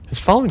Has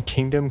Fallen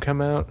Kingdom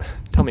come out?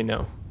 Tell me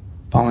no.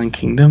 Fallen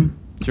Kingdom?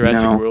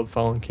 Jurassic World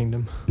Fallen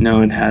Kingdom?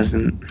 No, it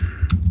hasn't.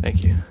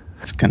 Thank you.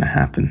 It's gonna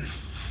happen.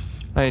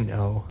 I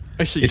know.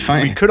 Actually,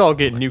 we could all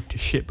get nuked to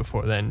shit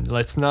before then.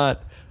 Let's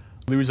not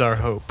lose our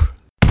hope.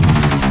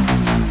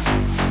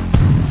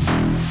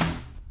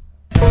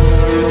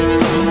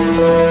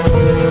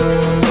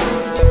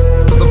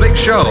 The Big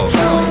Show.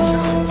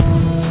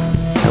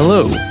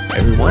 Hello,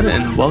 everyone,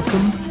 and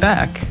welcome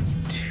back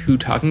to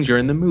Talking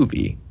During the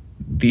Movie,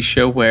 the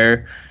show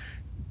where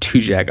two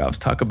jagoffs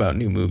talk about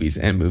new movies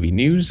and movie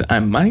news.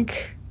 I'm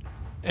Mike.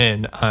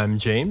 And I'm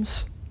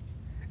James.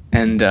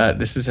 And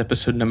this is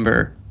episode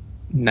number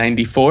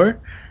 94,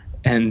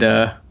 and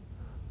it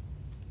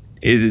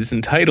is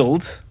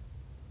entitled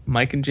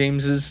Mike and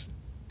James's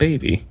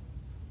Baby.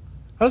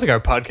 I don't think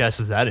our podcast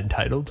is that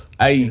entitled.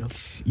 I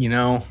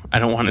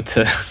don't want it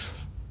to...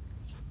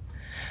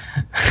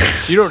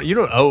 You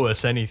don't owe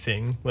us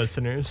anything,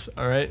 listeners,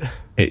 all right?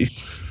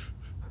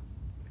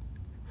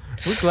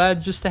 We're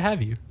glad just to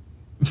have you.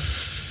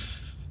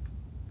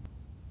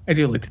 I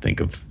do like to think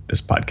of this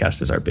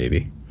podcast as our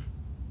baby.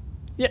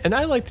 Yeah, and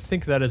I like to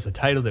think of that as a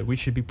title that we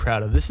should be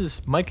proud of. This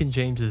is Mike and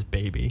James's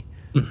Baby.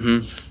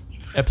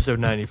 Mm-hmm. Episode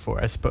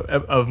 94, I suppose,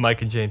 of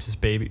Mike and James's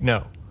Baby.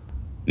 No,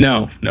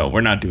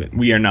 we're not doing it.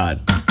 We are not.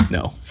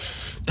 No.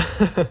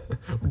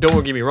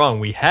 Don't get me wrong,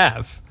 we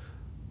have.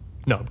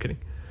 No, I'm kidding.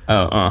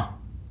 That's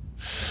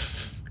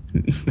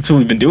what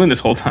we've been doing this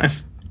whole time.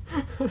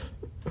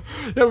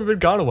 Yeah, we've been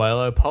gone a while.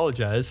 I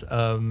apologize.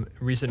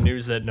 Recent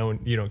news that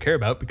you don't care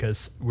about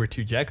because we're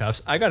two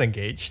jackoffs. I got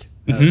engaged,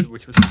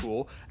 which was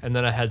cool, and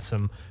then I had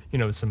some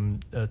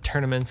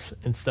tournaments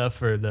and stuff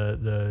for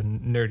the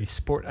nerdy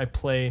sport I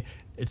play.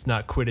 It's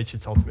not Quidditch;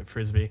 it's Ultimate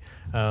Frisbee.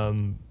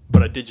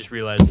 But I did just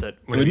realize that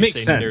when you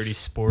say sense. Nerdy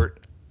sport,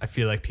 I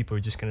feel like people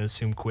are just going to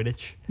assume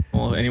Quidditch.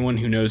 Well, anyone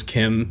who knows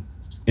Kim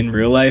in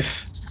real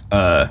life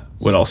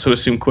would also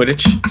assume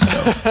Quidditch.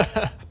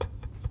 So.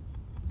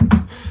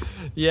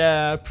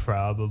 Yeah,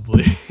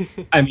 probably.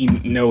 I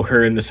mean, know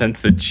her in the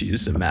sense that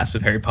she's a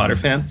massive Harry Potter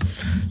fan.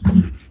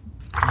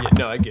 Yeah,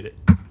 no, I get it.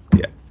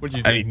 Yeah. What do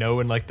you think? No,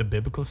 in like the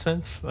biblical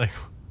sense? Like.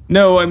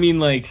 No, I mean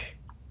like,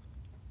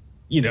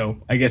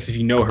 I guess if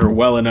you know her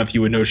well enough,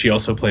 you would know she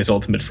also plays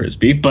Ultimate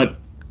Frisbee. But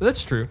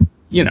that's true.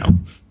 Well.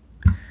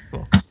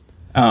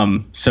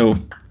 So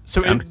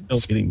I'm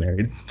still getting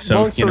married. So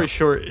long story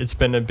short, it's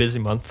been a busy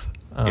month.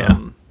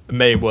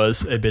 May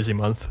was a busy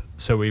month.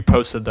 So we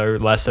posted our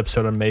last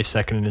episode on May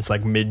 2nd, and it's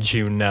like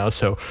mid-June now.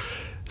 So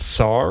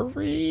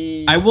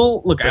sorry.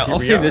 I'll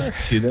say this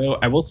too, though.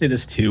 I will say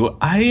this too.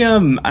 I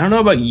don't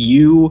know about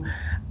you.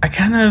 I've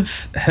kind of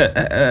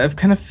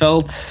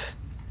felt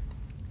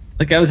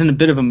like I was in a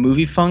bit of a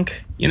movie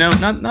funk.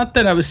 Not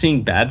that I was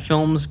seeing bad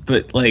films,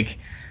 but like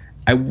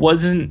I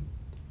wasn't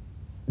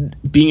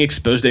being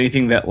exposed to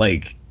anything that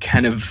like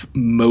kind of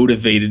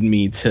motivated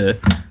me to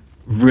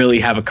really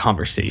have a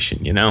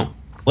conversation.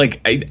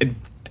 Like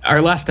our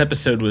last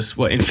episode was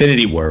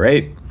Infinity War,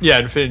 right? Yeah,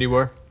 Infinity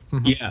War.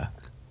 Mm-hmm. Yeah.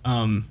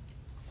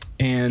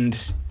 And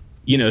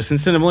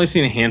since then I've only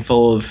seen a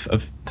handful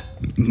of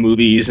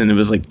movies, and it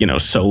was like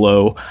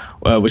Solo,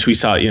 which we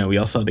saw. We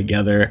all saw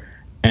together,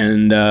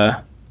 and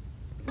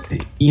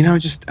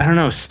just I don't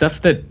know,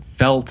 stuff that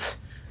felt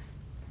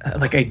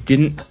like I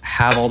didn't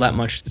have all that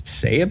much to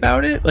say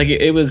about it. Like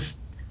it was,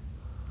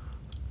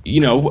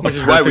 which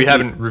is why we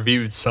haven't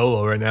reviewed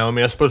Solo right now. I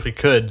mean, I suppose we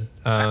could.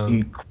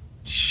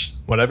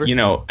 Whatever.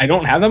 I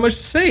don't have that much to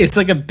say. It's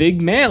like a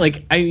big man.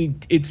 Like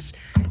it's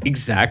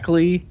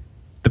exactly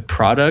the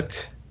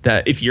product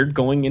that if you're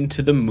going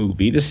into the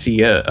movie to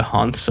see a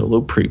Han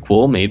Solo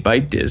prequel made by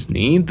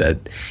Disney, that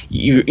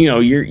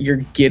you're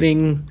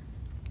getting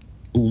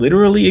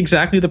literally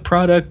exactly the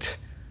product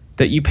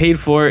that you paid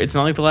for. It's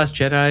not like The Last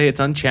Jedi. It's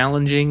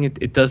unchallenging.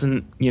 It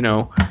doesn't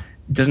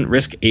doesn't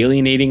risk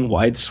alienating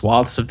wide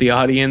swaths of the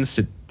audience.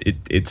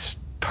 It's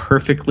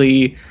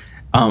perfectly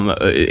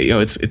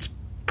it's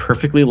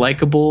perfectly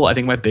likable. I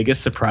think my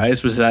biggest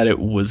surprise was that it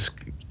was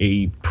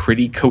a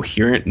pretty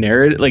coherent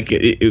narrative. Like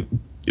it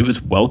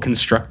was well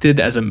constructed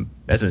as a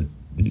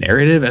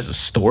narrative, as a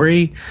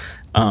story.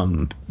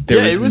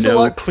 It was a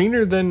lot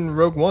cleaner than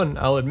Rogue One,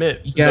 I'll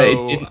admit. Yeah,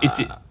 though,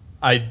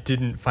 I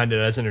didn't find it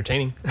as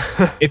entertaining.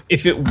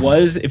 if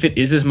it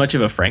is as much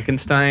of a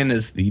Frankenstein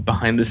as the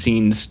behind the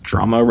scenes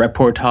drama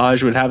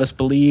reportage would have us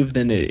believe,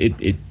 then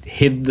it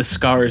hid the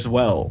scars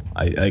well.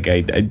 I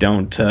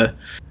don't.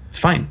 It's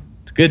fine.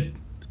 It's good.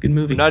 It's a good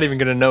movie. We're not even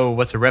gonna know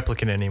what's a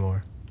replicant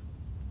anymore.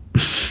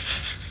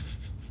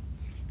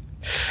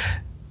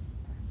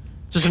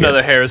 Just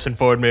another Harrison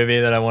Ford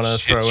movie that I want to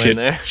throw in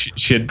there.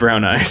 She had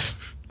brown eyes.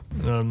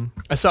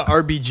 I saw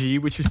RBG,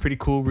 which was pretty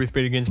cool. Ruth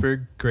Bader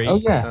Ginsburg, great. Oh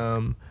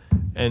yeah.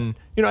 And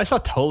I saw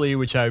Tully,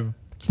 which I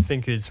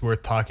think is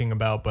worth talking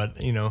about. But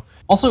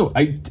also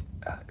I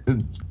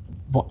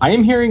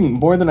am hearing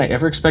more than I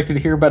ever expected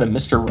to hear about a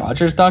Mr.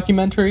 Rogers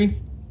documentary.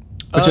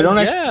 Which I don't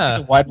actually think is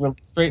a wide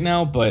release right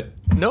now, but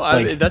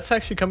no, that's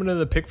actually coming to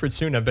the Pickford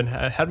soon. I've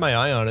had my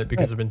eye on it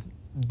because I've been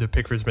the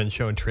Pickford's been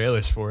showing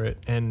trailers for it,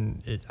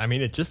 and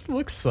it just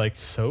looks like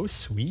so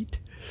sweet.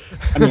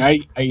 I mean,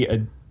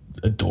 I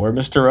adore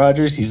Mr.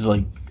 Rogers. He's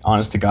like,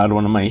 honest to God,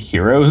 one of my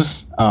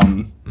heroes.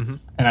 And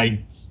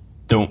I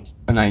don't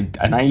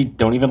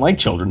even like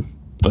children,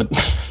 but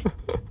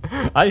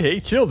I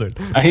hate children.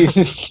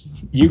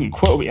 You can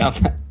quote me on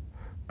that.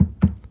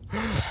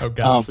 Oh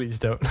God, please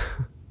don't.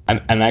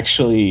 I'm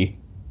actually,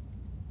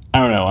 I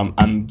don't know.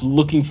 I'm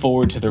looking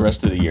forward to the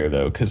rest of the year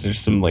though, because there's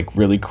some like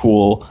really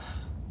cool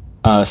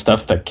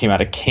stuff that came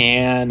out of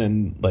Cannes,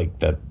 and like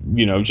that,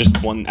 just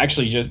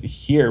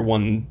here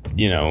one,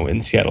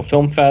 in Seattle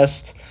Film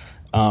Fest.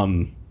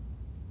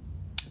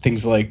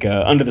 Things like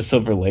Under the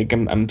Silver Lake,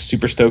 I'm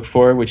super stoked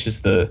for, which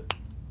is the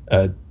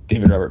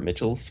David Robert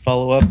Mitchell's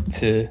follow up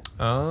to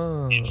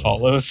It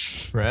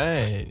Follows.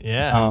 Right.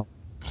 Yeah.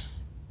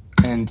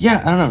 And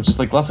yeah, I don't know, just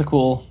like lots of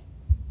cool,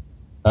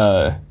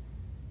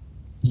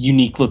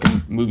 unique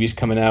looking movies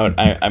coming out.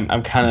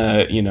 I'm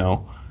kind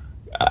of,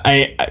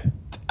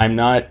 I'm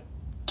not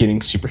getting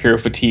superhero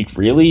fatigue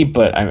really,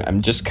 but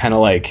I'm just kind of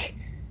like,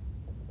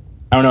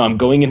 I don't know, I'm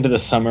going into the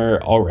summer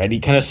already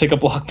kind of sick of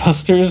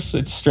blockbusters.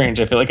 It's strange.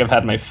 I feel like I've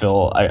had my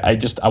fill. I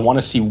want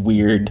to see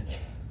weird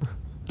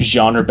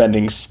genre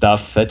bending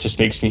stuff that just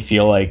makes me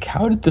feel like,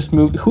 how did this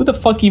movie, who the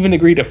fuck even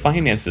agreed to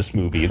finance this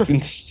movie? It's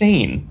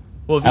insane.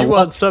 Well, if you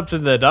want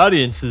something that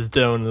audiences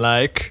don't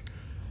like,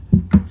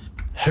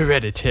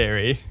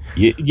 Hereditary.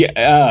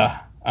 Yeah.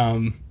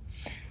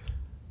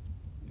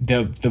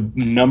 The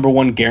number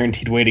one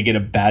guaranteed way to get a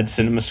bad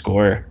cinema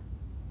score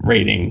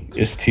rating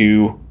is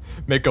to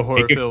make a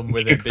horror film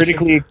with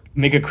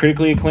make a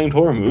critically acclaimed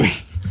horror movie.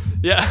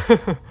 Yeah.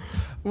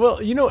 Well,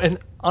 and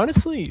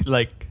honestly,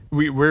 like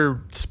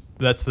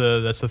that's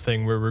the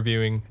thing, we're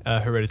reviewing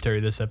Hereditary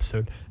this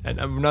episode, and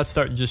I'm not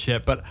starting just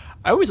yet, but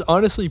I was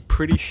honestly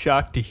pretty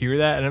shocked to hear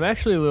that, and I'm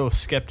actually a little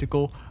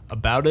skeptical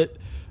about it.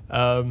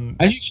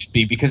 As you should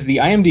be, because the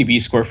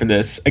IMDb score for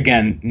this,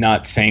 again,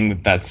 not saying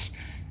that that's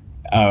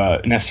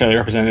necessarily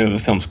representative of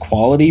the film's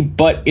quality,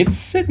 but it's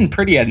sitting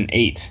pretty at an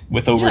 8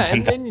 with over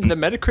 10,000. And the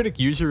Metacritic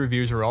user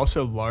reviews are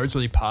also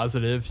largely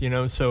positive,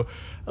 so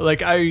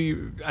like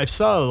I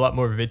saw a lot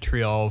more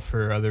vitriol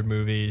for other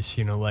movies,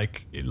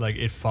 like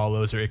It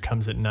Follows or It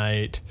Comes at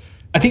Night.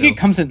 I think It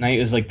Comes at Night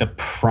is like the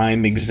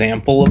prime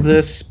example of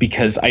this,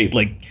 because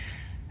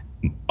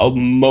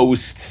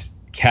most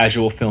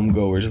casual film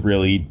goers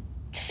really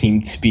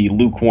seem to be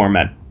lukewarm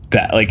at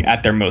that, like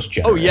at their most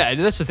generous. Oh yeah, and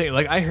that's the thing.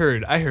 Like I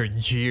heard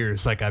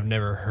jeers like I've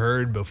never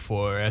heard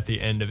before at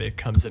the end of It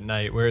Comes at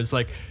Night. Whereas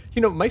like,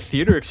 my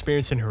theater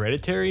experience in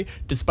Hereditary,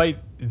 despite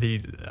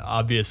the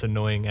obvious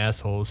annoying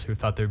assholes who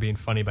thought they were being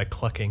funny by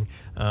clucking.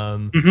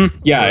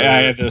 Yeah,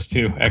 I had those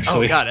too,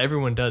 actually. Oh God,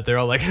 everyone does. They're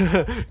all like,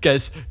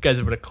 guys,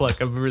 I'm gonna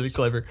cluck. I'm really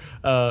clever.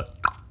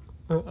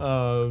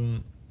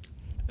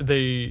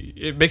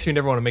 It makes me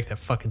never want to make that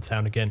fucking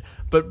sound again.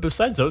 But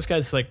besides those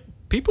guys, like,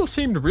 people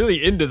seemed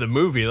really into the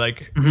movie,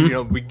 like,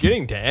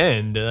 beginning to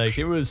end. Like,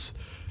 it was,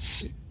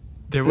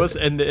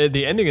 and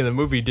the ending of the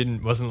movie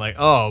wasn't like,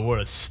 oh, what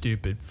a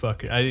stupid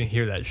fucking, I didn't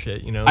hear that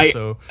shit,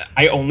 so.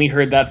 I only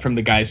heard that from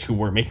the guys who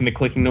were making the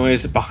clicking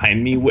noise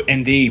behind me,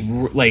 and they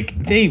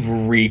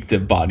reeked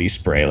of body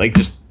spray, like,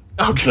 just,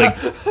 like,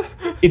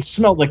 it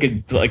smelled like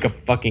a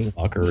fucking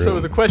locker room.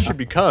 So the question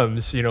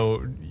becomes,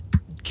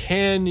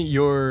 can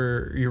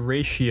your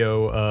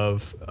ratio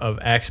of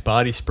Axe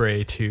body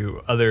spray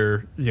to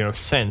other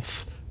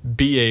scents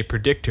be a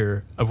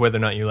predictor of whether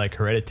or not you like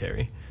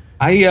Hereditary?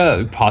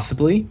 I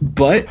possibly,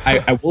 but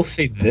I will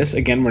say this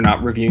again. We're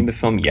not reviewing the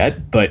film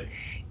yet, but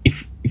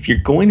if you're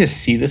going to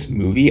see this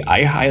movie,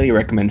 I highly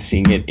recommend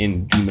seeing it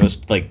in the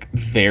most like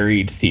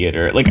varied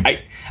theater. Like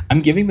I'm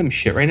giving them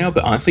shit right now,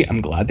 but honestly, I'm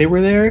glad they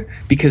were there,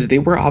 because they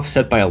were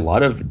offset by a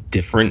lot of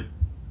different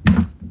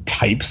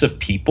types of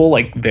people,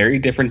 like very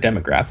different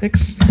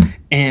demographics,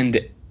 and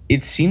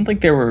it seemed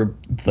like there were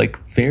like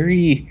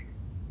very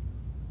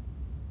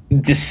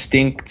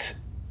distinct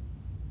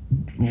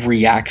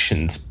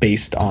reactions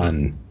based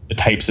on the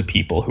types of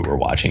people who were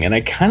watching, and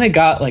I kind of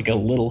got like a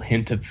little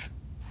hint of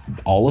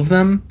all of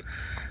them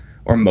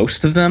or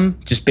most of them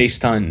just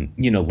based on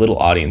little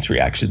audience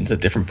reactions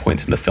at different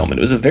points in the film, and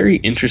it was a very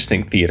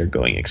interesting theater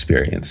going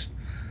experience.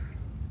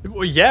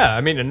 Well, yeah,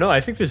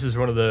 I think this is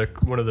one of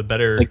the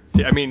better.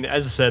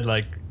 As I said,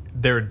 like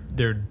they're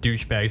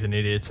douchebags and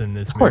idiots in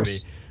this movie,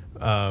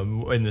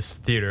 in this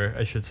theater,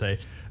 I should say.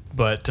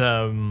 But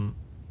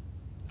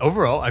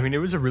overall, it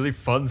was a really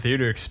fun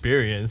theater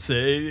experience,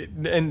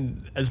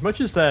 and as much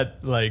as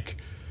that like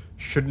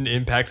shouldn't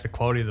impact the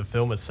quality of the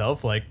film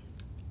itself, like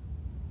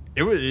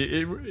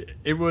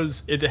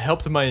it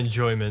helped my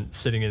enjoyment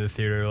sitting in the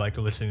theater, like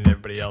listening to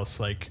everybody else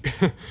like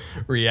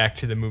react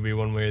to the movie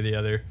one way or the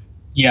other.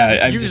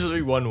 Yeah,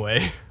 usually one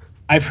way.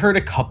 I've heard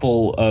a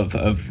couple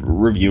of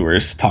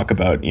reviewers talk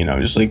about,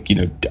 just like,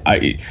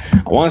 I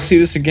want to see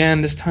this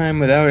again, this time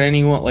without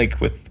anyone, like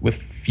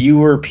with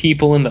fewer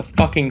people in the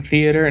fucking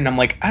theater. And I'm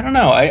like, I don't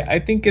know. I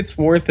think it's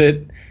worth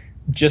it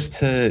just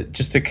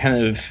to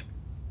kind of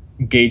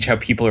gauge how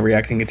people are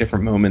reacting at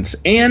different moments.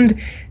 And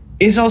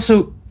it's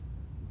also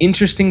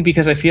interesting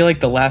because I feel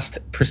like the last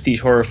prestige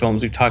horror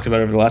films we've talked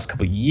about over the last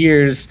couple of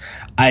years,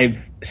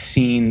 I've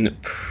seen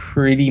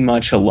pretty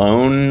much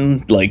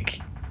alone, like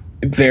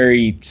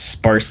very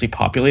sparsely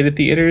populated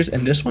theaters,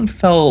 and this one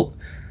felt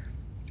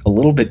a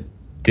little bit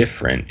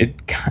different.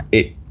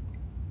 It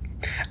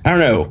I don't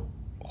know.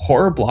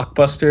 Horror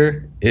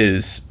blockbuster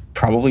is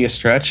probably a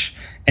stretch,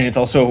 and it's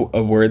also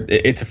a word.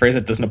 It's a phrase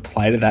that doesn't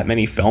apply to that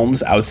many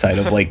films outside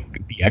of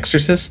like The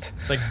Exorcist.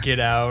 It's like Get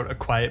Out, A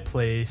Quiet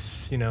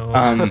Place, you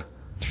know.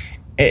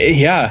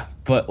 Yeah,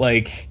 but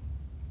like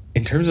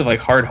in terms of like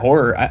hard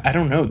horror, I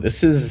don't know.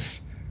 This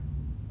is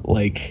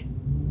like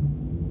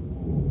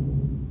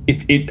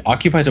it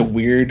occupies a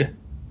weird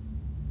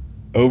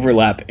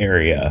overlap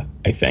area,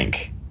 I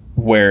think,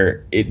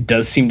 where it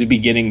does seem to be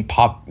getting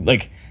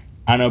like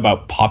I don't know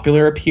about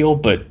popular appeal,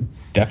 but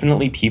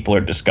definitely people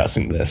are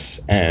discussing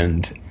this,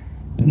 and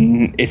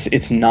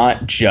it's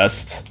not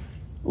just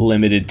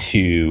limited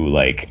to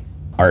like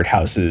art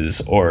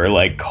houses or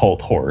like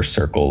cult horror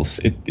circles.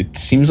 It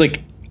seems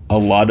like a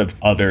lot of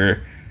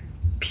other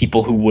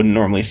people who wouldn't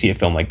normally see a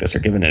film like this are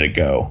giving it a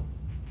go.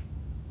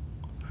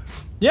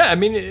 Yeah, I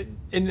mean,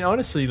 and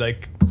honestly,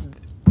 like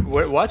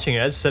watching it,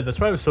 as I said, that's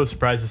why I was so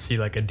surprised to see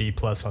like a D+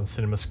 on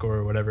CinemaScore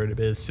or whatever it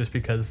is, just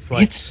because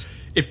like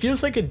it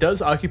feels like it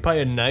does occupy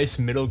a nice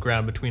middle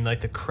ground between like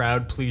the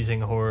crowd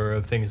pleasing horror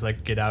of things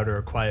like Get Out or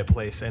A Quiet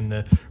Place and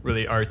the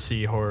really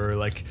artsy horror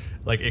like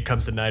It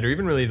Comes at Night or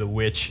even really The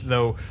Witch,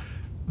 though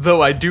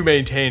I do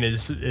maintain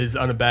is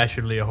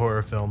unabashedly a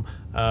horror film.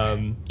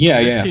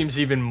 This seems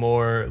even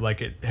more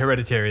like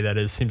Hereditary, that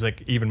is, seems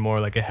like even more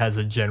like it has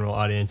a general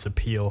audience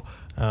appeal.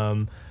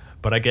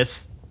 But I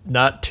guess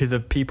not to the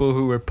people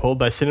who were pulled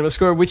by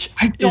CinemaScore, which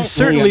is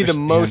certainly the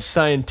most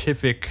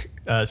scientific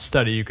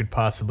study you could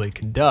possibly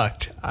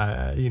conduct,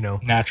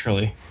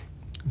 Naturally.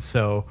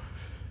 So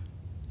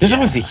there's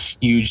always a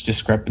huge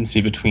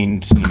discrepancy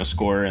between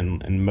CinemaScore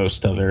and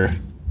most other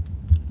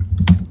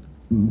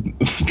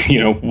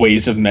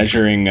ways of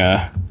measuring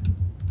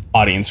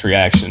audience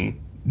reaction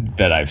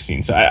that I've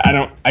seen. So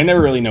I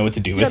never really know what to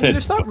do with it.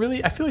 There's not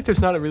really, I feel like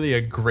there's not really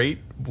a great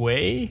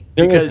way,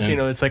 because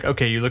it's like,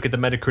 okay, you look at the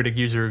Metacritic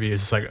user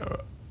reviews, it's like,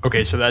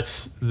 okay, so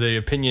that's the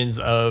opinions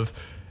of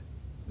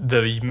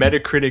the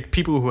Metacritic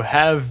people who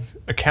have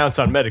accounts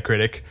on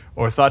Metacritic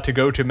or thought to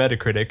go to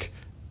Metacritic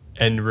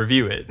and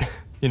review it.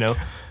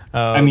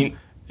 I mean,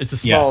 it's a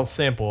small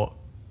sample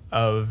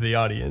of the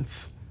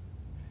audience.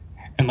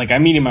 And like,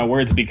 I'm eating my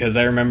words because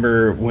I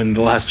remember when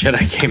The Last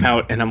Jedi came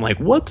out, and I'm like,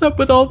 what's up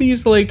with all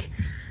these like,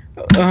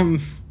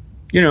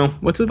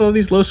 what's with all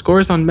these low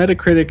scores on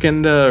Metacritic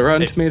and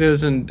Rotten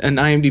Tomatoes and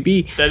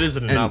IMDb? That is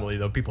an anomaly,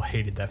 though. People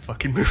hated that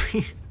fucking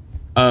movie.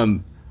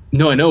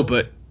 No, I know,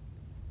 but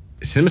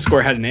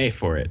CinemaScore had an A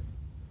for it.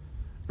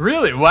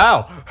 Really?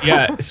 Wow.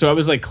 Yeah. So I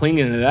was like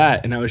clinging to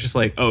that, and I was just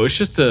like, oh, it's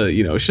just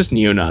it's just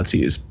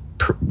neo-Nazis,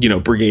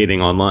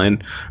 brigading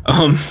online.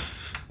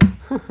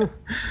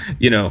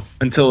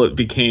 Until it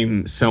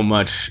became so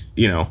much,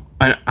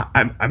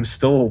 I'm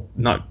still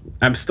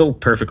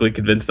perfectly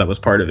convinced that was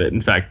part of it.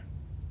 In fact,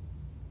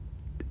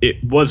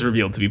 it was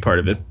revealed to be part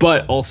of it,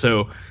 but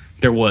also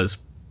there was,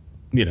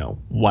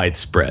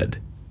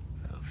 widespread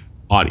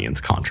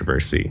audience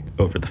controversy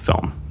over the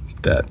film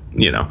that,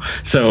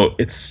 so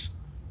it's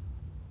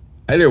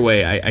either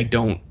way. I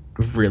don't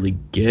really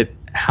get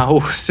how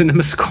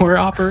CinemaScore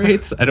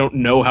operates. I don't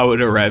know how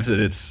it arrives at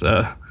its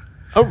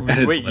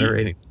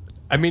rating.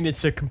 I mean,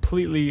 it's a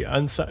completely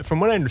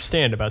from what I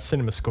understand about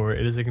CinemaScore,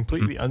 it is a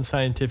completely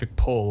unscientific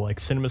poll. Like,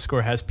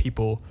 CinemaScore has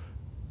people,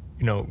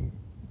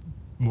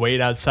 wait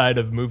outside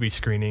of movie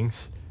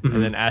screenings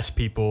and then ask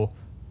people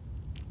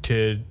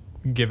to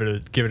give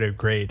it a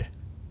grade,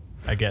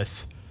 I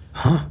guess.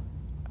 Huh.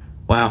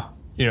 Wow.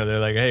 They're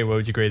like, hey, what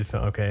would you grade the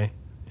film? Okay,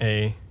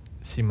 A,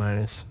 C-,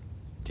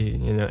 D.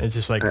 It's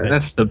just like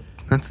that's the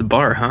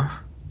bar, huh?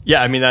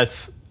 Yeah, I mean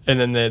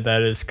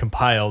that is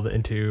compiled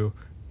into.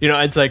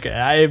 It's like,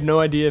 I have no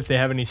idea if they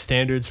have any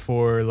standards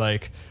for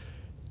like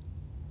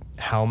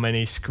how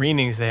many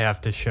screenings they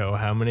have to show,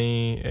 how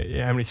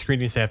many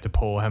screenings they have to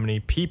pull, how many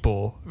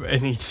people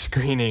in each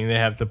screening they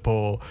have to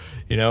pull.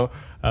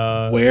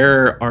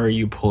 Where are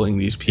you pulling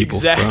these people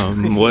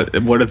from? What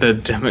are the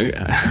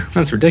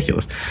That's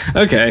ridiculous.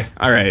 Okay,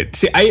 all right.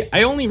 See,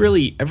 I only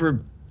really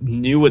ever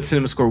knew what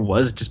CinemaScore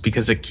was just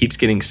because it keeps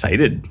getting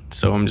cited.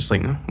 So I'm just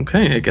like,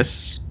 okay, I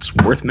guess it's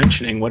worth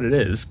mentioning what it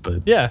is.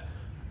 But yeah.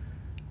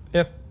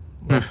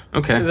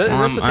 Okay.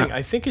 That's the thing.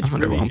 I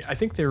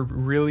think there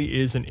really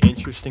is an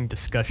interesting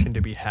discussion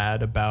to be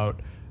had about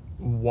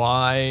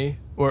why,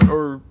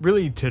 or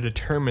really to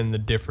determine the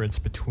difference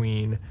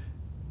between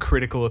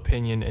critical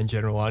opinion and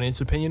general audience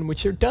opinion,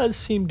 which there does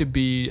seem to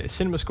be,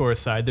 CinemaScore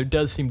aside, there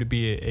does seem to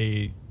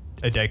be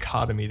a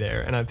dichotomy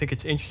there. And I think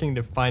it's interesting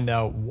to find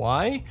out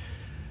why.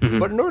 Mm-hmm.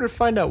 But in order to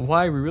find out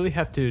why, we really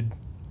have to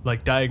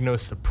like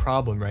diagnose the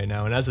problem right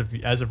now. And as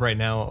of right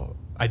now,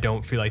 I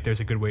don't feel like there's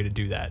a good way to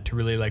do that, to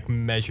really like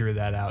measure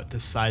that out, to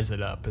size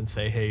it up and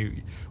say,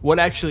 hey, what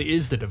actually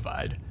is the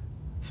divide?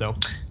 So,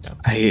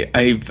 yeah.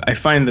 I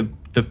find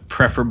the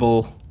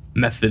preferable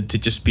method to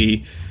just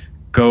be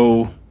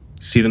go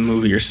see the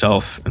movie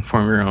yourself and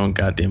form your own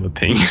goddamn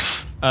opinion.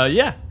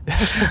 Yeah.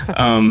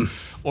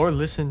 Or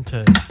listen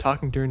to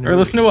Talking During the Or Movie,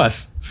 listen to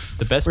us.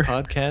 the best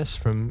podcast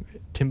from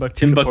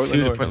Timbuktu to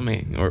Portland,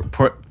 Maine. Or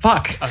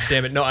fuck. Oh,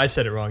 damn it. No, I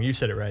said it wrong. You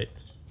said it right.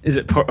 Is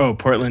it Portland?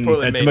 Portland,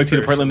 Maine Timbuktu to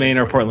first, Portland, Maine,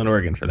 or Portland. Portland,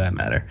 Oregon, for that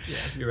matter. Yeah,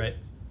 you're right.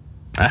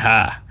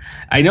 Aha.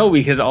 I know,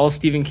 because all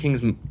Stephen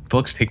King's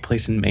books take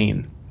place in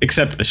Maine,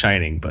 except The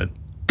Shining, but,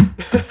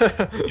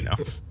 you know,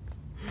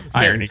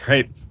 irony,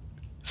 right?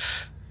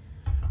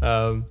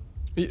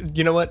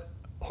 You know what?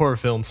 Horror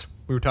films.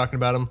 We were talking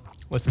about them.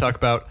 Let's talk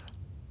about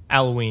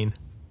Halloween.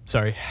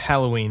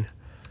 Halloween.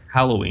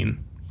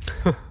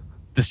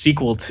 The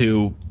sequel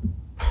to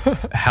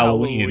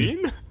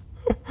Halloween.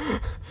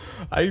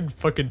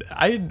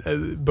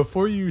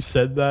 Before you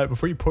said that,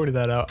 before you pointed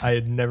that out,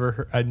 I'd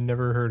never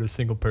heard a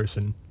single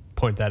person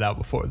point that out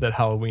before, that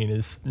Halloween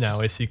is now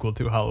a sequel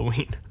to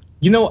Halloween.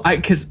 You know,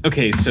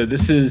 so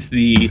this is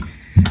the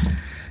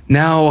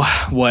now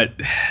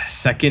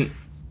second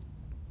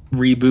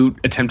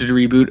attempted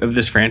reboot of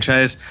this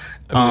franchise.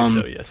 I believe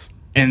so, yes.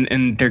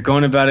 And they're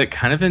going about it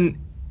kind of an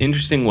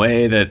interesting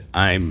way that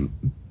I'm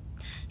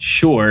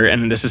sure,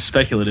 and this is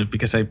speculative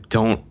because I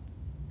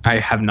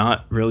have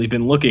not really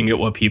been looking at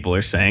what people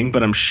are saying,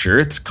 but I'm sure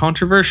it's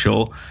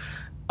controversial.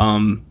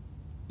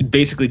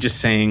 Basically just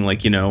saying,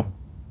 like, you know,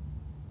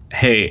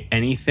 hey,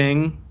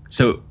 anything.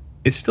 So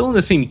it's still in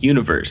the same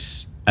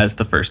universe as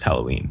the first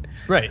Halloween.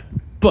 Right.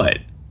 But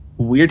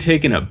we're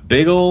taking a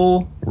big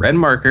old red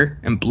marker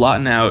and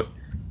blotting out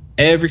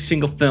every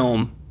single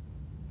film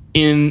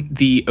in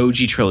the OG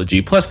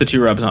trilogy, plus the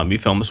two Rob Zombie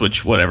films,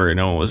 which, whatever,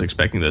 no one was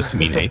expecting those to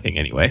mean anything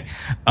anyway.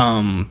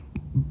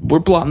 We're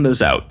blotting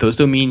those out. Those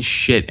don't mean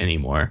shit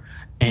anymore.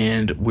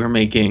 And we're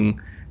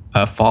making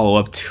a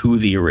follow-up to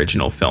the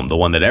original film, the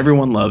one that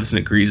everyone loves and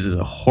agrees is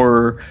a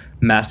horror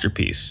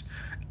masterpiece.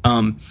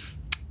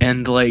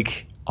 And,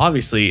 like,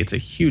 obviously it's a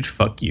huge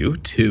fuck you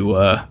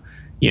to,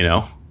 you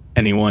know,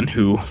 anyone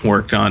who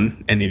worked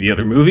on any of the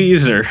other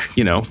movies or,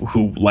 you know,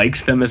 who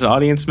liked them as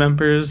audience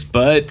members.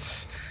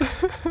 But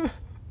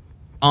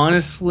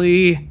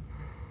honestly,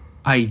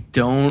 I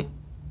don't...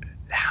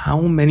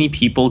 How many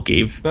people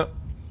gave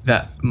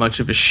that much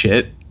of a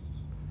shit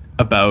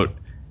about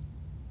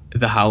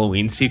the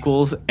Halloween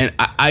sequels? And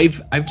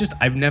I've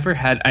never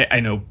had... I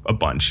know a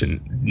bunch,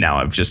 and now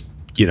I've just,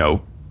 you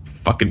know,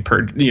 fucking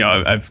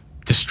I've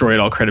destroyed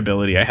all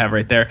credibility I have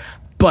right there.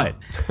 But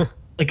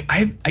like,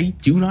 I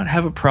do not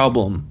have a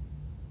problem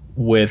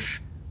with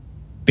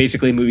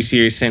basically a movie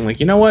series saying, like,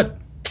 you know what,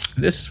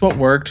 this is what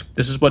worked,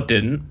 this is what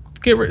didn't.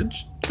 Get rid of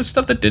the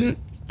stuff that didn't.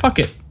 Fuck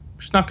it.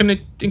 We're just not going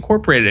to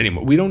incorporate it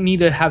anymore. We don't need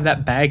to have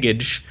that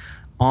baggage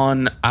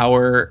on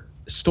our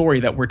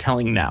story that we're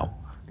telling now.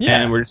 Yeah.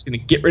 And we're just going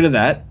to get rid of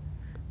that.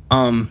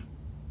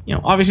 You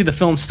know, obviously the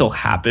films still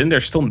happen.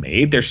 They're still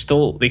made. They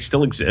still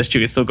exist.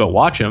 You can still go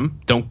watch them.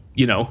 Don't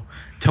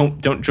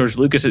George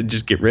Lucas and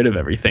just get rid of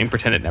everything,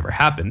 pretend it never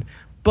happened.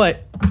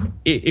 But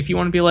if you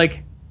want to be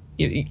like,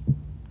 you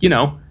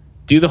know,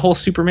 do the whole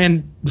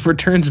Superman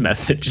Returns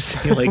method.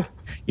 Just say, like,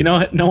 you know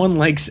what? No one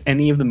likes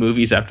any of the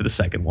movies after the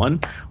second one.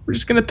 We're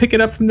just going to pick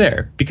it up from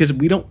there because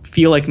we don't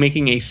feel like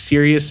making a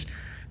serious,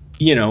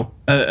 you know,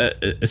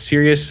 a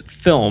serious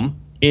film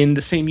in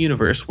the same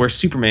universe where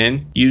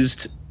Superman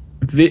used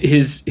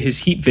his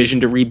heat vision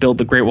to rebuild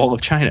the Great Wall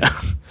of China.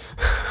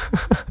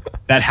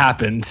 That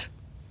happened.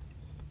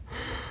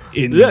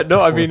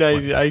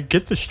 I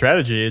get the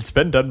strategy. It's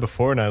been done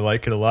before, and I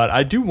like it a lot.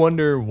 I do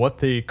wonder what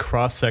the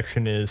cross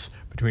section is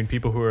between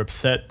people who are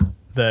upset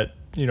that,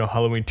 you know,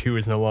 Halloween 2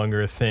 is no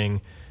longer a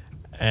thing,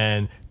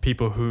 and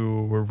people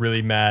who were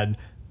really mad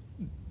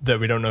that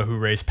we don't know who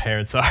Ray's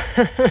parents are.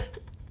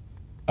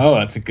 Oh,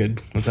 that's a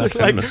good. What's that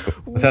cinema score?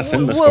 What's that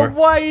cinema well, score?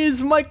 Why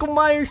is Michael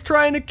Myers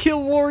trying to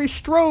kill Laurie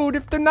Strode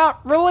if they're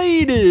not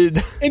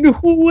related? And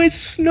who is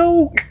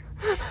Snoke?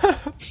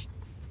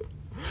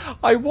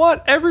 I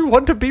want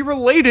everyone to be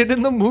related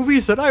in the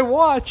movies that I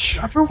watch.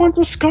 Everyone's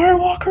a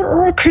Skywalker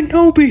or a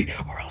Kenobi,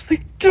 or else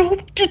they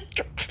don't.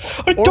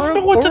 I don't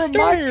know what to think. Or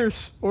a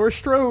Myers or a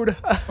Strode.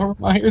 Or a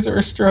Myers or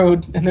a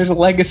Strode, and there's a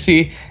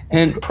legacy,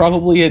 and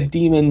probably a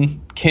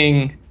demon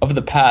king of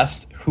the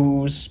past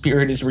whose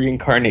spirit is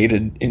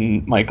reincarnated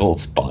in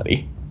Michael's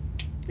body.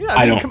 Yeah,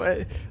 I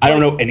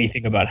don't know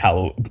anything about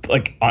Halloween.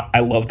 Like, I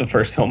love the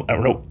first film. I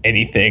don't know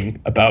anything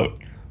about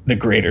the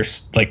greater,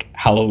 like,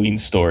 Halloween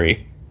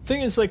story.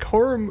 Thing is, like,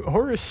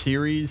 horror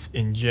series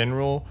in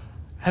general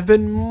have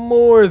been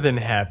more than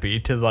happy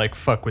to, like,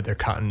 fuck with their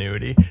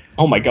continuity.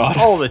 Oh my god.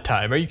 All the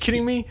time. Are you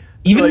kidding me?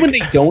 Even like, when they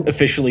don't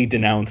officially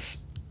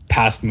denounce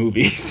past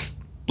movies.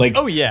 Like,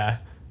 oh yeah.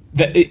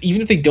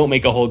 Even if they don't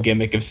make a whole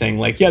gimmick of saying,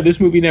 like, yeah,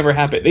 this movie never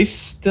happened, they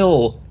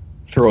still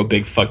throw a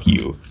big fuck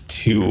you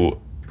to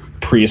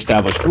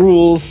pre-established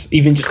rules,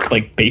 even just,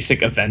 like,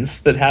 basic events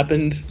that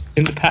happened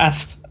in the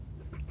past.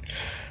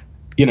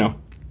 You know.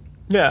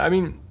 Yeah, I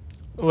mean,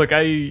 look,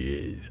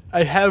 I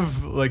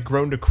have, like,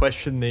 grown to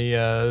question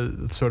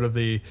the sort of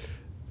the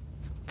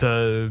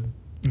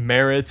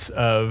merits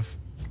of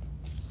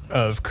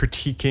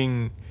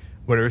critiquing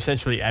what are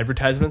essentially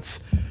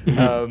advertisements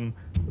in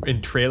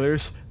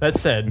trailers. That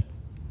said,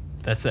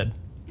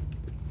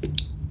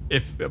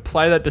 if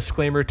apply that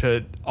disclaimer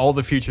to all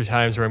the future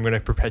times where I'm going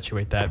to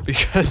perpetuate that,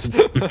 because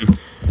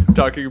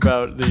talking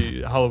about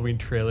the Halloween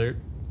trailer,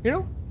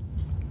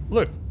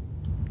 look,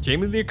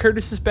 Jamie Lee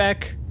Curtis is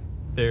back.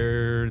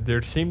 They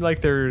seem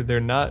like they're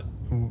not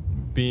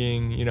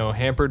being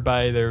hampered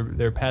by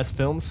their past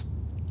films.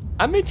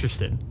 I'm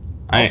interested.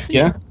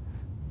 Yeah.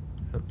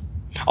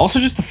 Also,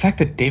 just the fact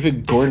that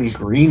David Gordon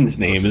Green's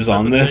name is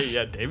on this.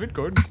 Yeah, David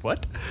Gordon.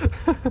 What?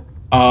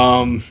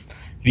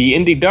 The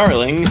indie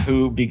darling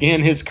who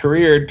began his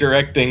career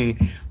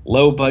directing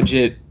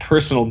low-budget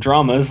personal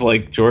dramas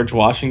like George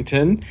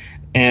Washington,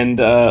 and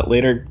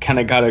later kind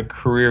of got a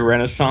career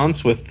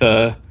renaissance with,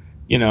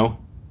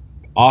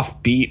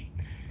 offbeat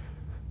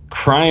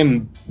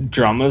crime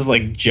dramas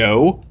like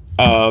Joe.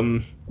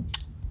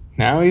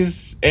 Now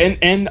he's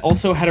and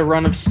also had a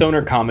run of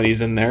stoner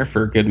comedies in there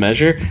for good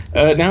measure.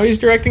 Now he's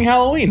directing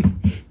Halloween.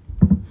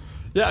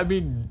 Yeah, I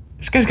mean,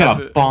 this guy's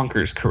got a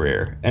bonkers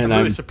career, and I'm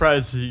really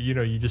surprised.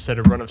 You just had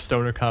a run of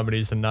stoner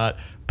comedies and not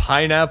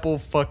Pineapple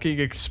fucking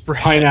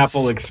Express.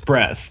 Pineapple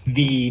Express,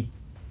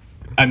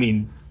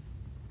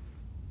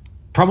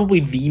 probably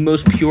the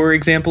most pure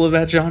example of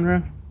that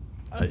genre.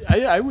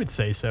 I would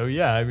say so.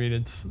 Yeah, I mean,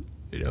 it's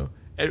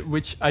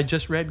which I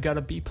just read got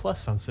a B+ on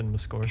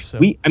CinemaScore. So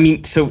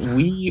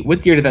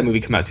what year did that movie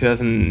come out?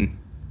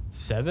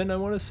 2007, I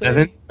want to say.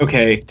 7?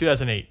 Okay.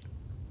 2008.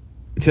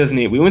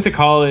 2008. We went to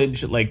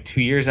college like 2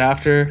 years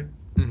after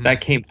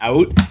that came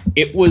out.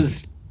 It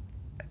was,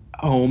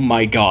 oh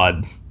my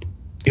god,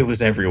 it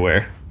was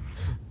everywhere.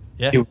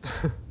 Yeah, it was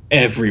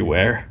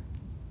everywhere.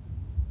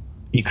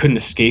 You couldn't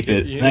escape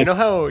it. You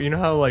know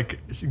how like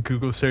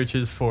Google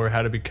searches for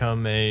how to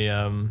become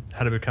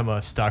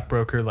a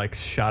stockbroker like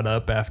shot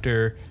up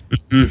after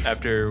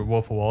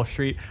Wolf of Wall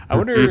Street. I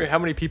wonder how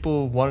many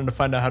people wanted to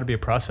find out how to be a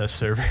process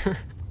server.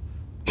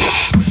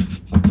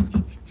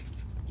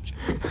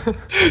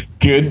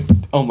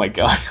 Good. Oh my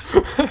god.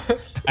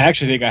 I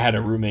actually think I had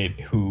a roommate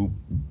who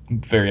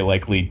very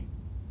likely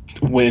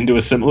went into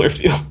a similar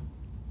field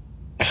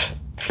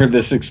for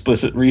this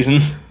explicit reason.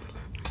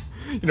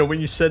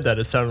 When you said that,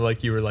 it sounded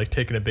like you were like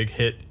taking a big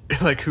hit,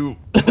 like who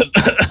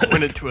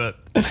went into a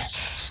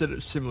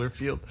similar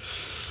field.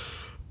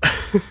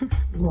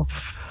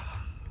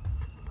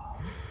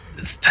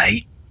 It's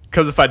tight.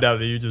 Come to find out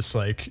that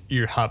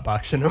you're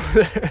hotboxing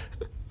over there.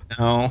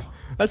 No,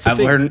 that's the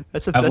thing.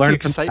 That's the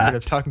excitement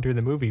of talking through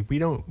the movie. We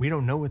don't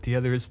know what the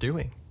other is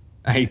doing.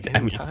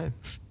 Time.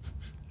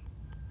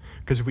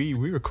 Because we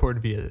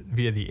record via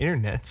the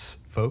internets,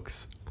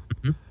 folks.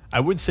 Mm-hmm. I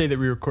would say that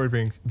we record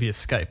via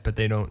Skype, but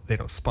they don't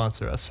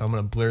sponsor us, so I'm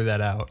going to blur that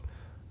out.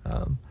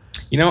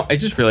 I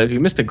just realized we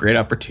missed a great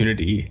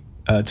opportunity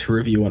to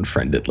review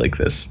Unfriended like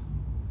this.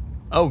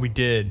 Oh, we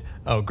did.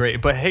 Oh,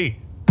 great. But hey,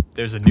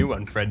 there's a new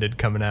Unfriended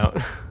coming out.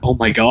 Oh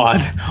my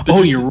god.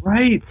 You're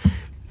right.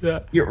 Yeah,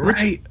 you're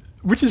right.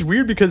 Which is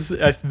weird because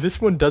this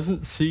one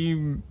doesn't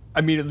seem.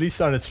 I mean, at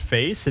least on its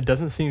face, it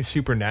doesn't seem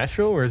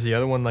supernatural, whereas the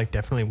other one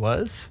definitely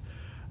was.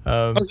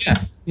 Yeah.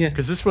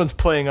 Because this one's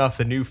playing off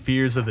the new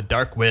fears of the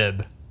dark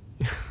web.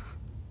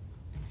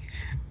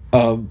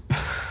 God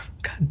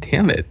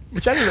damn it!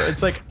 Which I don't know.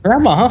 It's like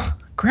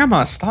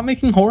Grandma, stop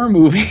making horror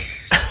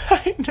movies.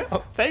 I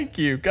know. Thank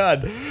you,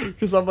 God.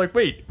 Because I'm like,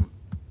 wait,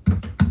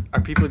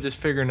 are people just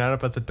figuring out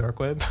about the dark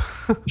web?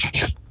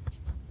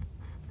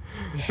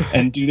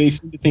 And do they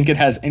seem to think it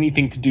has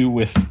anything to do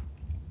with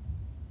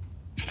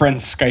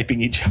friends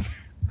Skyping each other?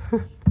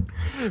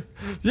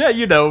 Yeah,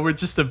 we're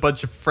just a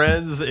bunch of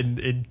friends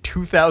in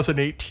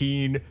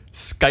 2018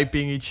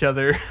 Skyping each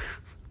other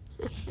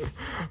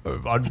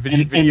on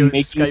video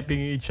Skyping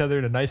each other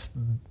in a nice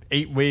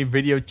 8-way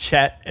video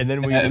chat, and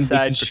then we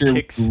decide for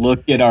kicks.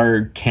 Look at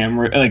our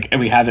camera, and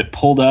we have it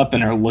pulled up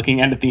and are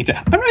looking at it.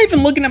 I'm not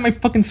even looking at my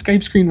fucking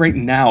Skype screen right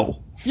now.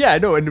 Yeah, I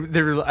know, and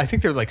I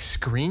think they're like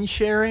screen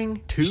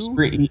sharing too.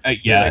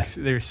 Yeah,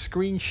 they're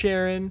screen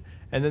sharing.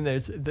 And then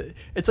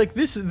it's like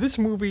this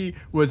movie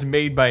was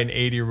made by an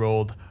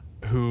 80-year-old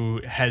who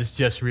has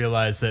just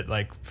realized that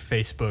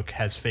Facebook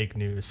has fake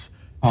news.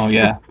 Oh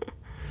yeah,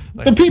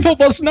 the people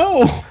must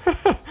know.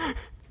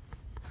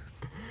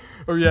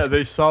 Oh yeah,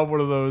 they saw one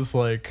of those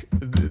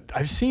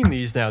I've seen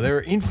these now. There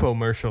are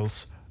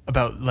infomercials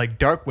about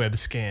dark web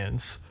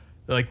scans.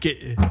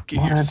 Get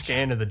your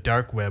scan of the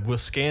dark web. We'll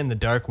scan the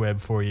dark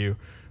web for you.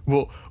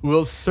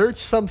 We'll search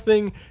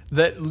something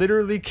that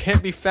literally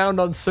can't be found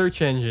on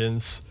search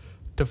engines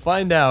to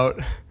find out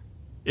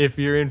if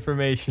your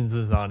information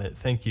is on it.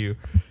 Thank you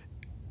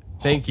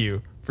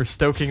for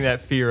stoking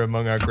that fear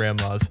among our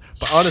grandmas.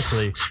 But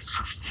honestly,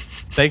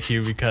 thank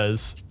you,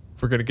 because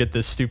we're gonna get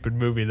this stupid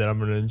movie that I'm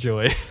gonna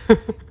enjoy.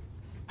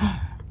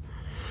 I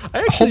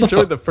actually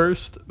enjoyed the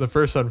first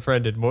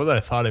Unfriended more than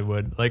I thought I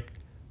would.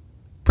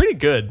 Pretty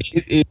good.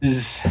 It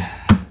is.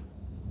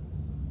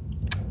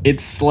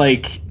 It's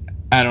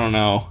I don't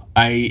know.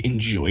 I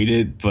enjoyed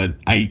it, but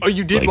Oh,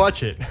 you did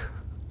watch it?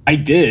 I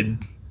did.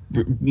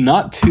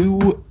 Not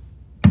too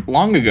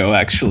long ago,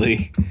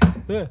 actually.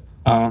 Yeah.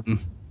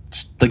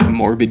 Just like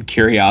morbid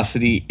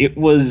curiosity. It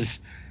was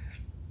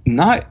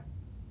not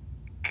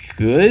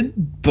good,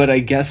 but I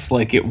guess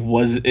like it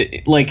was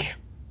like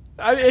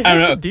it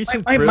had some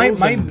decent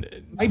thrills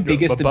my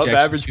biggest above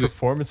objection average to it-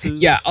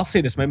 performances. Yeah, I'll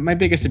say this. My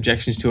biggest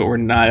objections to it were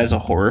not as a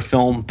horror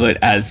film, but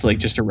as like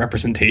just a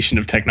representation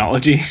of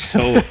technology.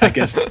 So I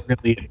guess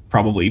really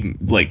probably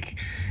like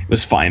it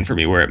was fine for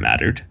me where it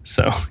mattered.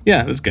 So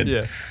yeah, it was good.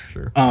 Yeah,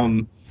 sure.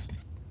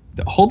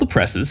 Hold the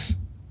presses,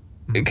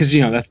 because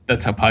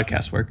that's how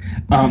podcasts work.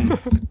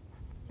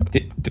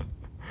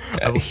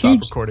 I will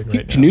stop recording right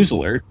huge now. News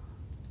alert,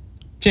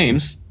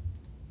 James.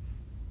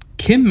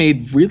 Kim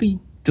made really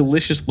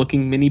delicious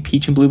looking mini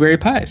peach and blueberry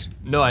pies.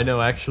 No, I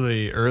know.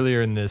 Actually,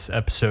 earlier in this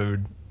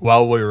episode,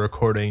 while we were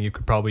recording, you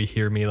could probably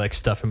hear me like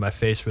stuffing my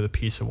face with a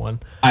piece of one.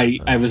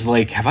 I was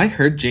like, have I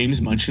heard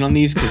James munching on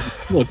these?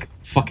 Because they look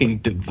fucking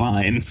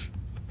divine.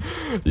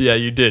 Yeah,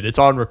 you did. It's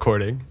on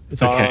recording.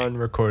 It's Okay. on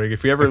recording.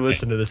 If you ever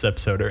listen to this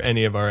episode or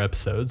any of our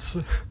episodes,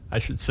 I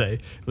should say,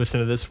 listen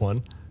to this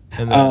one.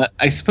 And then,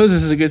 I suppose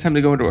this is a good time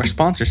to go into our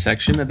sponsor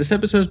section. This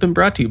episode has been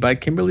brought to you by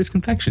Kimberly's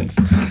Confections.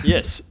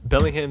 yes,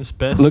 Bellingham's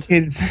best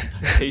Located.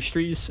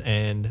 pastries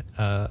and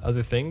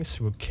other things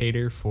will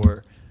cater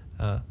for.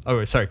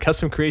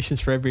 Custom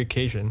creations for every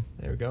occasion.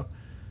 There we go.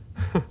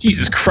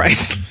 Jesus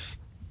Christ.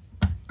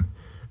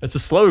 That's a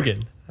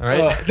slogan. All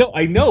right. No,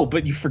 I know,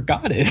 but you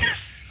forgot it.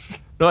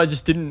 No, I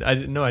just didn't. I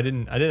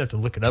didn't have to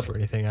look it up or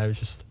anything. I was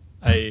just.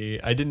 I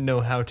didn't know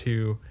how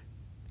to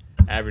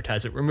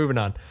advertise it. We're moving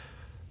on.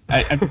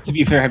 To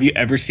be fair, have you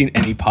ever seen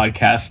any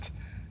podcast,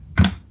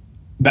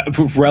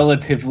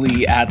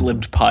 relatively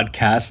ad-libbed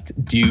podcast,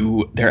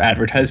 do their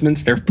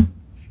advertisements? They're,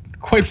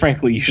 quite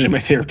frankly, usually my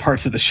favorite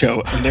parts of the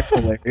show, and they're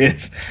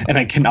hilarious. And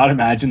I cannot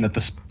imagine that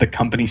the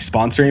company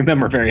sponsoring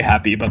them are very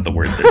happy about the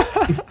words they're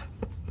saying.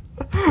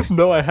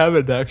 No, I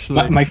haven't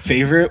actually. My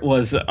favorite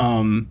was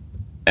an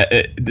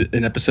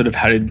episode of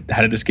How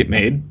Did This Get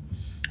Made,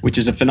 which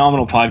is a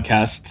phenomenal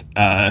podcast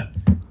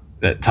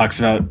that talks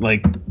about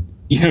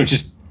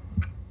just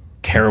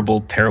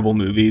terrible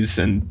movies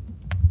and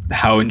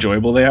how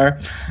enjoyable they are.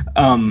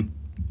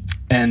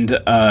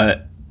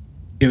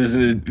 It was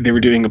they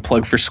were doing a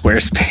plug for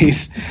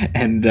Squarespace,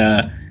 and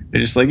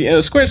they're just like,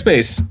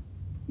 Squarespace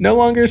no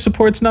longer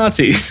supports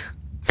Nazis.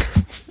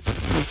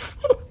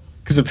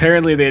 Because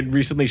apparently they had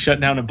recently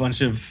shut down a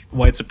bunch of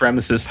white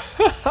supremacist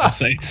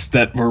websites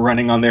that were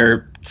running on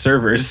their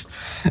servers,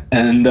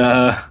 and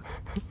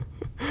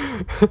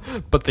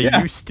but they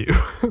used to.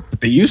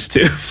 they used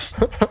to,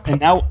 and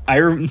now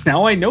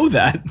I know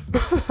that.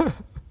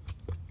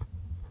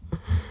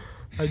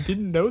 I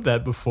didn't know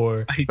that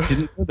before. I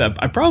didn't know that.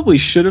 I probably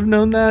should have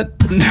known that,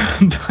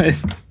 but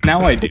now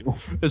I do.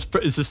 This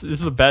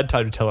is a bad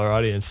time to tell our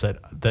audience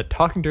that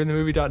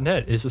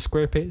talkingduringthemovie.net is a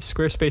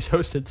Squarespace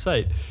hosted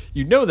site.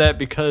 You know that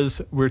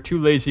because we're too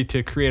lazy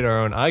to create our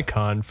own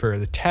icon for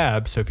the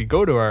tab. So if you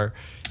go to our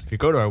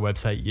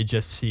website, you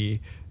just see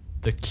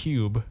the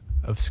cube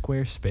of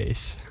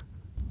Squarespace.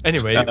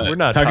 Anyway, we're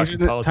not talking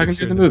politics. Talking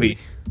through the movie,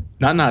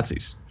 not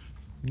Nazis.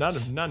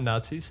 Not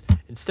Nazis.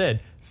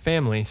 Instead,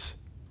 families.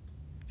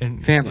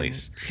 And here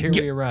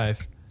we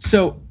arrive.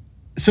 So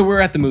we're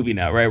at the movie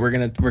now, right? We're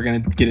gonna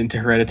get into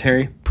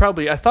Hereditary.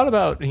 Probably. I thought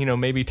about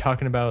maybe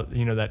talking about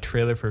that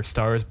trailer for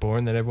Star Is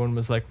Born that everyone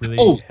was like really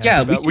happy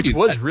about, which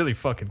was really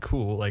fucking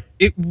cool. Like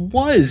it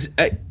was.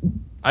 I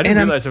didn't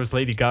realize it was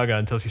Lady Gaga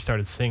until she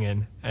started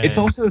singing. And it's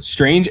also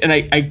strange, and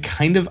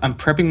I'm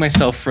prepping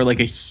myself for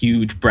like a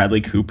huge Bradley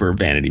Cooper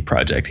vanity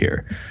project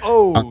here.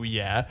 Oh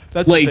yeah,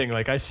 that's the thing.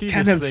 Like I see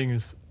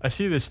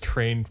this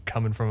train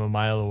coming from a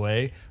mile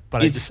away.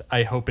 But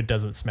I hope it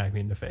doesn't smack me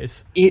in the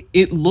face.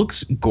 It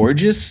looks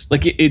gorgeous.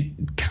 Like it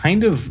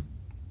kind of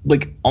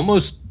like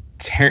almost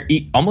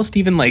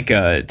even like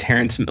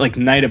Terrence, like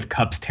Knight of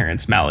Cups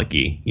Terrence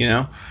Malick-y, you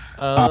know?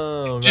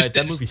 Oh, right.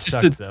 That movie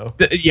sucked though.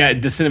 The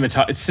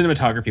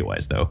cinematography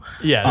wise though.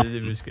 Yeah,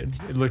 it was good.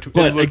 It looked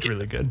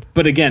really good.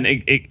 But again,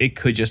 it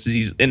could just as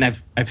easily, and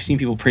I've seen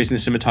people praising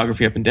the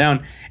cinematography up and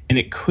down, and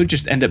it could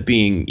just end up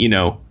being,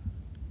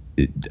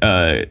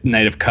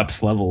 Knight of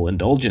Cups level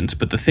indulgence.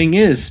 But the thing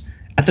is,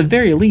 at the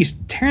very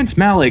least, Terrence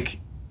Malick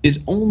is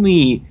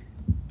only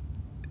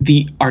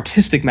the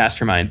artistic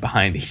mastermind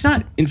behind. He's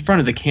not in front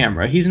of the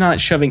camera. He's not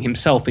shoving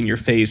himself in your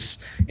face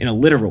in a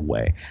literal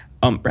way.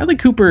 Bradley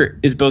Cooper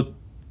is both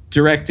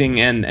directing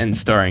and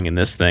starring in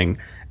this thing,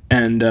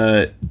 and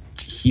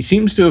he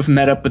seems to have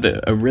met up with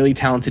a really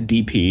talented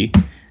DP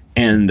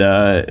and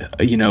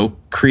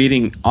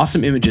creating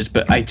awesome images.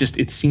 But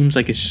it seems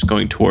like it's just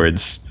going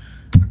towards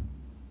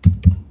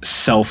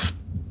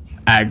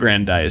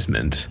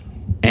self-aggrandizement.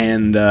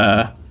 And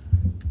I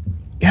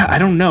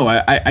don't know.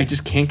 I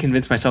just can't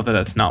convince myself that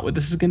that's not what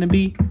this is going to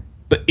be.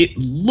 But it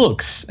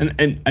looks,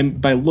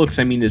 and by looks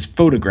I mean is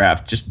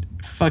photographed just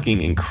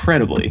fucking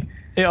incredibly.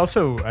 It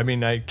also, I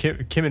mean,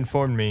 Kim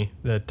informed me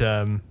that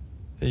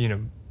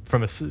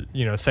from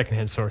a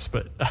secondhand source,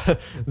 but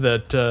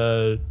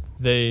that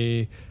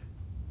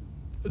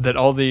that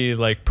all the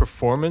like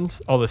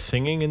performance, all the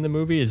singing in the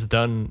movie is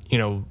done.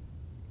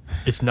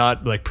 It's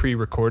not like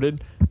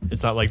pre-recorded.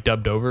 It's not like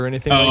dubbed over or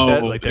anything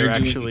like that. Like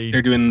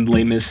they're doing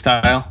Les Mis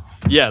style.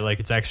 Yeah, like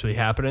it's actually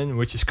happening,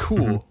 which is cool.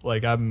 Mm-hmm.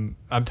 Like I'm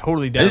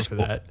totally down for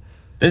cool. that.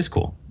 That is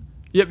cool.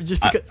 Yeah, but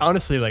just because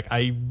honestly, like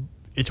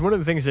it's one of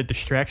the things that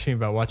distracts me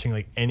about watching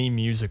like any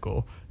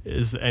musical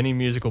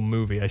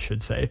movie, I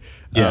should say.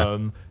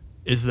 Yeah.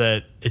 Is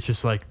that it's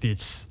just like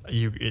it's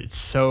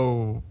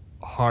so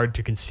hard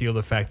to conceal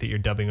the fact that you're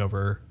dubbing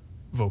over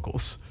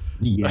vocals.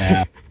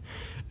 Yeah.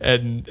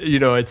 And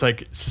it's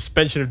like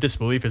suspension of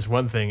disbelief is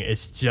one thing.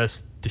 It's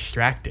just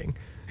distracting.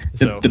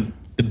 So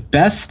the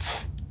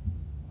best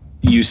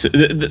use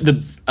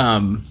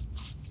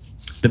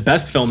the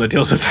best film that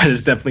deals with that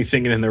is definitely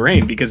Singing in the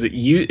Rain, because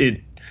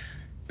it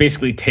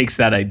basically takes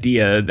that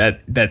idea,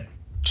 that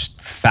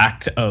just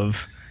fact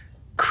of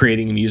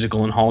creating a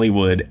musical in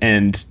Hollywood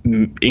and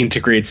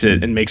integrates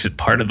it and makes it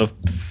part of the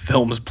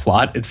film's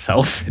plot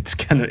itself.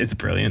 It's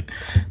brilliant.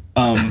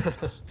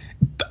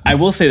 I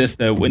will say this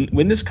though,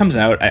 when this comes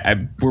out,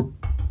 we're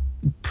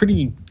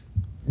pretty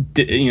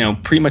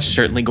much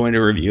certainly going to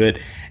review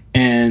it,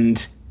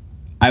 and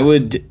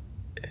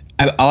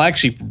I'll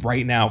actually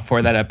right now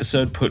for that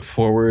episode put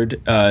forward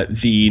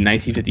the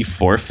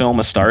 1954 film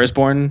A Star Is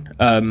Born,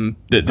 the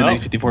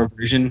 1954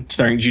 version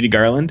starring Judy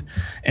Garland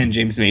and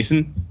James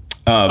Mason.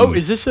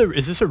 Is this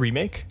a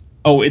remake?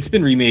 Oh, it's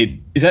been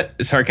remade. Is that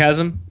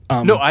sarcasm?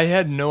 No, I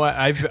haven't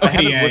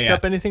looked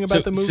up anything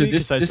about the movie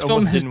because I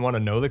almost didn't want to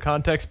know the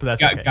context, but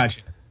that's okay.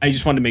 Gotcha. I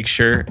just wanted to make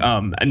sure.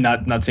 I'm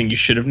not saying you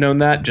should have known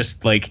that.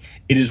 Just like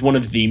it is one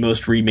of the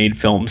most remade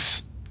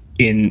films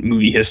in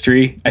movie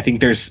history. I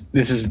think this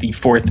is the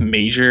fourth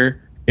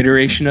major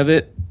iteration of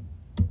it.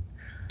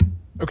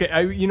 Okay,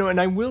 and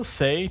I will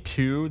say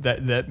too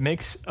that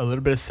makes a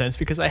little bit of sense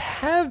because I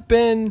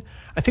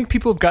think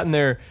people have gotten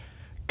their,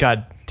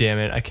 God damn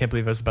it, I can't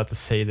believe I was about to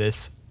say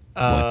this.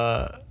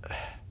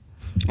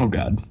 Oh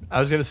God! I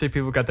was gonna say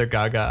people got their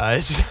Gaga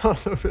eyes.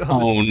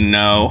 Oh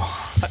no!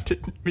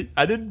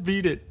 I didn't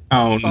beat it.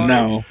 Oh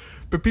no!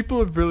 But people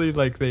have really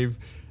they've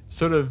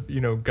sort of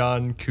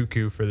gone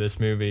cuckoo for this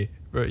movie.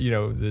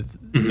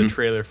 The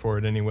trailer for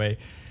it anyway,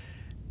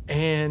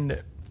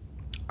 and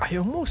I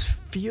almost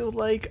feel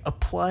like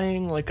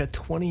applying like a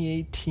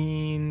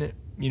 2018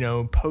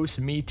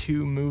 post Me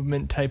Too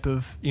movement type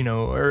of at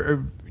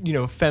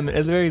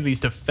the very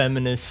least a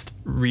feminist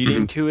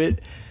reading to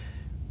it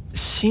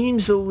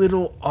seems a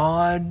little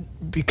odd,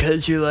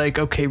 because you're like,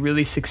 okay,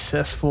 really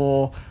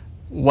successful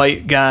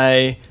white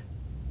guy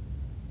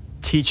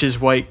teaches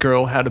white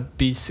girl how to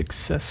be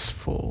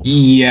successful.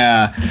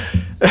 Yeah.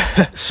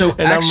 So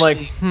and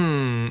actually,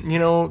 I'm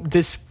like,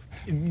 this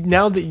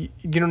now that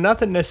not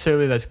that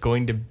necessarily that's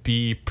going to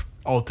be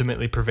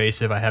ultimately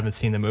pervasive. I haven't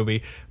seen the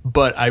movie,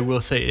 but I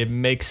will say it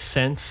makes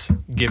sense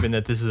given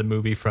that this is a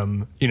movie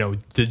from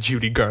the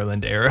Judy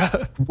Garland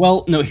era.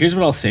 Well, no, here's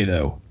what I'll say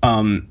though.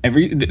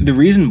 The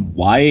reason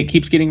why it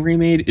keeps getting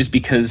remade is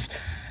because,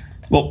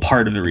 well,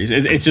 part of the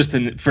reason it's just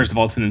first of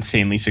all, it's an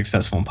insanely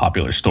successful and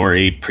popular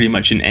story pretty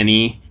much in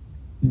any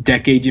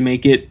decade you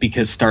make it,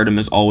 because stardom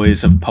is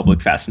always of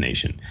public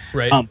fascination.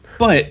 Right.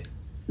 But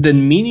the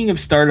meaning of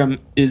stardom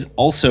is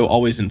also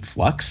always in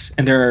flux,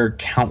 and there are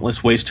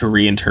countless ways to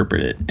reinterpret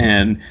it.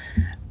 And,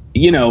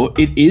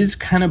 it is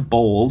kind of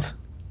bold,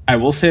 I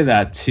will say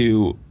that,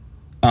 to,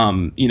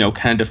 kind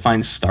of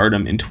define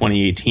stardom in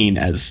 2018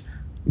 as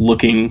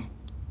looking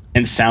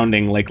and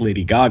sounding like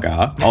Lady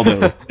Gaga,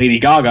 although Lady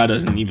Gaga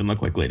doesn't even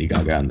look like Lady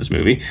Gaga in this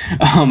movie.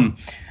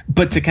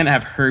 But to kind of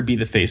have her be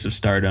the face of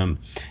stardom.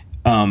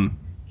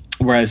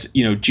 Whereas,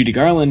 Judy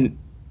Garland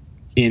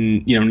in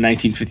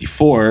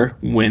 1954,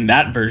 when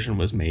that version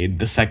was made,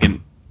 the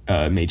second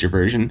major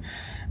version,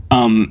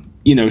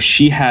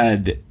 she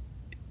had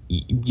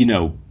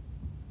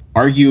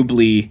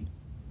arguably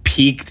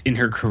peaked in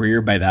her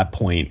career by that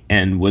point,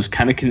 and was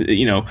kind of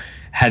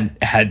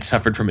had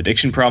suffered from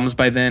addiction problems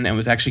by then, and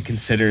was actually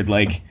considered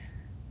like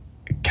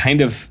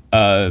kind of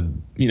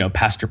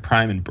past her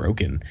prime and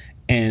broken.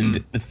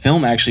 And the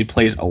film actually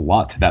plays a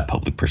lot to that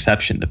public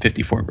perception. The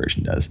 54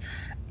 version does,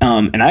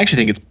 and I actually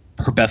think it's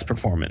her best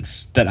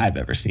performance that I've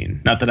ever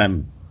seen. Not that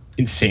I'm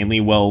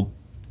insanely well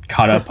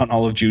caught up on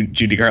all of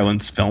Judy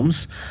Garland's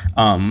films.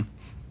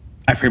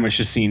 I've pretty much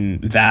just seen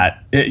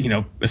that,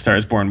 A Star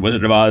Is Born,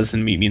 Wizard of Oz,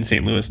 and Meet Me in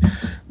St. Louis.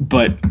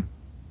 But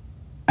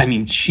I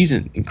mean, she's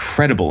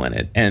incredible in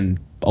it, and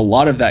a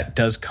lot of that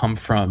does come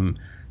from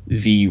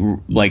the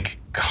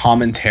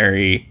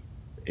commentary,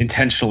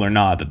 intentional or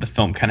not, that the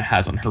film kind of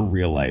has on her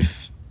real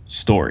life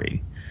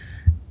story.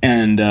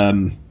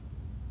 And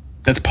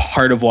that's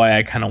part of why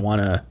I kind of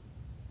want to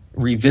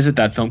revisit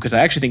that film, because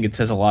I actually think it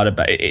says a lot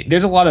about it.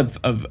 There's a lot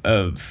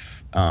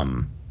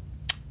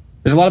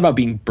about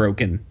being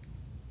broken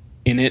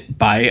in it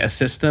by a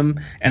system,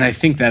 and I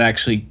think that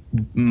actually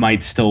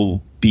might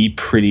still be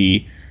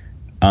pretty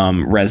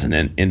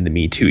resonant in the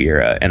Me Too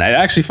era. And I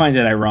actually find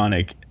it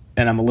ironic,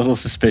 and I'm a little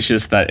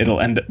suspicious that it'll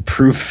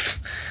prove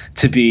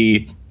to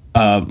be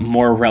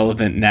more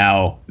relevant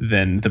now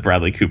than the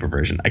Bradley Cooper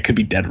version. I could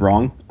be dead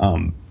wrong,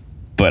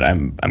 but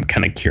I'm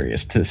kind of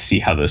curious to see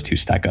how those two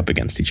stack up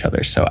against each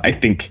other. So I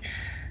think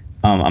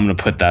I'm going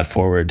to put that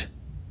forward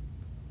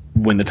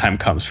when the time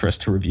comes for us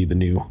to review the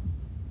new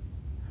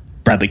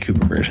Bradley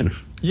Cooper version.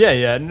 Yeah,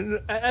 yeah. And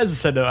as I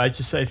said, though, I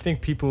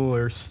think people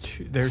are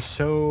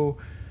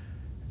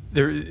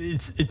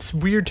it's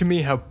weird to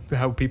me how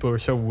people are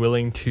so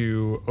willing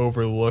to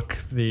overlook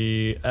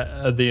the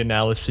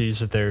analyses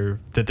that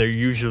they're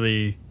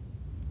usually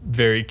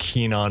very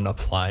keen on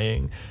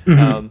applying.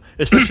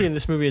 Especially in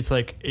this movie, it's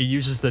like it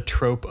uses the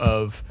trope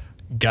of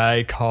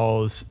guy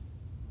calls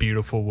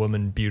beautiful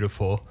woman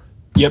beautiful.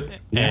 Yep.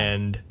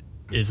 And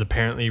is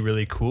apparently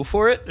really cool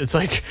for it. It's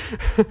like,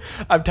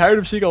 I'm tired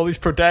of seeing all these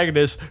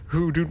protagonists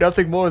who do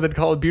nothing more than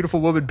call a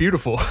beautiful woman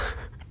beautiful.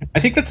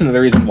 I think that's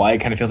another reason why it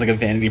kind of feels like a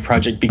vanity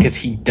project, because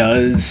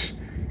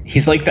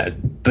he's like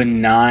that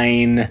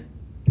benign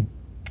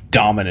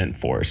dominant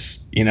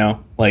force, you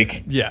know?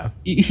 Like, yeah,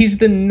 he's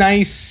the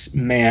nice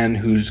man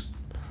who's,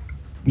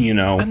 you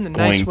know, I'm the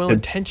nice,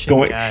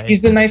 well-intentioned guy.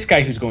 He's the nice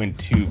guy who's going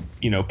to,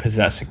 you know,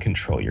 possess and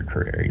control your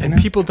career. You know?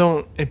 People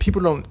don't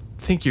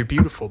think you're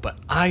beautiful, but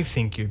I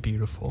think you're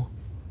beautiful.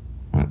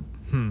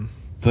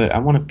 But I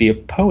want to be a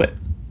poet.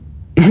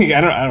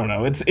 I don't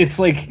know. It's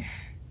like,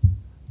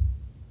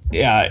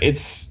 yeah, it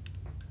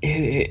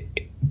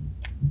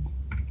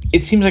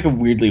seems like a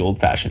weirdly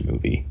old-fashioned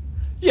movie.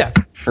 Yeah.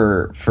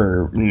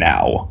 For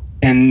now,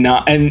 and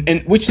not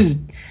and which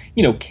is,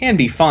 you know, can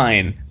be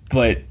fine,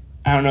 but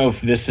I don't know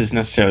if this is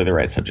necessarily the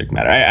right subject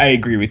matter. I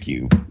agree with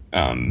you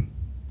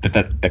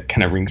that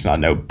kind of rings not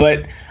no,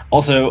 but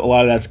also a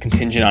lot of that's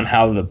contingent on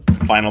how the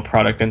final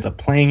product ends up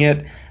playing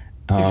it.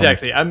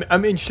 Exactly. I'm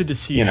interested to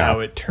see how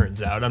it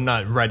turns out. I'm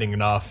not writing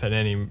it off at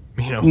any,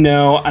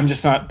 No, I'm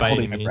just not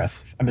holding my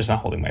breath. I'm just not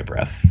holding my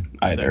breath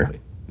either.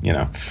 Exactly. You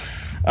know.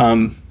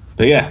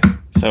 But yeah.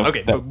 So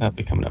okay, that'll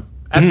be coming up.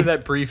 After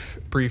that brief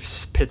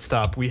pit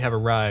stop, we have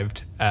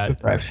arrived at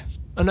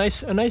a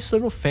nice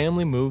little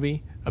family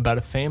movie about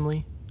a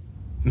family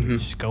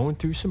just going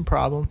through some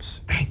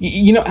problems.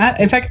 You know,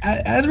 in fact,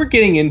 as we're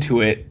getting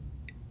into it,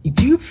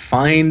 do you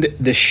find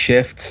the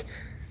shift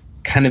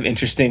kind of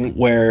interesting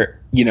where,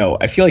 you know,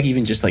 I feel like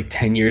even just like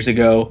 10 years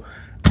ago,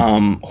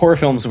 horror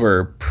films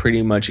were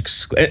pretty much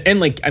and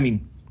like, I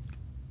mean,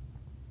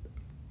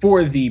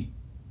 for the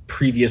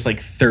previous like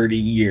 30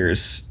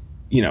 years,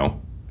 you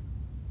know,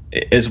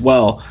 as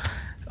well,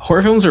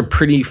 horror films are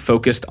pretty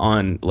focused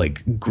on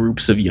like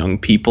groups of young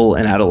people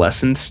and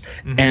adolescents.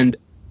 And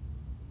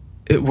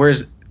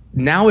whereas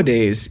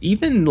nowadays,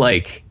 even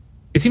like,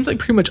 it seems like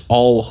pretty much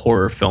all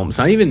horror films,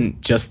 not even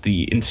just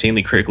the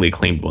insanely critically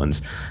acclaimed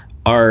ones,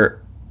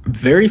 are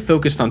very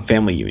focused on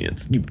family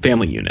units and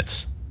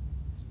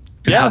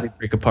how they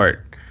break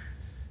apart.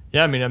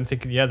 Yeah, I mean, I'm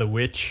thinking, The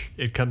Witch,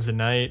 It Comes at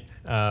Night,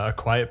 A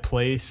Quiet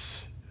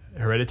Place,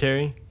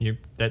 Hereditary,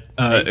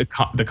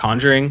 The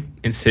Conjuring,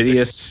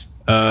 Insidious,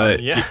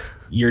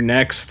 You're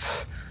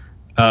Next.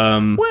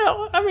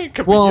 Well, I mean,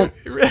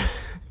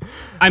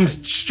 I'm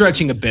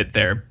stretching a bit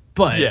there,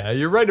 but yeah,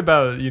 you're right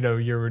about,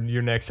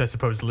 you're next, I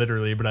suppose,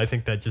 literally, but I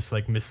think that just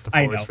like misses the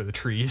forest for the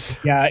trees.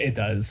 Yeah, it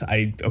does.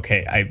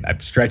 I'm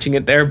stretching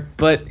it there,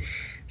 but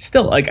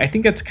still, like, I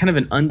think that's kind of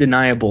an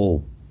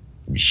undeniable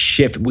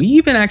shift. We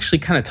even actually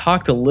kind of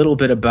talked a little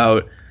bit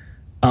about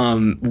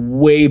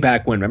way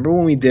back when. Remember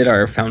when we did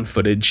our found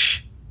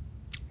footage?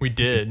 We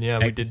did, yeah,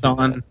 we did do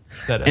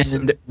that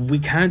episode. And we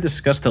kind of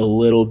discussed a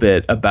little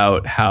bit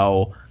about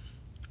how,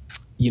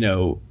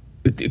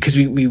 because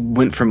we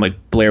went from like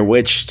Blair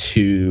Witch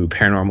to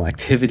Paranormal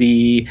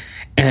Activity,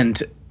 and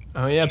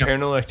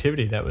Paranormal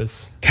Activity, that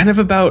was kind of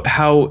about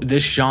how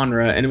this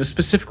genre, and it was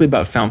specifically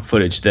about found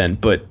footage then,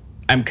 but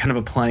I'm kind of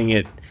applying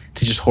it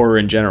to just horror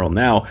in general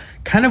now,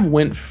 kind of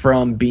went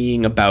from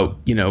being about,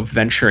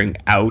 venturing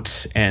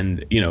out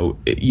and,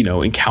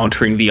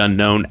 encountering the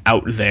unknown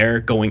out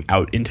there, going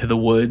out into the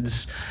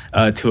woods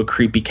to a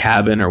creepy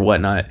cabin or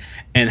whatnot,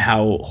 and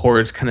how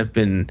horror's kind of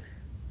been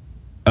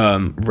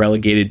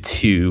relegated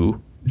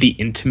to the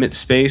intimate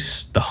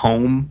space, the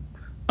home,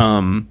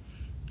 and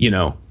you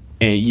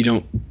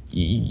don't,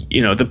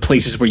 the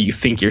places where you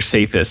think you're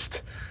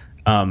safest.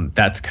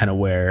 That's kind of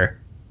where,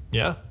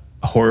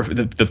 horror,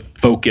 the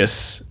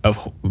focus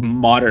of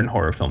modern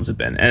horror films have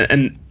been,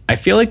 and I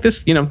feel like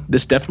this,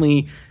 this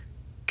definitely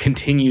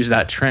continues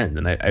that trend,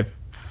 and I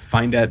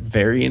find that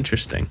very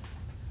interesting.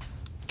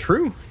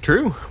 True.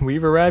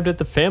 We've arrived at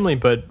the family,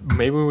 but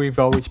maybe we've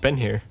always been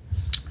here.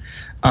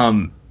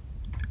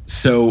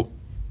 So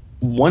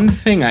one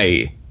thing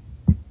and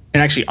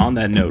actually on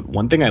that note,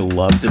 one thing I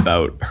loved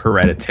about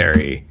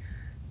Hereditary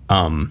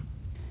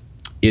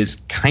is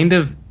kind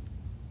of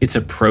its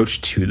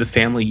approach to the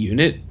family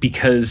unit,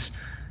 because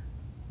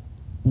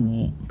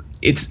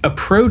its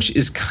approach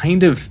is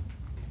kind of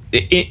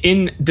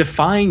in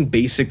defying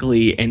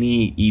basically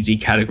any easy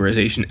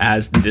categorization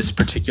as this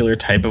particular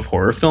type of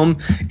horror film.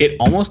 It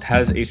almost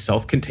has a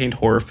self-contained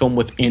horror film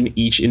within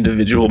each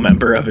individual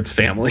member of its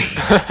family.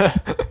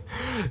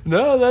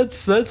 No,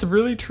 that's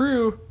really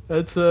true.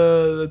 That's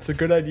a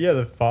good idea.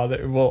 The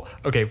father. Well,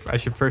 okay. I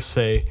should first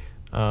say,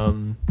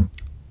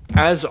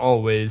 as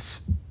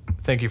always,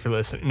 thank you for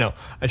listening. No,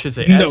 I should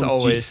say, No, as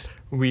always, jeez.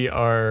 we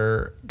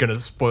are gonna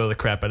spoil the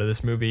crap out of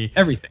this movie.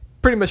 Everything.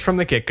 Pretty much from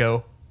the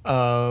get-go.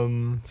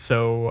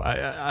 So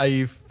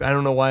I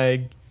don't know why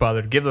I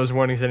bother to give those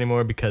warnings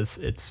anymore, because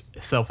it's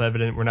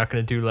self-evident. We're not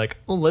going to do like,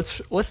 oh,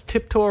 let's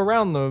tiptoe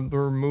around the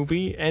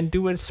movie and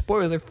do a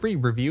spoiler-free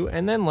review,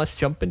 and then let's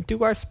jump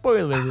into our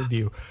spoiler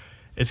review.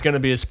 It's going to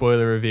be a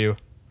spoiler review.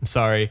 I'm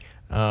sorry.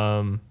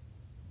 And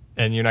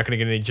you're not going to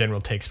get any general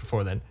takes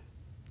before then.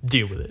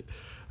 Deal with it.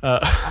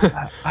 But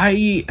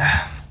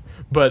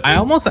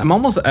I'm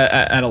almost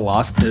at a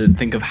loss to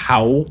think of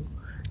how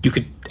you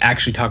could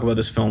actually talk about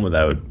this film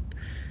without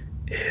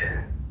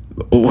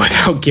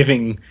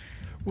giving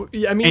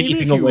I mean,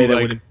 anything away that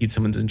would impede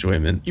someone's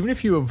enjoyment. Even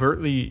if you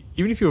overtly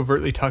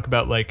talk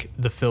about like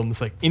the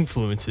film's like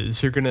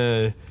influences, you're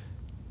gonna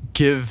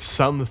give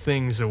some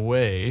things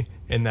away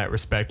in that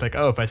respect. Like,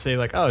 oh, if I say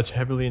like, oh, it's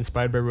heavily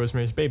inspired by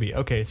Rosemary's Baby.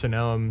 Okay, so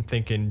now I'm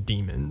thinking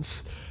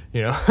demons.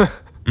 You know.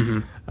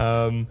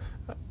 Mm-hmm.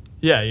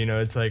 Yeah, you know,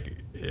 it's like,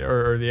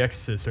 or The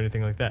Exorcist or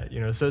anything like that. You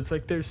know, so it's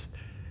like there's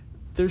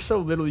so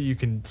little you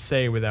can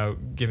say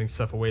without giving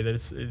stuff away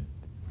that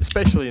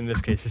especially in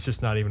this case, it's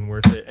just not even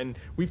worth it. And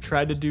we've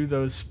tried to do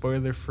those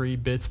spoiler-free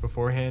bits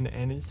beforehand,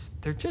 and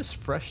they're just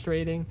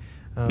frustrating.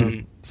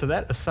 So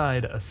that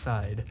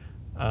aside,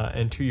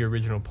 and to your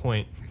original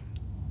point,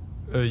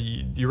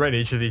 you're right.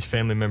 Each of these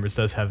family members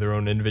does have their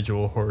own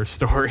individual horror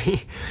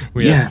story.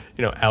 We have,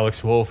 you know,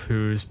 Alex Wolff,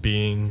 who's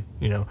being,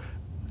 you know,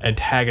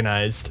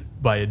 antagonized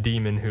by a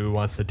demon who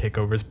wants to take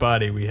over his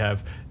body. We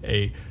have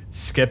a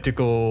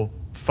skeptical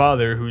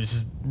father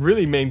whose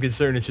really main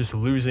concern is just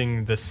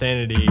losing the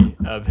sanity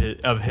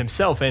of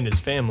himself and his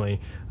family,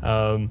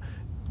 but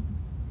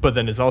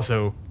then is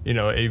also, you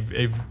know,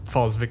 a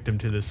falls victim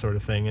to this sort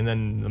of thing. And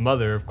then the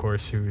mother, of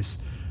course, who's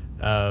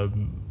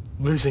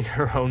losing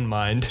her own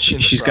mind.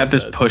 She's got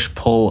this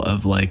push-pull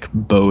of like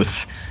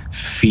both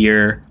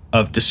fear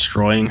of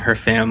destroying her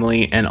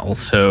family and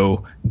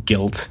also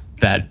guilt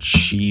that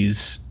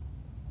she's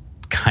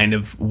kind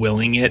of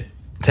willing it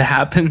to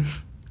happen.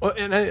 Well,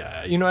 and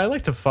I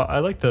like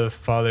the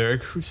father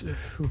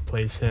who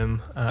plays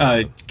him.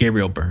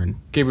 Gabriel Byrne.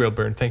 Gabriel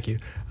Byrne, thank you.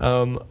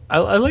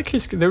 I like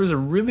his. There was a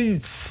really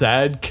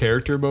sad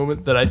character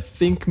moment that I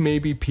think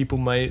maybe people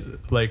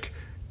might like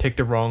take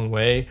the wrong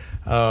way.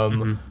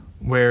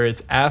 Where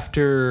it's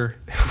after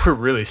we're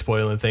really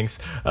spoiling things.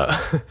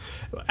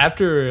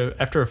 After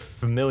a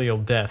familial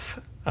death,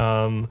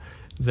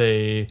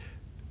 they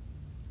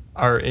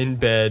are in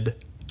bed,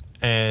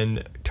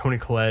 and Toni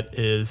Collette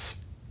is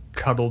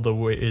cuddled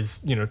away,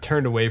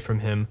 turned away from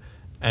him,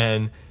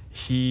 and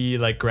he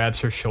like grabs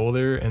her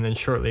shoulder, and then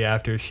shortly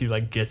after she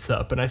like gets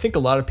up. And I think a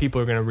lot of people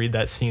are going to read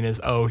that scene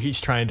as, oh,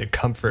 he's trying to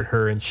comfort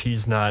her and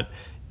she's not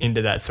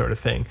into that sort of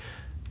thing.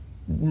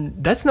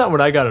 That's not what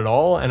I got at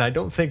all, and I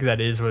don't think that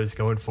is what he's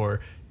going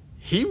for.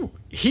 He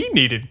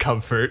needed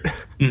comfort.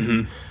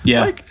 Mm-hmm.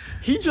 Yeah. Like,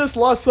 he just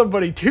lost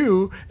somebody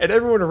too, and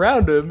everyone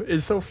around him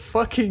is so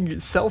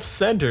fucking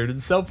self-centered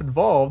and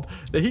self-involved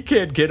that he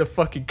can't get a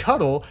fucking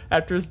cuddle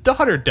after his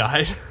daughter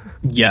died.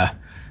 Yeah.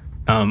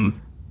 And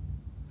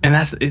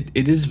that's it.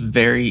 It is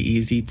very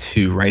easy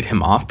to write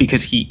him off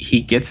because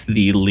he gets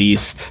the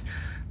least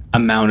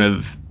amount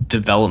of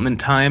development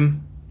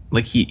time.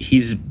 Like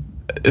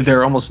there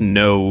are almost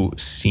no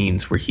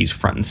scenes where he's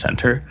front and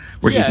center,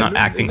 where he's not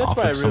acting off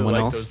of someone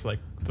else.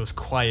 Those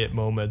quiet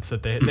moments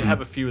that they have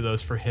a few of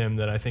those for him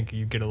that I think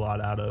you get a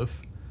lot out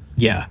of.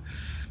 Yeah.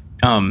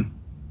 And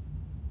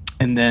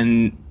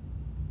then,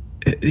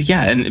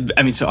 and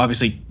I mean, so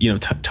obviously, you know,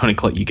 Toni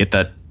Collette, you get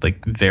that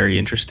like very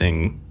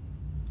interesting,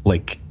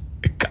 like,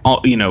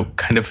 you know,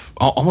 kind of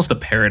almost a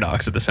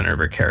paradox at the center of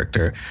her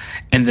character.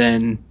 And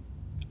then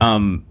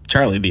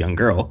Charlie, the young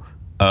girl,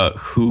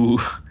 who,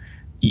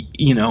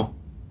 you know,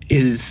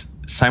 is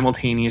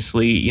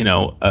simultaneously, you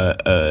know,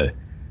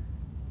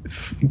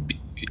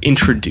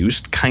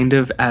 introduced kind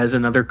of as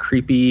another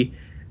creepy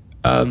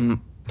horror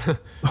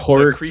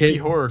creepy kid,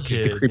 horror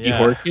kid, the creepy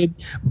horror kid,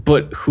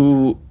 but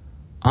who,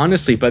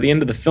 honestly, by the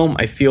end of the film,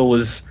 I feel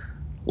was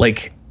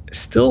like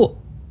still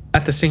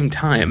at the same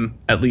time,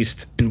 at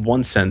least in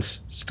one sense,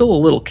 still a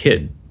little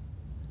kid.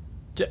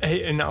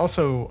 Hey, and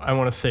also I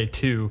want to say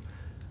too,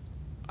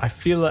 I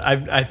feel like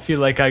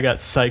I got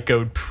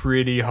psychoed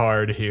pretty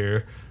hard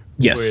here.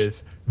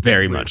 Yes,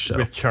 very much so.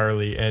 With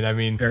Charlie, and I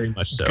mean, very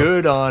much so.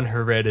 Good on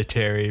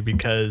Hereditary,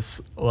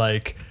 because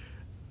like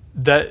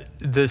that.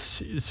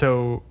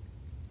 So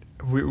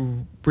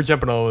we're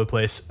jumping all over the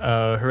place.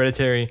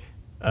 Hereditary.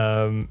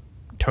 Toni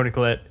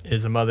Collette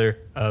is a mother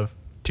of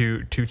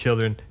two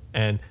children,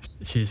 and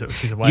she's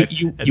a wife.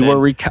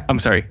 I'm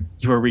sorry.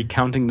 You are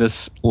recounting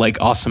this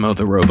like Osimo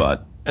the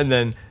robot. And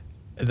then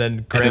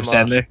Adam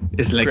Sandler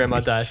is like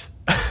grandma dies.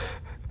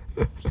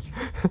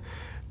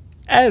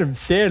 Adam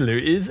Sandler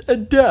is a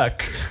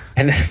duck.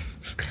 And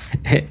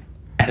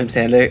Adam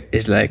Sandler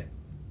is like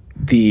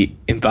the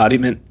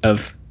embodiment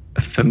of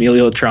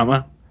familial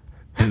trauma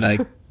and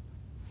like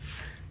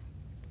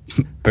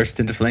bursts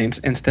into flames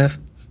and stuff.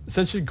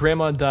 Essentially,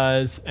 grandma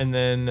dies, and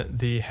then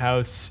the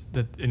house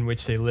in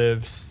which they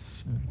live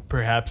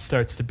perhaps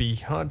starts to be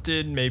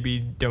haunted, maybe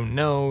don't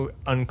know,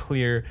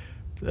 unclear.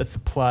 That's the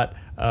plot.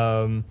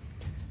 And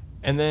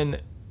then,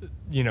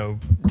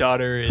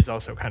 daughter is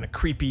also kind of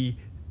creepy.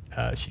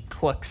 She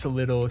clucks a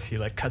little. She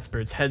like cuts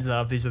birds' heads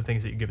off. These are the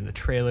things that you give in the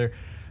trailer.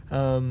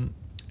 And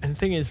the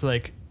thing is,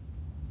 like,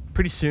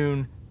 pretty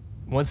soon,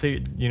 once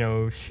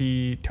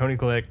Toni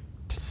Collette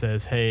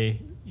says,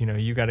 "Hey,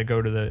 you got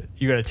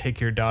to take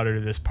your daughter to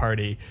this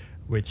party,"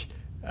 you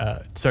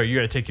got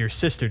to take your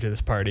sister to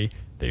this party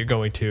that you're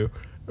going to,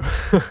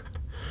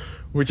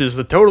 which is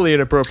a totally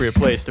inappropriate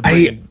place to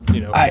bring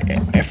in.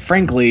 I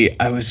frankly,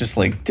 I was just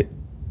like,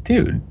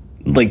 dude,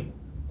 like.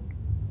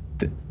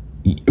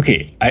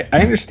 Okay, I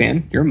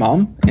understand your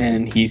mom,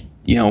 and he's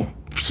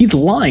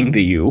lying to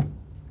you.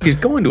 He's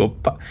going to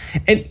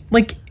and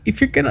like,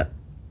 if you're gonna,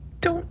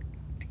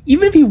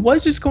 even if he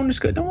was just going to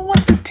school, don't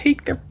want to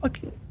take their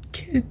fucking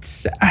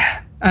kids.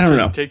 I don't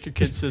know. Take your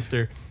kid's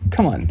sister.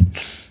 Come on.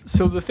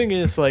 So the thing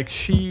is, like,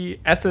 they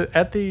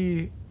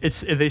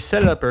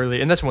set it up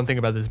early, and that's one thing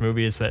about this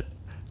movie is that,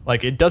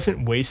 like, it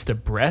doesn't waste a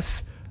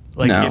breath.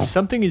 Like, if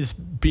something is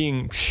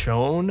being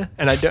shown,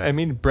 and I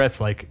mean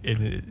breath, like,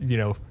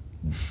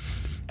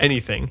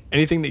 anything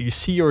that you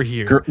see or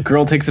hear.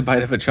 Girl takes a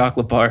bite of a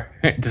chocolate bar.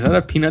 Hey, does that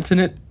have peanuts in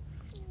it?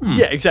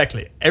 Yeah,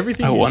 exactly.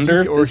 Everything you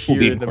see or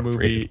hear in the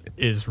movie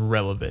is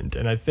relevant,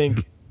 and I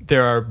think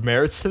there are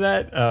merits to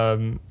that.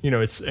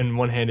 It's in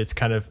one hand,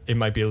 it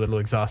might be a little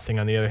exhausting.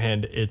 On the other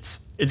hand, it's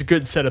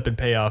good setup and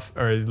payoff,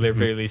 or at the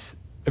very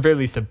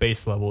least a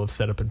base level of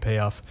setup and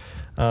payoff.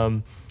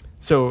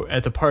 So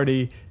at the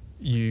party,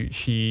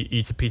 she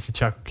eats a piece of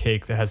chocolate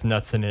cake that has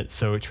nuts in it,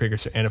 so it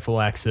triggers her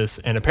anaphylaxis.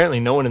 And apparently,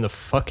 no one in the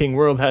fucking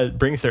world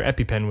brings their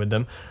EpiPen with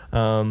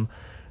them.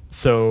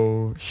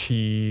 So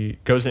she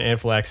goes in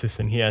anaphylaxis,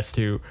 and he has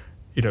to,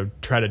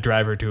 try to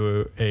drive her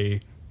to a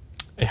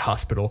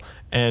hospital.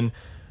 And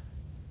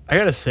I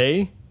gotta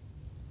say,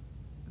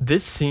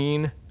 this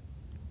scene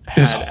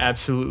had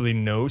absolutely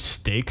no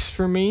stakes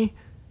for me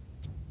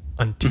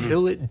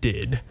until it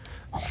did,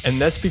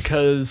 and that's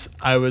because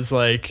that's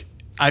what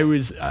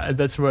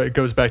it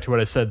goes back to what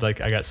I said.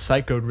 Like, I got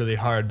psychoed really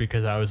hard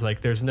because I was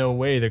like, there's no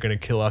way they're going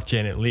to kill off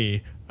Janet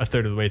Leigh a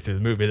third of the way through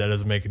the movie. That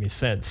doesn't make any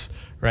sense,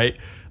 right?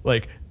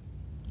 Like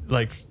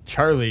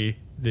Charlie,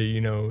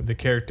 the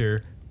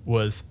character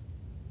was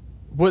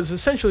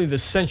essentially the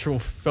central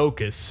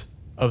focus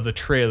of the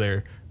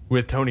trailer,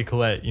 with Toni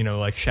Collette,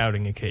 like,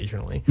 shouting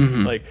occasionally.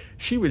 Mm-hmm. Like,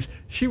 she was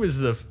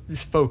the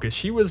focus.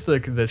 She was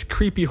the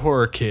creepy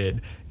horror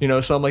kid,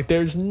 So I'm like,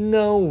 there's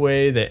no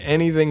way that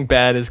anything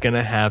bad is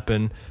gonna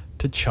happen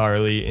to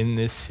Charlie in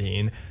this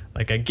scene.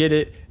 Like, I get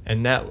it,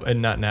 and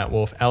not Nat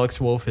Wolff. Alex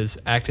Wolff is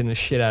acting the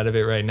shit out of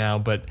it right now,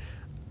 but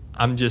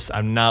I'm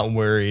not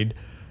worried.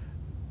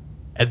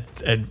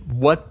 And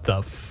what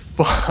the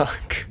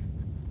fuck?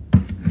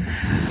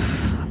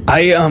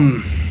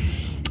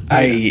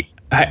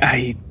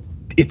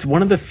 It's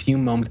one of the few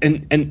moments,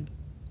 and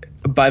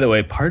by the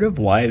way, part of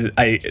why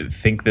I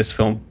think this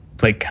film,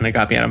 like, kind of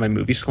got me out of my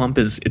movie slump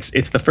is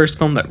it's the first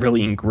film that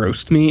really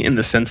engrossed me, in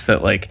the sense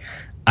that, like,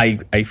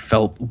 I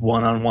felt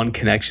one-on-one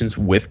connections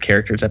with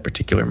characters at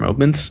particular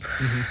moments.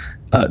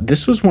 Mm-hmm.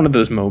 This was one of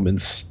those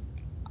moments.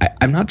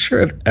 I'm not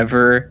sure I've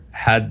ever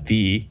had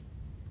the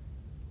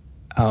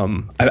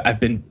I've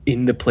been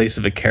in the place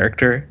of a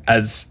character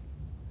as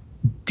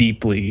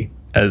deeply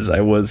as I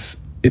was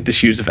in the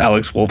shoes of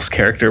Alex Wolff's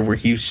character, where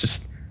he was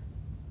just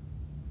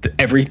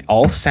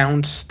all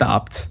sound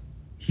stopped.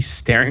 He's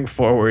staring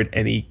forward,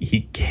 and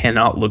he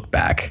cannot look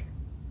back,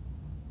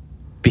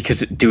 because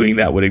doing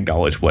that would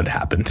acknowledge what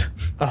happened.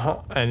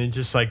 And he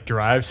just, like,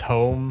 drives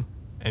home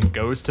and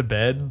goes to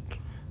bed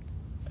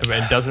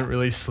and doesn't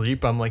really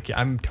sleep. I'm like,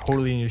 I'm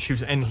totally in your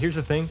shoes. And here's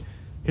the thing,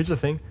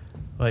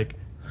 like,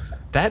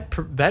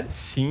 that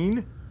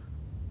scene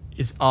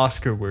is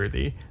Oscar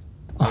worthy.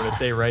 I'm gonna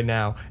say right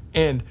now.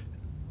 And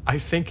I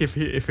think if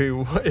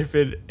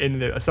it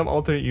in some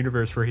alternate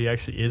universe where he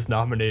actually is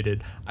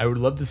nominated, I would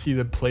love to see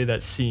them play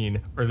that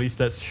scene, or at least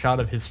that shot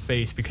of his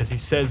face, because he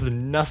says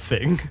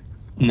nothing.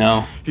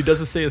 No, he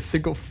doesn't say a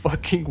single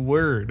fucking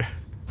word.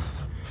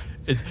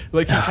 It's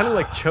like he kind of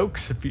like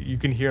chokes if you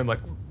can hear him, like.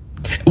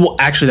 Well,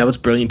 actually, that was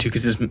brilliant too,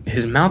 because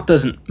his mouth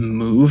doesn't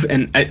move,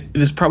 and it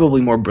was probably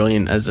more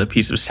brilliant as a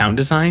piece of sound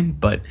design.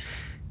 But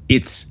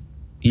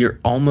you're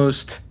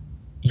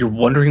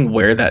wondering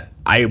where that.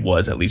 I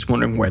was at least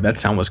wondering where that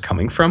sound was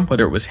coming from,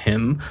 whether it was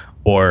him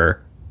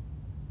or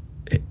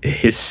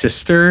his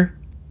sister.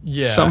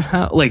 Yeah.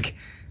 Somehow, like,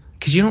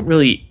 because you don't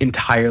really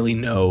entirely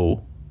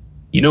know.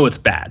 You know it's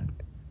bad,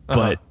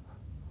 but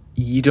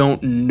you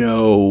don't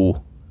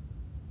know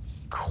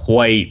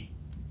quite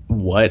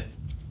what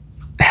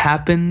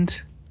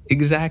happened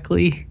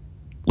exactly,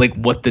 like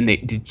what the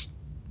nature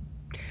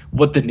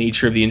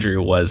of the injury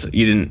was.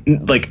 You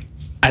didn't, like,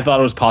 I thought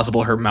it was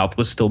possible her mouth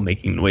was still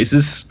making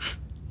noises.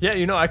 Yeah,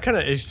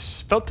 it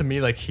felt to me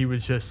like he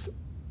was just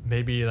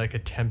maybe, like,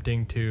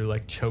 attempting to,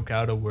 like, choke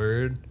out a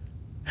word.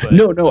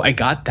 No, I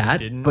got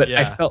that, but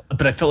yeah. I felt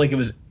like it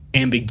was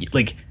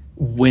like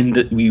when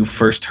you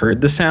first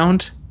heard the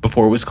sound,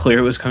 before it was clear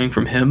it was coming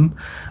from him,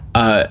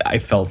 I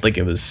felt like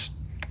it was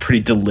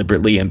pretty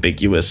deliberately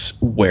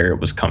ambiguous where it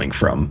was coming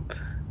from,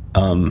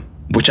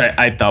 which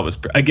I thought was,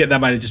 again,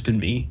 that might have just been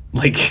me.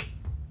 Like,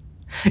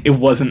 it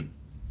wasn't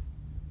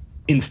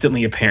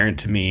instantly apparent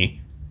to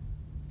me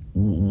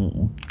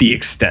the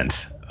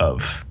extent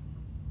of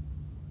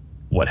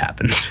what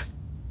happened.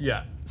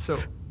 Yeah. So,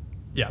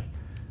 yeah.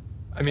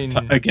 I mean,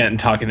 again,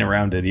 talking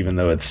around it, even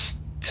though it's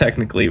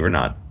technically we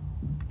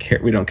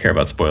don't care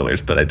about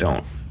spoilers, but I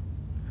don't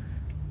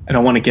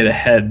want to get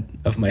ahead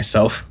of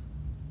myself.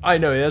 I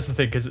know that's the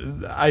thing, because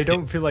I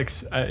don't feel like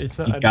it's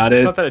not.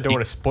 It's not that I don't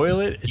want to spoil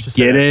it. It's just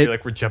that I feel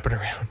like we're jumping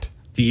around.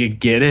 Do you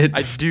get it?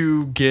 I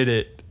do get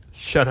it.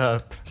 Shut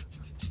up.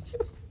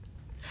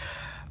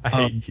 I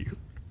hate you.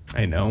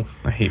 I know.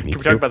 I hate me too. Can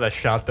we talk about that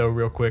shot though,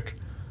 real quick?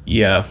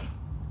 Yeah.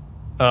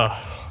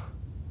 Ugh.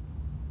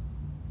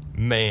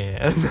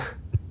 Man.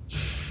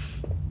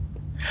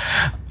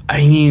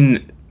 I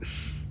mean,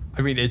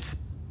 it's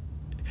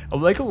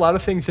like a lot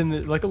of things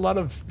like a lot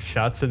of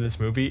shots in this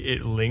movie.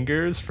 It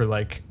lingers for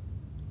like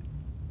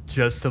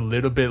just a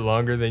little bit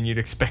longer than you'd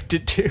expect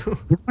it to.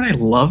 What I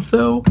love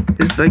though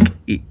is like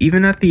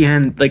even at the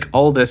end, like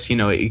all this,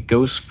 it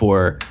goes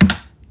for,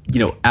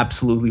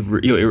 absolutely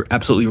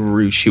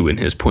roots you in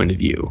his point of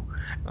view,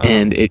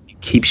 and it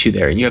keeps you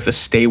there, and you have to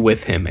stay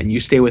with him, and you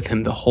stay with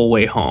him the whole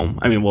way home.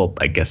 I mean, well,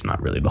 I guess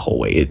not really the whole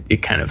way.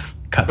 It kind of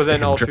cuts. But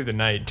then all through the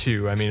night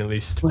too. I mean, at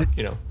least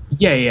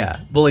Yeah.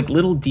 Well, like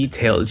little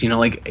details,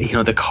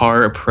 the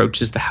car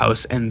approaches the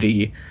house, and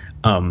the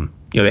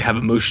they have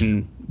a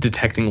motion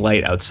detecting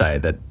light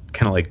outside that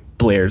kind of like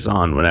blares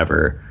on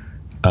whenever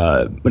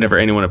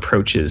anyone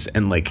approaches,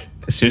 and like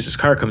as soon as his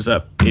car comes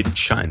up, it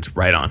shines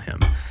right on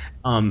him.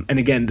 And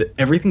again,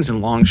 everything's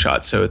in long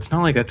shot, so it's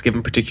not like that's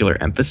given particular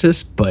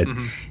emphasis, but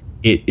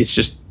it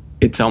just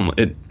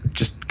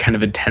kind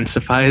of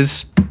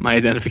intensifies my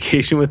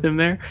identification with him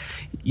there.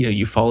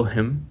 You follow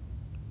him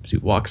as he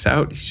walks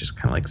out. He's just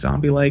kind of like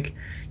zombie-like.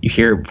 You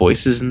hear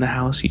voices in the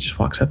house. He just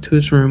walks up to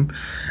his room,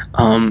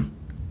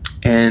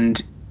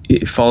 and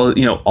it follows,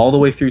 all the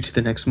way through to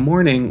the next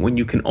morning, when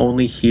you can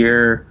only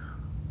hear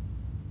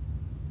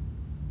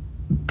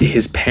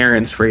his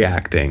parents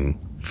reacting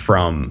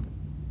from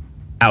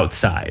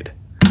outside.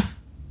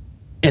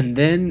 And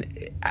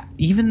then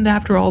even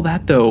after all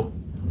that though,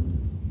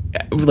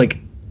 like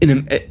in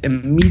an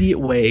immediate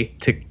way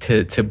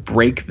to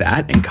break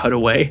that and cut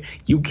away,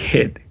 you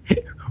get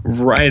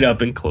right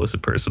up and close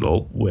and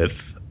personal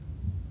with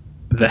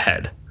the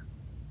head.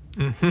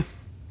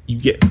 You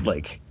get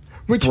like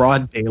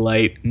broad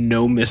daylight,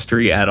 no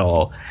mystery at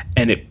all,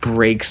 and it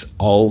breaks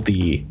all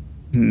the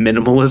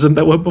minimalism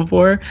that went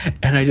before,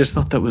 and I just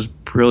thought that was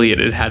brilliant.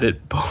 It had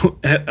it both.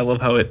 I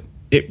love how it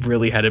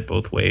really had it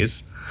both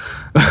ways.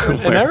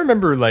 And I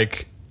remember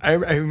I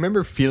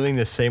remember feeling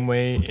the same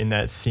way in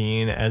that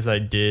scene as I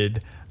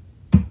did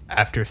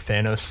after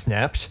Thanos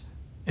snapped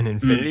in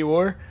Infinity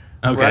War.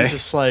 Okay. Where I'm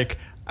just like,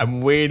 I'm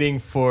waiting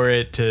for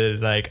it to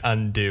like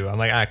undo. I'm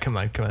like, come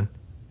on.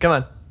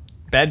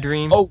 Bad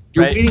dream. Oh,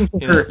 you're right? waiting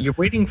for her. You're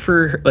waiting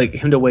for like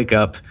him to wake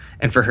up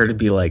and for her to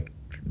be like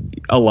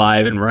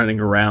alive and running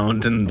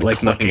around and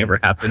like nothing ever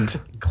happened,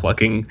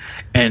 clucking,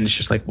 and it's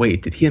just like,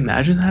 wait, did he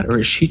imagine that, or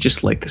is she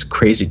just like this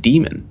crazy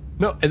demon?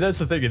 No, and that's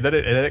the thing, and then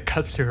it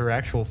cuts to her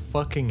actual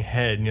fucking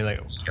head, and you're like,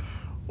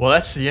 well,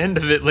 that's the end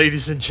of it,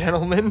 ladies and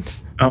gentlemen.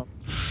 Oh,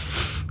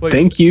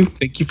 thank you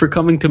for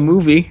coming to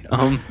movie.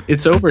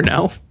 It's over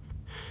now.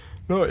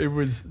 No, it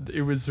was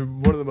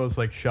one of the most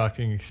like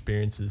shocking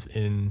experiences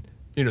in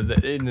in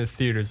the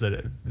theaters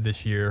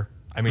this year.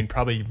 I mean,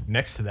 probably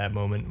next to that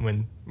moment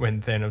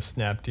when Thanos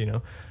snapped,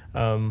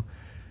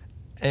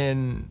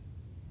 and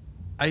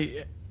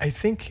I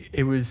think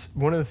it was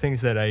one of the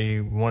things that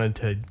I wanted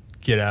to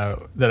get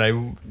out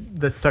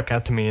that stuck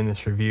out to me in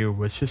this review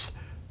was just,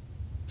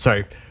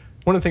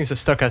 one of the things that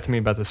stuck out to me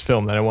about this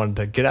film that I wanted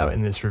to get out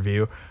in this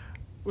review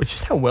was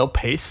just how well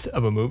paced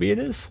of a movie it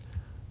is.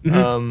 They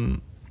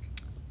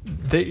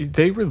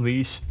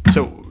released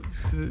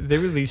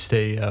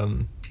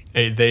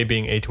they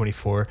being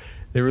A24.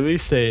 They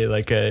released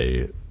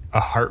a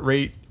heart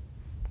rate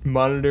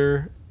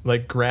monitor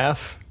like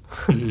graph.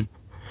 There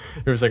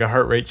was like a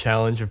heart rate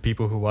challenge of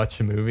people who watched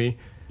the movie.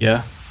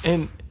 Yeah.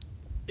 And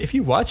if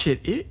you watch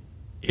it, it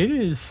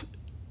is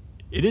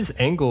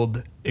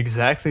angled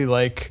exactly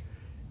like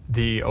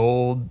the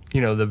old,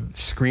 the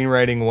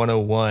screenwriting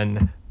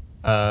 101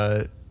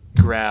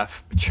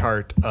 graph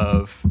chart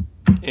of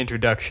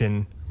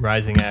introduction,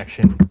 rising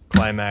action,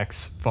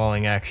 climax,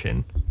 falling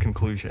action,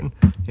 conclusion,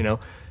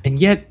 And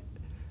yet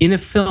in a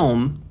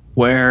film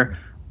where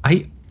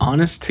I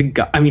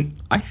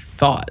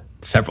thought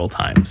several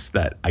times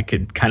that I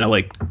could kind of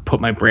like put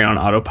my brain on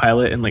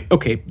autopilot and like,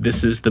 okay,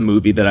 this is the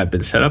movie that I've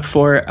been set up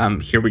for.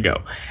 Here we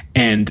go.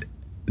 And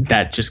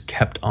that just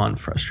kept on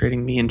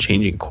frustrating me and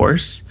changing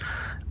course.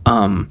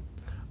 A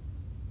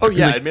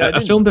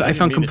film that I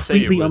found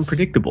completely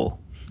unpredictable.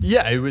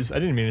 Yeah, it was. I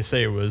didn't mean to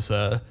say it was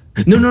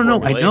No,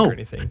 I formulaic know. or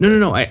anything.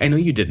 No. I know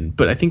you didn't,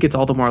 but I think it's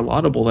all the more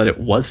laudable that it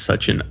was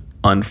such an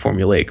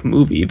unformulaic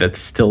movie that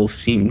still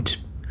seemed,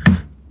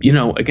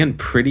 again,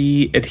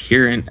 pretty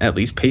adherent, at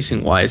least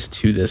pacing wise,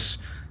 to this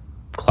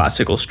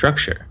classical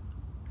structure.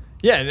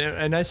 Yeah,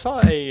 and I saw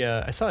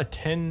a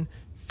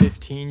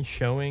 10:15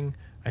 showing.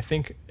 I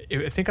think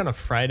on a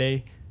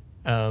Friday.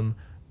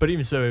 But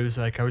even so, it was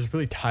like I was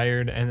really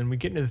tired, and then we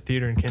get into the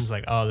theater, and Kim's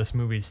like, "Oh, this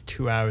movie's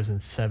 2 hours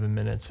and 7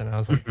 minutes," and I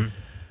was like,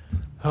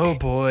 "Oh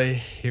boy,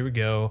 here we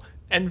go."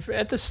 And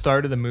at the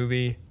start of the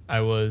movie,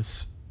 I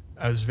was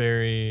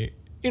very,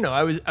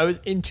 I was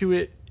into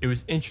it. It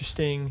was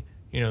interesting.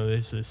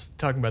 There's this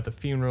talking about the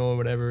funeral or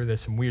whatever.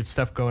 There's some weird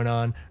stuff going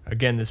on.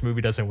 Again, this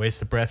movie doesn't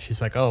waste a breath.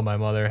 She's like, "Oh, my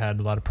mother had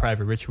a lot of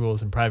private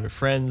rituals and private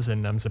friends,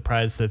 and I'm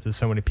surprised that there's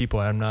so many people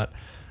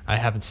I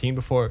haven't seen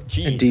before."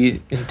 Gee, and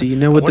do you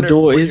know what the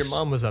door is? What your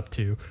mom was up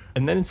to.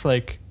 And then it's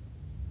like,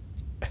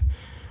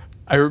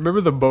 I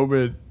remember the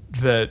moment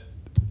that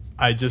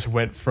I just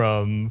went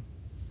from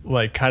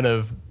like kind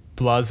of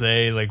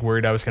blasé, like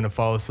worried I was going to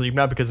fall asleep,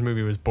 not because the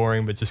movie was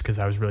boring, but just because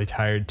I was really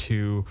tired,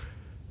 to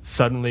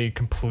suddenly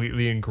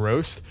completely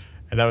engrossed.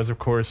 And that was, of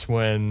course,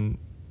 when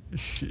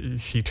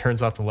she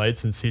turns off the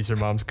lights and sees her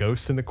mom's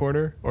ghost in the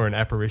corner, or an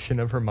apparition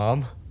of her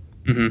mom.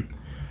 Mm-hmm.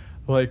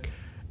 Like,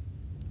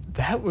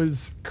 that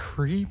was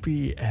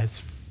creepy as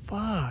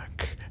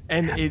fuck,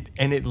 and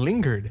it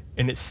lingered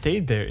and it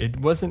stayed there. It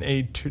wasn't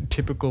a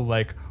typical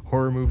like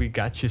horror movie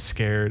got you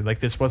scared. Like,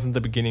 this wasn't the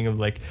beginning of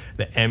like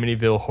the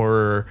Amityville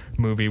horror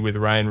movie with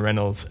Ryan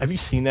Reynolds. Have you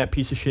seen that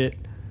piece of shit?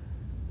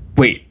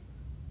 Wait,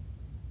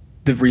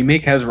 the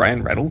remake has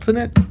Ryan Reynolds in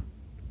it?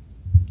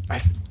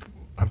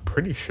 I'm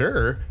pretty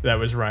sure that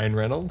was Ryan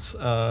Reynolds.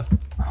 Huh.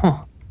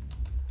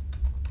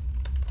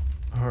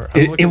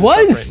 It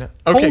was. Right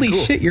now. Okay, holy cool.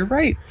 Shit, you're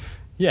right.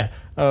 Yeah.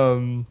 How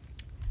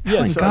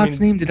in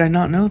God's name did I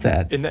not know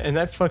that? In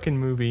that fucking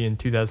movie in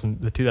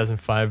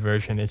 2005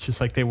 version, it's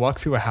just like they walk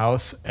through a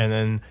house and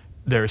then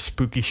there's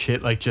spooky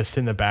shit like just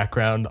in the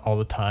background all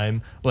the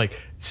time. Like,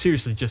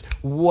 seriously,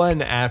 just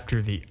one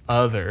after the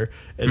other,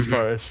 as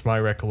far as my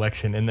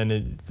recollection. And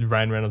then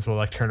Ryan Reynolds will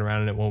like turn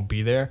around and it won't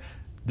be there.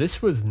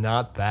 This was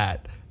not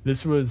that.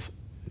 This was,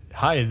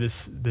 hi,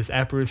 this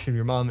apparition of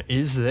your mom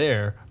is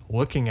there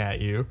looking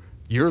at you.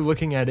 You're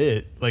looking at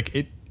it. Like,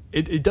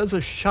 it does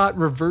a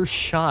reverse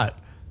shot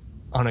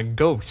on a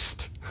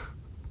ghost.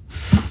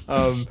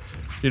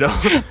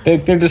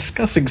 They're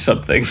discussing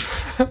something.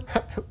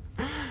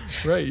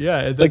 Right,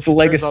 yeah. Like the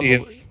legacy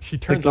of evil. She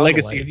turns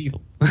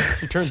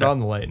on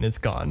the light and it's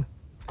gone,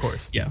 of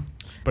course. Yeah.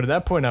 But at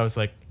that point I was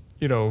like,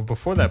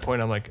 before that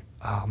point I'm like,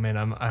 oh man,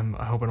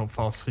 I hope I don't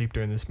fall asleep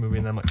during this movie.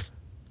 And then I'm like,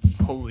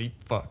 holy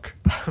fuck.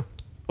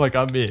 Like,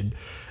 I'm in.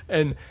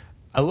 And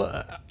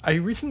I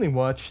recently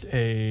watched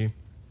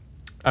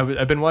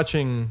I've been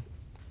watching,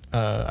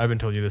 I haven't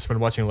told you this, but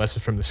I'm watching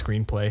Lessons from the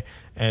Screenplay.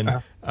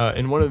 And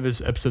in one of his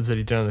episodes that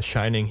he did on The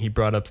Shining, he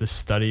brought up this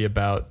study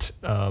about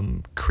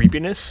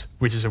creepiness,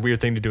 which is a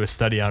weird thing to do a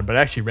study on, but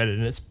I actually read it,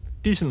 and it's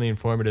decently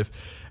informative.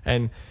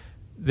 And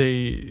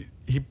they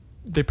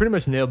pretty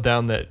much nailed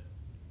down that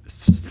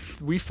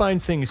we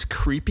find things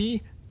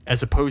creepy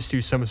as opposed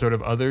to some sort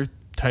of other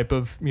type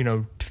of,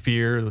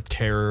 fear,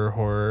 terror,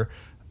 horror,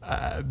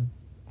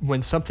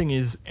 when something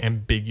is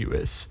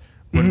ambiguous.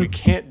 When we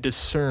can't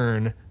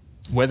discern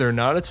whether or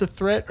not it's a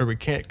threat, or we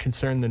can't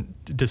discern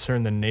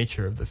the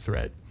nature of the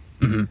threat.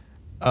 And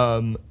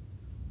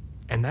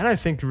that, I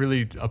think,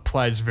 really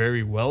applies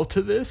very well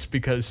to this,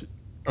 because,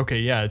 okay,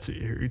 yeah,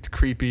 it's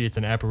creepy, it's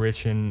an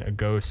apparition, a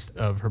ghost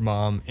of her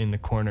mom in the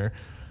corner,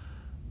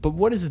 but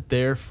what is it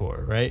there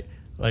for, right?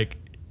 Like,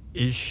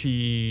 is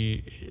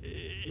she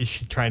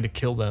trying to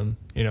kill them?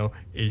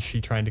 Is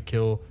she trying to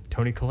kill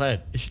Toni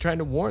Collette? Is she trying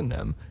to warn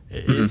them?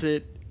 Is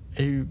it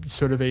a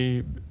sort of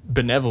a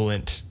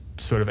benevolent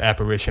sort of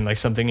apparition, like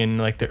something in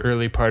like the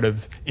early part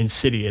of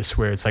Insidious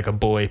where it's like a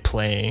boy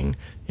playing,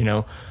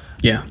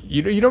 Yeah.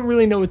 You don't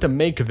really know what to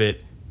make of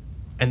it,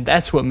 and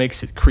that's what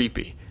makes it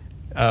creepy.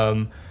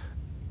 And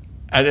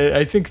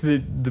I think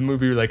the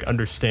movie like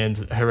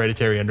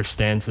Hereditary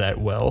understands that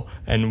well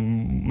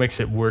and makes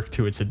it work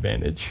to its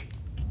advantage.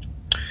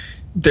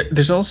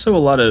 There's also a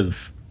lot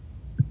of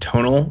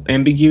tonal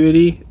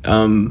ambiguity,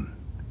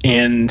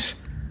 and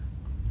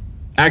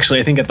actually,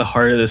 I think at the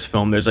heart of this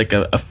film, there's like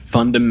a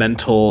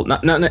fundamental,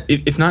 not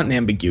if not an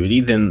ambiguity,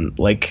 then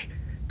like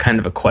kind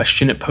of a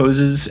question it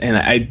poses.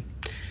 And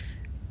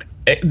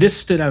this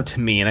stood out to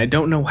me, and I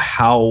don't know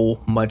how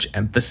much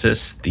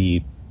emphasis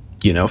the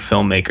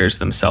filmmakers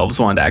themselves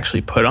wanted to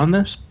actually put on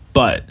this,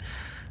 but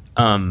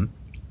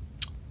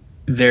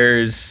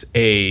there's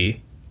a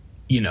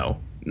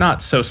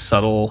not so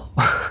subtle.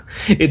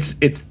 it's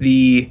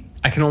the,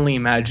 I can only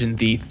imagine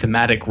the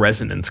thematic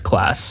resonance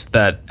class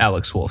that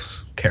Alex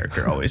Wolff's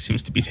character always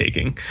seems to be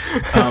taking,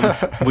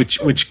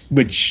 which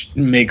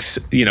makes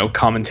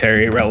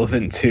commentary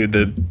relevant to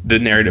the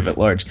narrative at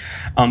large.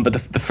 But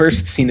the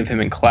first scene of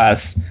him in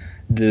class,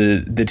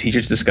 the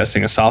teacher's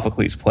discussing a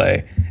Sophocles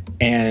play,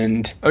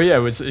 And oh yeah,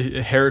 it was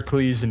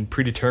Heracles and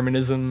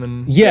predeterminism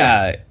and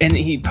yeah, and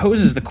he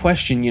poses the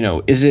question,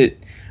 is it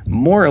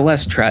more or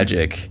less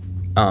tragic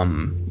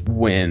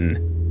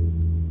when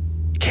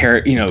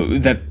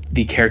that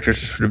the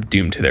characters are sort of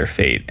doomed to their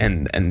fate,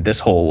 and this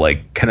whole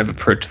like kind of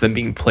approach to them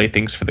being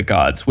playthings for the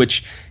gods,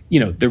 which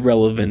the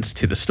relevance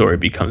to the story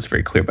becomes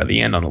very clear by the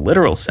end on a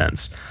literal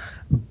sense.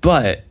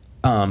 But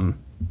I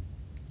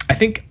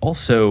think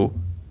also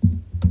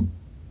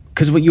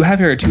because what you have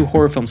here are two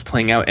horror films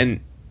playing out,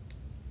 and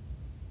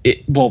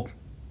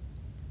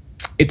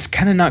it's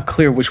kind of not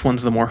clear which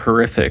one's the more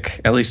horrific,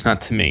 at least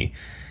not to me.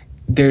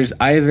 There's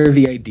either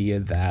the idea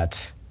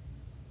that,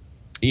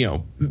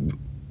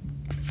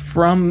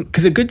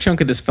 because a good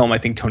chunk of this film, I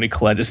think Toni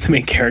Collette is the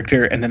main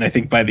character, and then I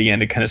think by the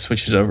end it kind of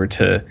switches over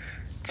to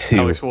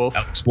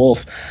Alex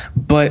Wolff.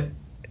 But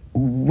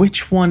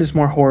which one is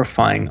more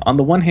horrifying? On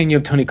the one hand, you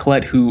have Toni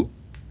Collette, who,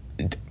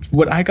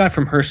 what I got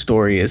from her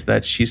story is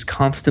that she's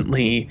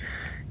constantly,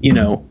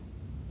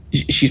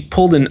 she's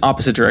pulled in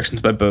opposite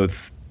directions by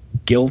both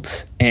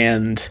guilt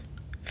and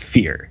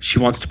fear. She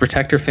wants to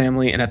protect her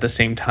family, and at the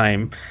same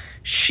time,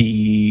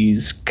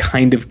 she's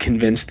kind of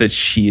convinced that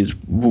she is,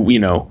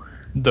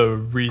 the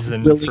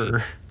reason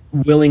for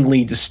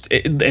willingly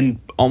and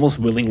almost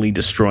willingly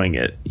destroying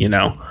it.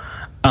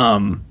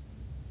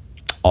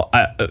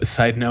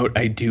 Side note: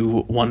 I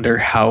do wonder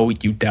how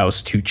you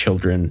douse two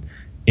children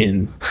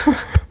in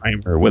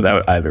primer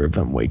without either of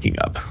them waking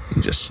up.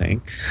 I'm just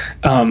saying.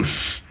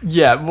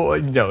 Yeah, well,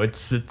 it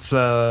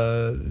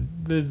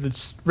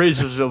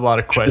raises a lot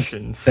of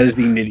questions. That is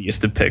the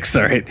nittiest of picks.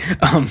 All right.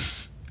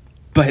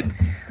 But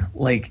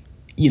like,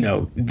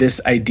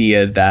 this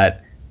idea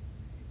that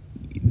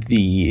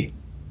this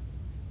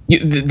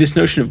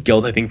notion of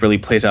guilt, I think, really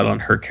plays out on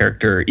her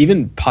character,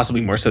 even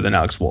possibly more so than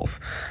Alex Wolff.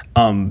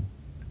 And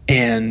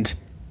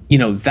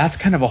that's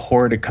kind of a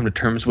horror to come to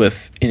terms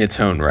with in its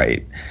own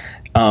right.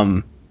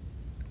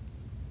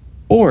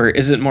 Or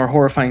is it more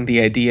horrifying,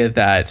 the idea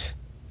that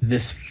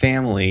this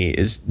family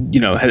is,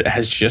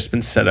 has just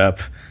been set up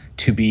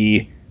to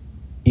be,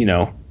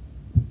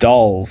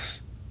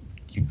 dolls,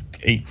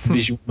 a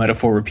visual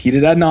metaphor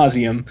repeated ad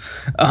nauseum,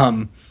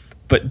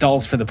 but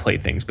dolls for the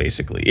playthings,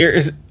 basically.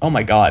 Oh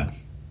my God.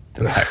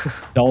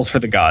 Dolls for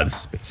the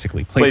gods,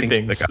 basically. Playthings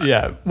for the gods.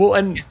 Yeah. Well,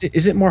 and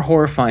is it more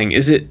horrifying?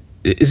 Is it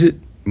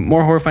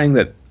more horrifying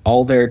that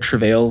all their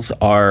travails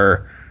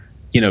are,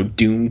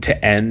 doomed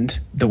to end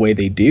the way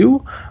they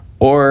do,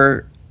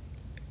 or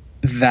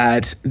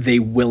that they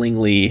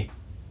willingly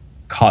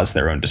cause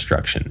their own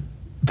destruction,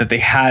 that they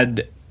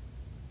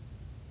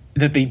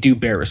do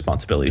bear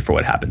responsibility for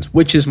what happens?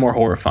 Which is more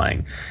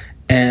horrifying?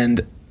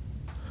 And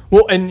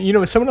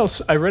someone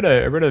else, I read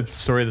a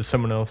story that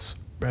someone else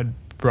had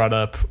brought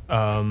up,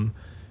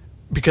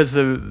 because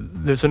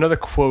there's another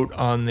quote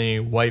on the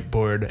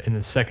whiteboard in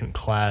the second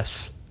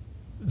class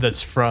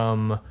that's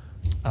from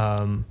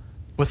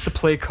what's the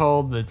play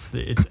called? It's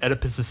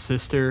Oedipus's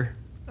sister.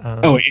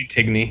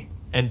 Antigone.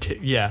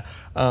 And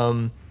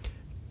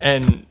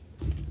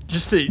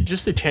just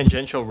the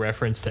tangential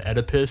reference to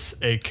Oedipus,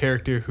 a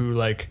character who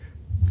like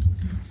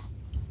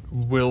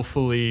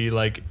willfully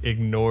like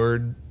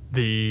ignored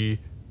his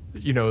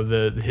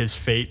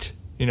fate,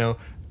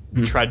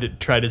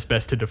 tried his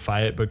best to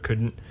defy it but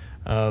couldn't.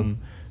 Well,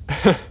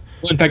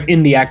 in fact,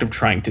 in the act of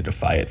trying to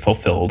defy it,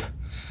 fulfilled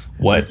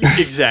what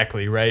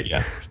exactly, right?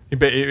 Yeah.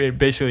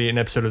 Basically an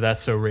episode of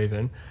That's So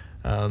Raven,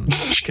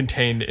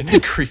 contained in a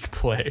Greek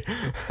play.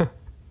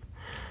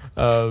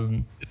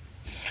 So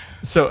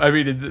I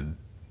mean,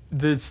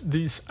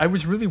 these I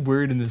was really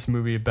worried in this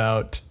movie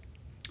about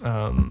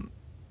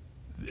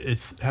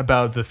it's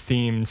about the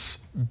themes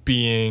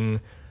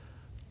being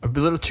a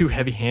little too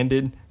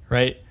heavy-handed,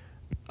 right?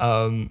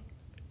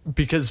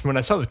 Because when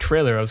I saw the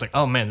trailer, I was like,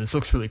 oh man, this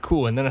looks really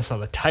cool, and then I saw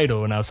the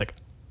title and I was like,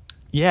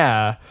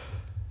 yeah,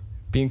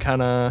 being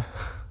kind of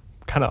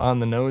on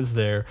the nose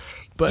there.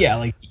 But yeah,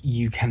 like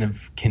you kind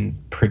of can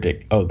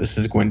predict, oh, this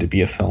is going to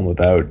be a film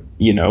about,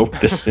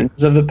 the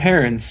sins of the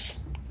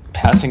parents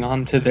passing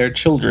on to their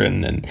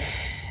children. And,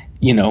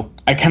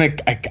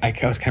 I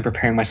was kind of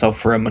preparing myself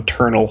for a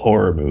maternal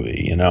horror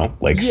movie,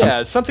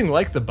 something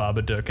like The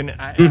Babadook. And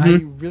I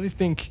really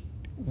think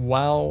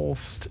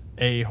whilst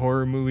a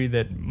horror movie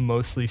that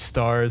mostly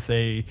stars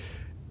a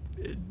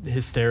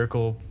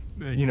hysterical,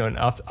 an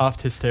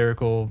oft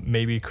hysterical,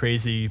 maybe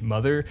crazy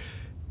mother,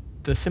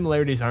 the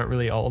similarities aren't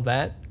really all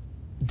that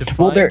defined.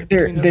 Well,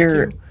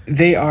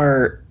 they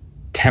are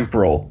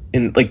temporal,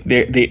 and like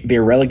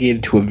they're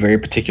relegated to a very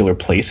particular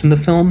place in the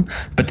film,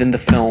 but then the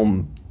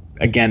film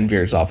again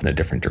veers off in a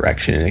different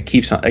direction, and it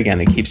keeps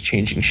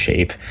changing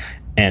shape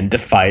and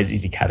defies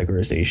easy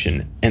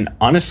categorization. And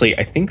honestly,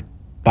 I think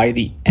by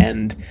the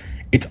end,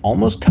 it's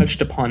almost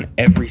touched upon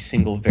every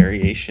single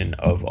variation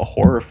of a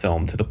horror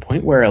film, to the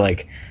point where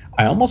like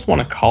I almost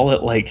want to call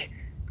it like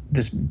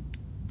this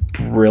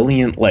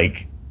brilliant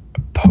like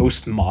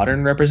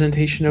postmodern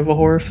representation of a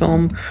horror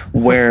film,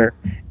 where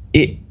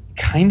it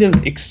kind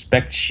of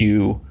expects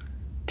you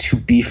to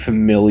be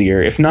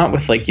familiar, if not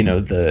with like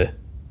the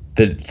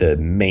the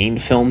main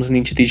films in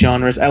each of these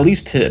genres, at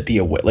least to be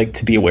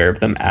aware of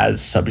them as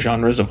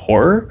subgenres of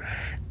horror,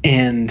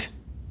 and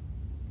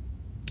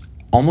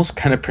almost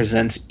kind of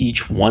presents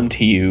each one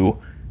to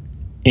you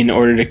in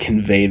order to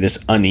convey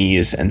this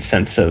unease and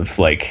sense of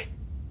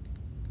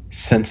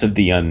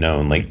the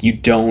unknown. Like, you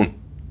don't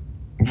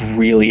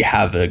really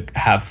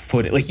have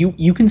footing. Like,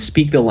 you can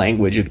speak the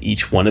language of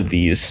each one of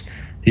these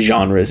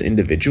genres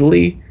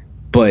individually,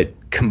 but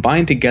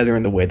combined together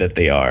in the way that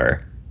they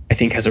are, I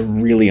think has a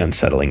really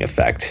unsettling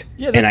effect.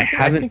 Yeah, that's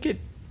I think it.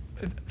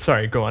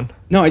 Sorry, go on.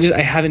 No,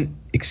 I haven't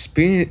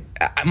experienced.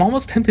 I'm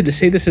almost tempted to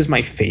say this is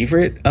my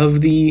favorite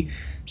of the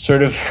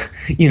sort of,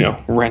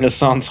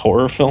 Renaissance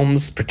horror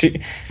films.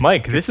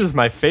 Mike, this is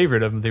my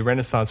favorite of the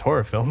Renaissance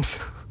horror films.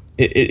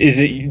 Is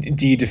it?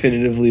 Do you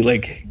definitively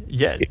like?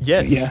 Yeah.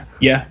 Yes.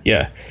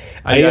 Yeah.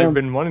 I've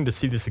been wanting to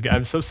see this again.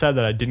 I'm so sad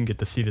that I didn't get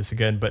to see this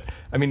again. But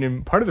I mean,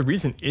 and part of the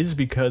reason is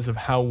because of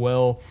how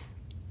well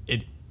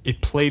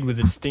it played with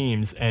its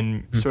themes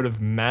and sort of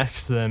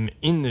matched them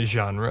in the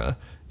genre.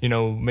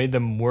 Made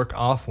them work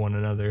off one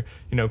another.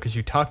 Because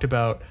you talked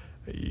about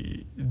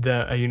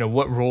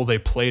what role they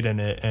played in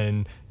it,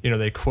 and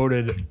they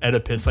quoted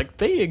Oedipus. Like,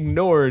 they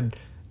ignored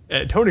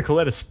Toni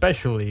Collette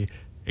especially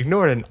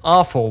ignored an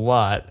awful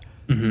lot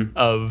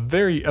of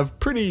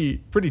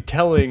pretty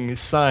telling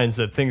signs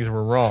that things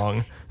were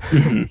wrong.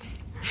 I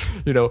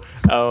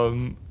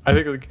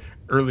think like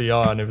early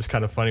on it was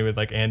kind of funny with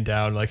like Ann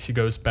Dowd. Like, she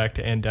goes back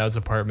to Ann Dowd's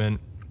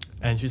apartment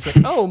and she's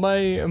like, "Oh,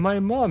 my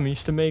mom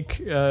used to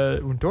make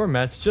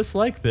doormats just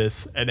like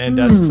this," and Ann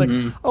Dowd's just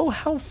like, "Oh,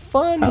 how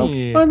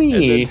funny!" And then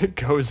it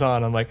goes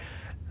on. I'm like,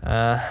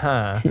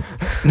 No,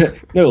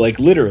 like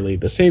literally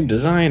the same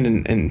design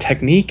and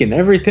technique and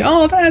everything.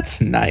 Oh, that's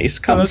nice.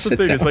 Come that's sit the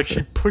thing. down. It's like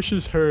she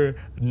pushes her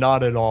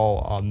not at all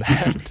on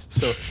that.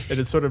 And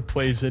it sort of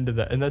plays into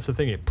that. And that's the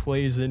thing. It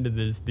plays into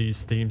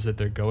these themes that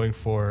they're going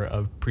for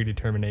of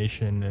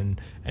predetermination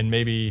and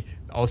maybe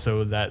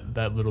also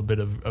that little bit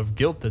of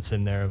guilt that's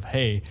in there of,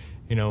 hey,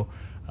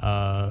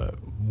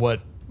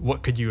 what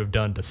could you have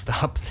done to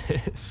stop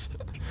this?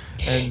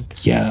 And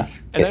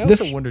I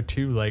also wonder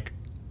too, like,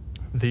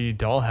 the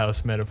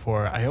dollhouse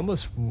metaphor, I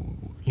almost,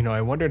 I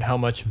wondered how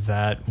much of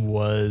that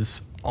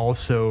was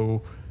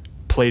also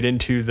played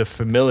into the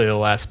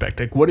familial aspect.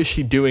 Like, what is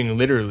she doing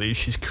literally?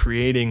 She's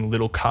creating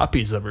little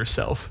copies of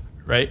herself,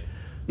 right?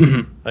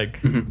 Mm-hmm.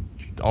 Like,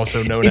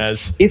 also known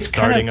as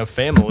starting a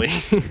family.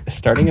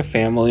 Starting a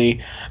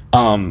family,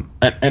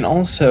 and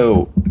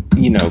also,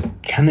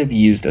 kind of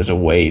used as a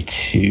way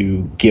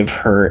to give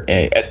her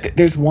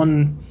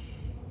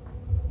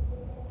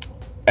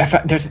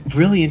there's a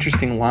really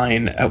interesting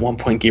line at one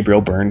point.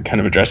 Gabriel Byrne kind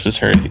of addresses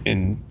her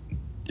and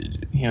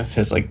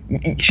says, like,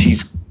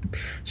 she's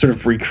sort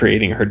of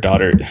recreating her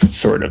daughter.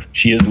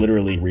 She is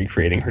literally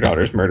recreating her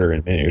daughter's murder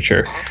in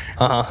miniature.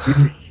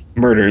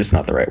 Murder is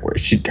not the right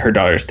word. Her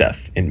daughter's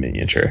death in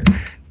miniature,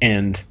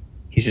 and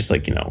he's just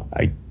like,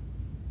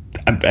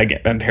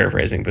 I'm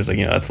paraphrasing, but it's like,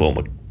 that's a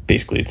little,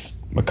 basically it's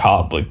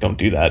macabre. Like, don't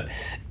do that.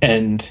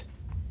 And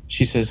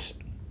she says,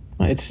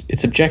 well,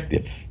 it's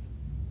objective.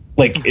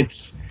 Like,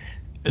 it's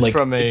like,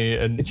 from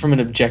it's from an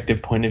objective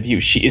point of view.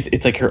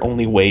 It's like her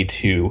only way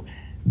to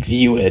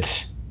view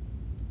it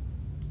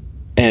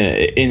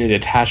in a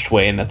detached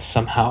way, and that's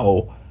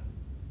somehow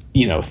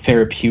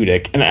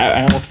therapeutic. And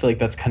I almost feel like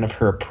that's kind of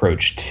her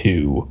approach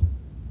to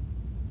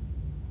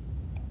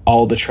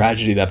all the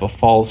tragedy that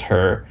befalls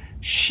her.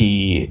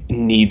 She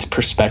needs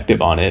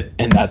perspective on it,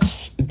 and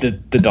that's the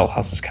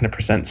dollhouses kind of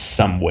present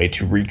some way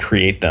to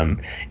recreate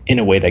them in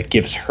a way that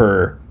gives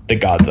her the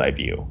God's eye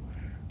view.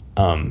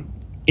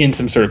 In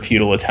some sort of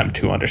futile attempt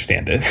to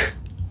understand it.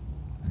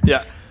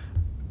 Yeah.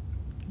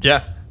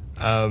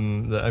 I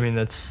mean,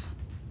 it's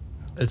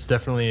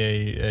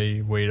definitely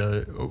a way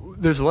to.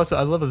 There's lots.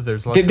 I love that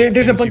there's lots.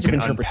 There's a bunch of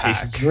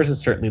interpretations. Unpack. Yours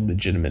is certainly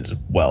legitimate as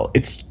well.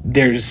 It's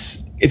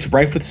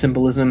rife with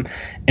symbolism,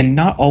 and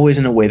not always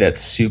in a way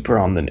that's super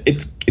on the.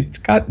 It's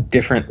got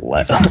different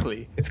levels.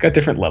 Exactly. It's got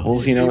different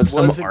levels. And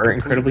some are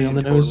incredibly on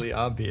the nose. Totally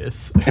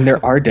obvious. And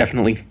there are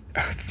definitely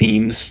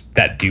themes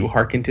that do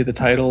harken to the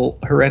title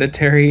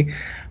Hereditary,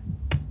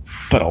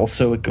 but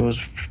also it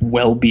goes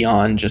well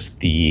beyond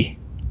just the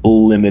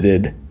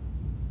limited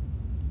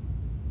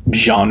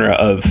genre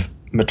of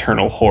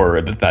maternal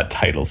horror that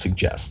title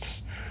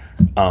suggests.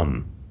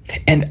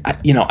 And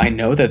I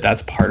know that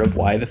that's part of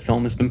why the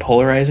film has been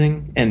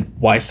polarizing and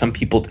why some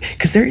people,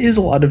 because there is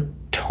a lot of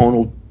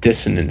tonal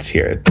dissonance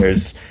here.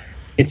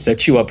 It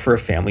sets you up for a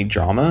family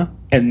drama,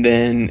 and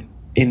then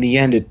in the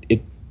end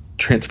it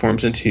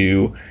transforms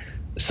into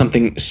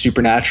something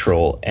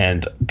supernatural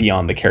and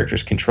beyond the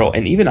character's control.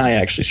 And even I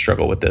actually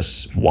struggle with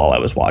this while I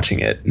was watching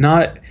it.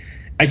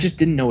 I just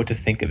didn't know what to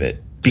think of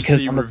it.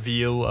 Because the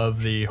reveal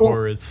of the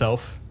horror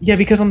itself. Yeah,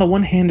 because on the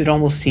one hand, it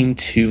almost seemed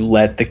to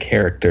let the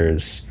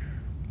characters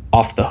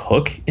off the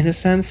hook in a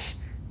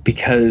sense,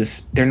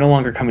 because they're no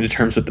longer coming to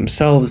terms with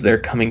themselves. They're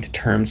coming to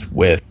terms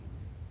with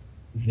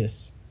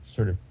this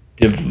sort of,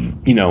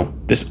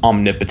 this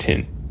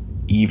omnipotent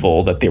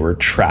evil that they were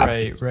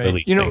trapped into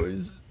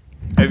releasing.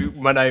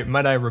 Might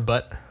I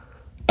rebut?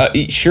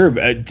 Sure,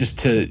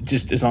 just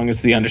as long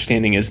as the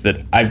understanding is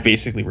that I've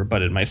basically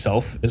rebutted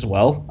myself as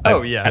well.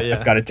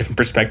 I've got a different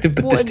perspective,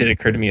 but this did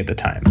occur to me at the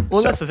time.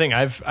 Well, that's the thing.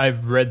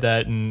 I've read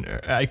that and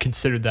I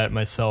considered that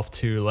myself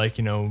too. Like,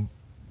 you know,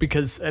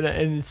 because and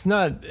it's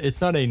not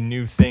a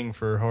new thing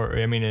for horror.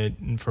 I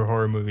mean, for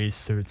horror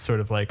movies to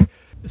sort of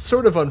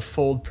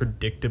unfold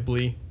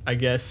predictably, I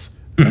guess.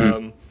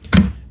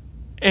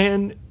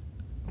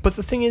 But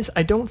the thing is,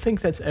 I don't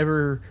think that's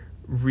ever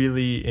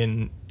really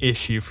an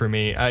issue for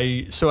me.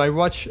 I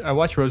watch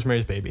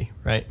Rosemary's Baby,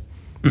 right?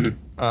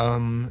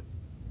 And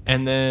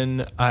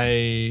then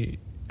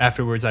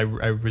afterwards I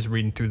was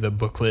reading through the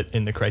booklet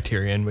in the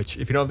Criterion, which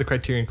if you don't have the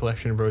Criterion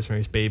collection of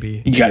Rosemary's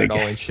Baby, you got it all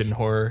interested in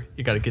horror,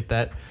 you got to get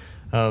that.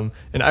 And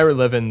Ira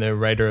Levin, the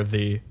writer of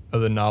the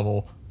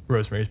novel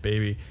Rosemary's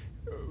Baby,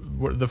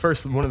 one of the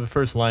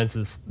first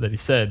lines that he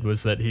said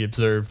was that he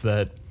observed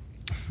that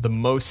the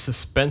most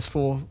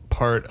suspenseful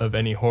part of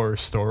any horror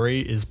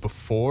story is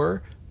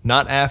before,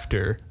 not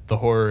after, the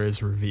horror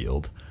is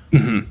revealed.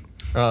 And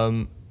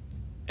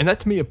that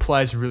to me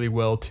applies really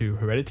well to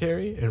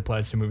Hereditary. It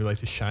applies to a movie like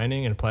The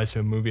Shining. It applies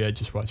to a movie I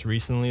just watched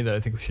recently that I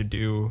think we should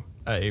do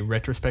a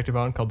retrospective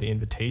on called The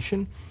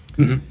Invitation.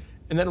 And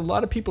that a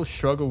lot of people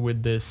struggle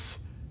with this,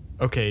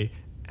 okay,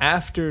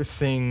 after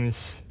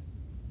things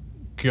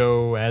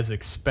go as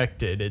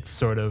expected, it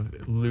sort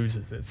of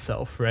loses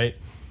itself, right?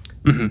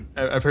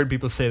 I've heard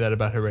people say that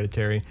about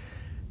Hereditary,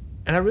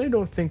 and I really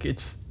don't think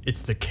it's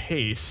the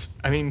case.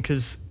 I mean,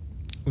 because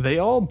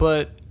all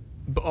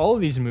of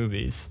these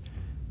movies,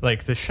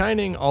 like The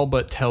Shining, all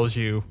but tells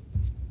you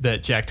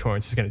that Jack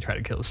Torrance is going to try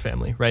to kill his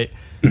family, right?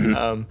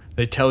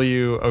 They tell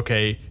you,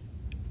 okay,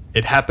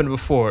 it happened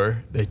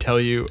before. They tell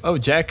you, oh,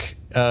 Jack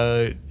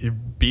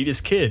beat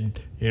his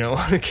kid, you know,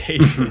 on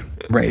occasion,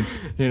 right?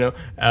 You know,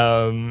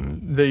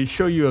 they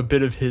show you a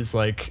bit of his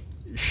like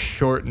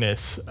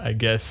shortness, I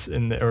guess,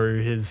 or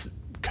his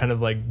kind of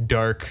like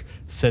dark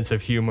sense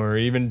of humor, or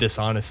even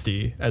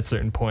dishonesty at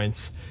certain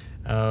points.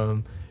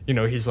 You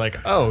know, he's like,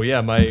 oh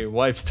yeah, my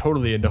wife's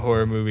totally into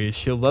horror movies,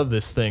 she'll love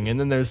this thing, and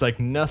then there's like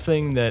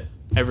nothing that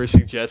ever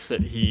suggests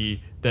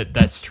that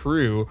that's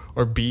true,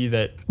 or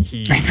that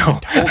he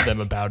told them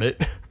about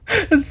it.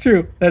 That's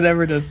true. That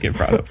never does get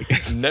brought up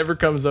again. Never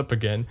comes up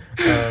again.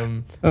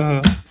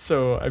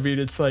 So I mean,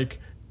 it's like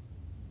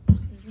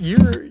you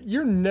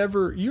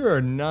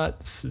are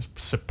not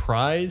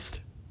surprised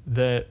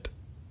that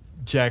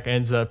Jack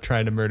ends up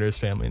trying to murder his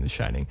family in The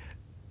Shining.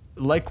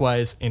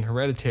 Likewise, in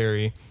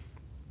Hereditary,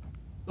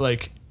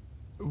 like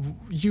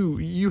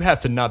you have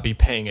to not be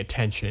paying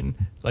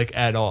attention like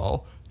at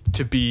all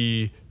to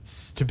be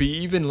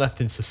even left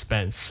in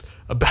suspense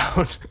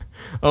about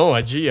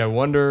I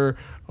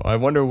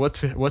wonder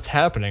what's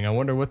happening. I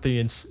wonder what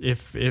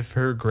if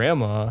their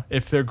grandma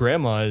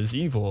is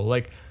evil.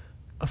 Like,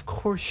 of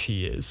course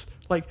she is.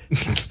 Like,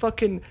 she's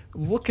fucking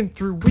looking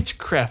through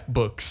witchcraft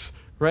books,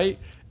 right?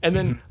 And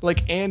then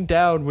like Ann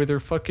Dowd with her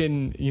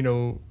fucking, you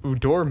know,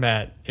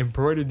 doormat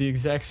embroidered the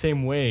exact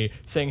same way,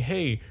 saying,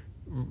 hey,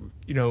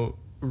 you know,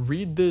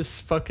 read this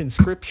fucking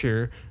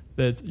scripture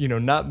that, you know,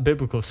 not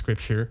biblical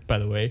scripture, by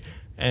the way,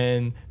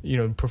 and, you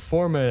know,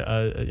 perform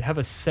have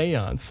a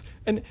seance.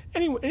 And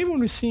anyone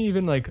who's seen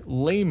even like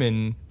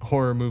layman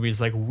horror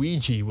movies like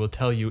Ouija will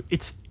tell you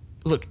it's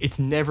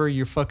never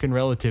your fucking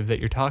relative that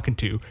you're talking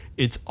to.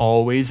 It's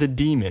always a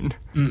demon.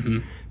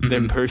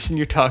 The person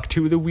you talk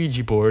to with a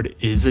Ouija board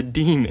is a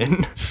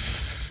demon.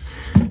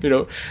 You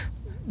know,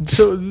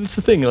 so that's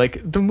the thing.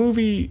 Like, the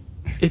movie,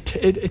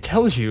 it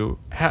tells you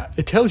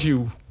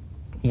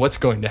what's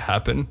going to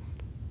happen.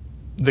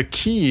 The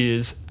key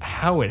is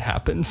how it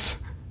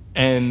happens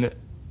and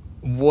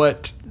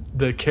what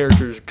the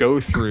characters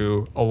go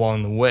through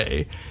along the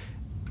way.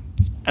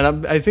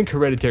 And I think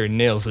Hereditary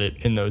nails it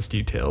in those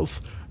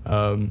details.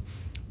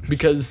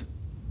 Because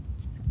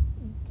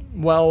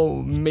while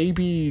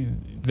maybe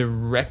the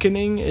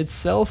reckoning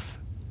itself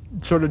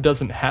sort of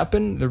doesn't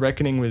happen, the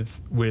reckoning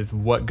with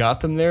what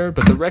got them there,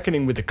 but the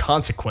reckoning with the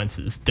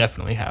consequences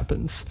definitely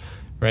happens,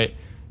 right?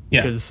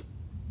 Yeah. Because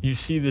you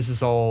see this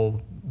has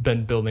all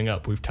been building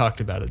up. We've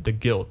talked about it, the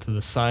guilt,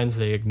 the signs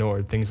they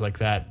ignored, things like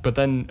that. But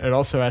then it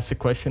also asks the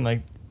question,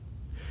 like,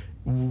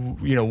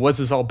 you know, was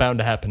this all bound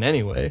to happen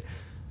anyway?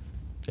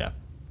 Yeah.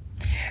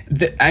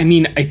 I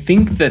mean, I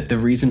think that the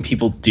reason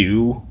people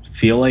do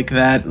feel like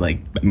that, like,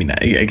 I mean,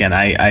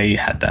 I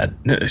had that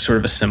sort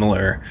of a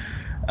similar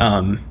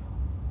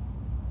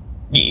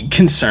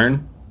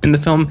concern in the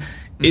film.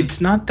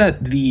 It's not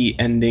that the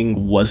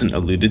ending wasn't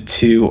alluded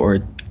to or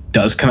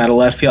does come out of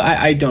left field.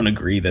 I don't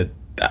agree that.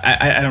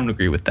 I don't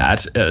agree with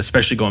that,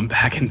 especially going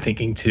back and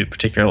thinking to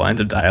particular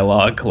lines of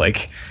dialogue,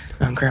 like,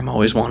 Grandma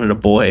always wanted a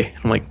boy.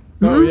 I'm like,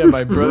 oh yeah,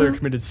 my brother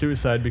committed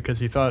suicide because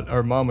he thought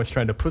our mom was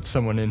trying to put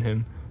someone in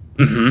him.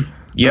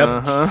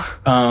 Yep.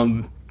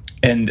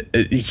 And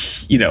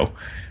you know,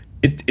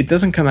 it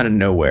doesn't come out of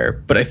nowhere,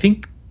 but I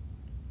think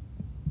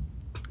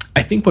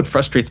what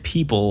frustrates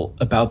people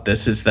about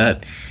this is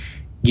that,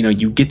 you know,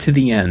 you get to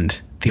the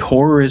end, the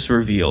horror is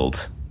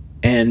revealed,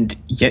 and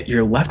yet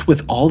you're left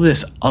with all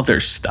this other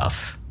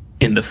stuff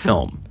in the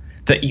film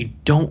that you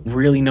don't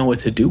really know what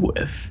to do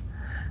with.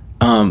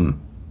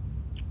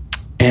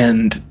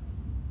 And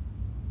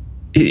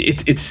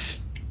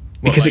it's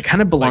because it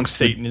kind of belongs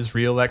like Satan is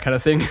real, that kind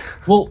of thing.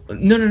 Well,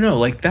 no.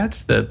 Like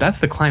that's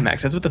the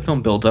climax. That's what the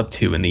film builds up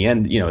to. In the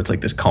end, it's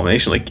like this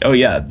culmination. Like, oh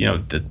yeah,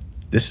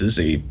 this is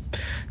a,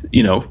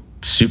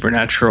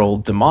 supernatural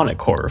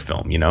demonic horror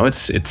film.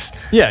 It's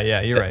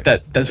yeah. You're right.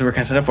 That's what we're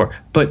kind of set up for.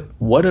 But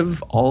what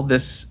of all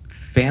this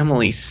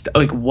family stuff?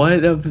 Like,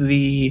 what of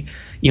the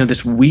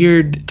this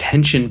weird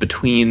tension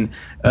between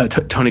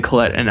Toni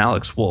Collette and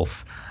Alex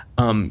Wolff?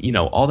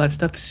 All that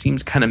stuff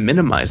seems kind of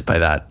minimized by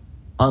that,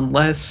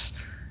 unless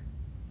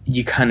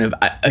you kind of,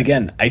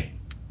 I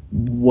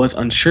was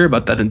unsure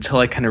about that until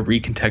I kind of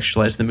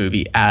recontextualized the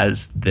movie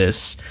as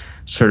this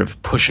sort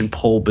of push and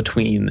pull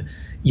between,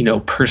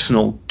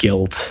 personal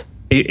guilt,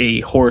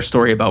 a horror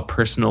story about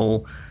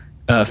personal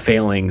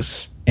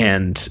failings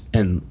and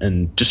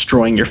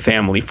destroying your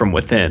family from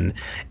within,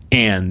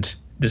 and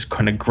this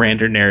kind of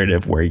grander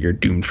narrative where you're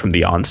doomed from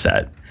the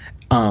onset.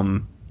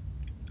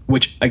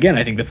 Which, again,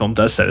 I think the film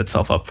does set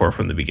itself up for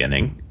from the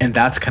beginning. And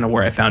that's kind of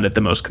where I found it the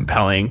most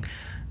compelling,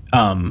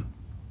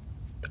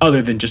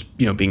 other than just,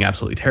 being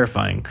absolutely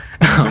terrifying.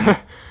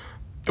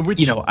 Which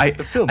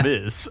the film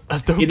is.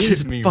 Don't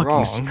get me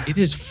wrong. It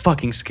is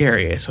fucking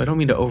scary, so I don't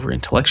mean to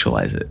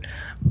over-intellectualize it.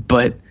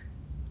 But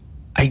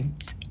I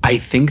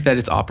think that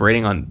it's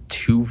operating on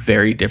two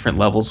very different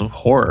levels of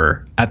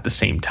horror at the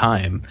same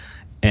time.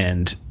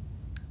 And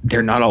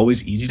they're not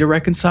always easy to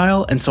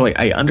reconcile, and so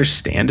I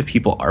understand if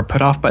people are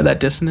put off by that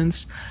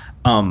dissonance,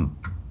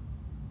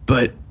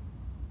 but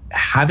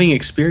having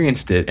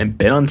experienced it and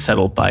been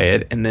unsettled by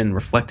it and then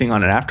reflecting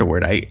on it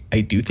afterward,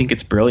 I do think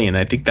it's brilliant.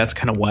 I think that's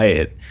kind of why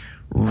it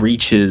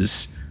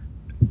reaches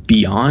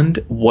beyond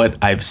what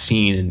I've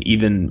seen in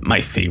even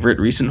my favorite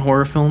recent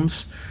horror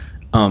films.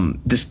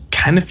 This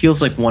kind of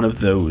feels like one of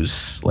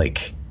those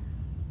like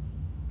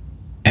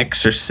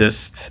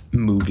Exorcist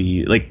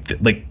movie,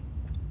 like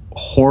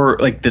horror,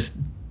 like this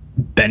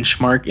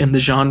benchmark in the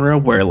genre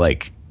where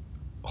like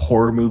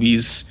horror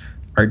movies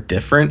are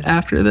different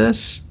after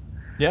this.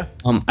 Yeah.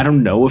 I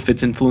don't know if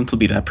its influence will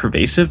be that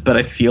pervasive, but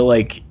I feel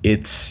like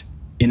its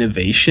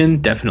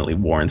innovation definitely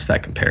warrants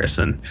that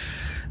comparison.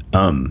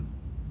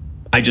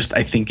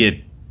 I think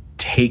it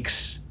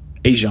takes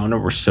a genre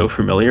we're so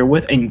familiar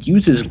with and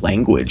uses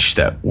language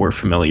that we're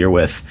familiar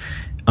with,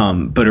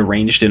 but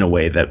arranged in a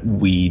way that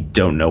we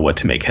don't know what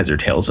to make heads or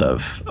tails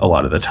of a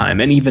lot of the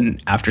time. And even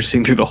after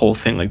seeing through the whole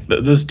thing, like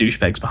those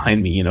douchebags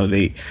behind me,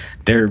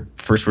 their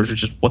first words were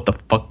just, "What the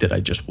fuck did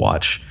I just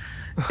watch?"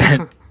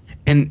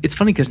 And it's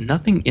funny because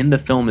nothing in the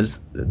film is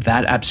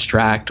that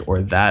abstract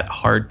or that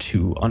hard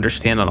to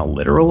understand on a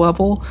literal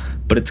level,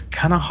 but it's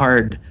kind of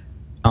hard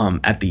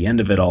at the end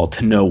of it all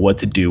to know what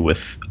to do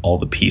with all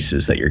the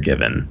pieces that you're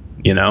given,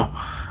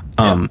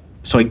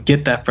 So I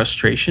get that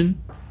frustration.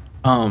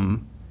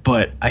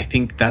 But I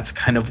think that's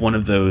kind of one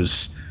of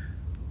those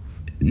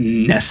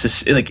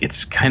necessary, like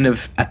it's kind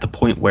of at the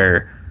point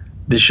where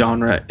the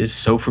genre is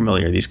so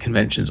familiar, these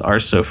conventions are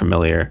so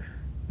familiar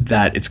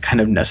that it's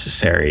kind of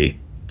necessary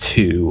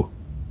to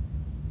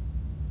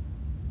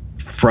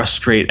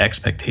frustrate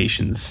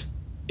expectations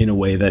in a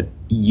way that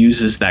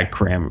uses that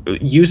grammar,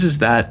 uses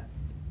that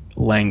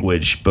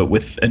language, but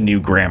with a new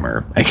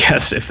grammar, I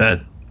guess, if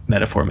that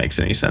metaphor makes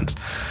any sense.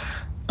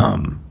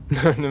 No,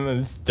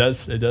 it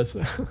does.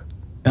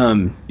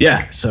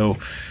 Yeah, so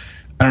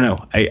I don't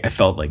know. I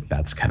felt like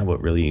that's kind of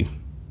what really,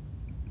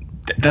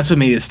 that's what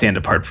made it stand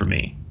apart for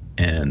me.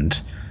 And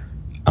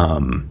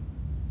I'm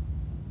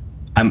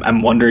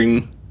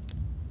wondering,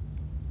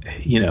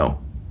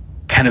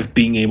 kind of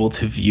being able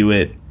to view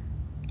it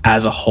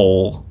as a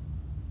whole.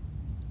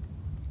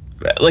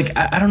 Like,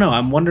 I don't know.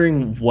 I'm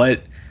wondering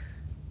what,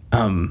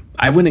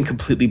 I went in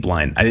completely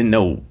blind. I didn't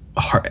know,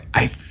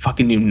 I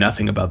fucking knew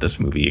nothing about this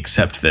movie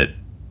except that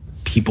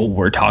people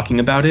were talking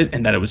about it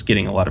and that it was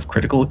getting a lot of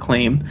critical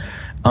acclaim.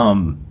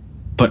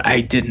 But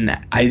I didn't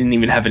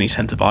even have any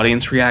sense of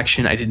audience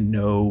reaction. I didn't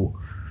know,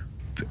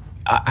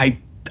 I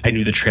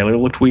knew the trailer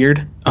looked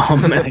weird,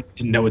 and I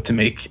didn't know what to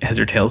make heads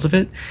or tails of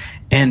it.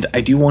 And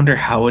I do wonder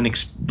how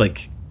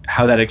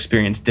how that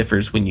experience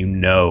differs when you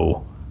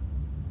know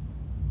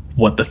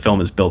what the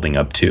film is building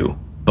up to.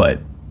 But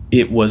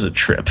it was a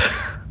trip.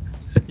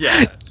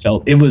 Yeah,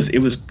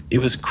 it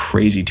was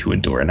crazy to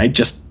endure, and I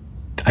just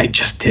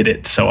did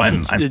it. So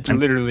it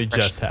literally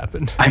just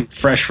happened. I'm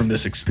fresh from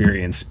this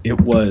experience.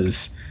 It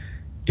was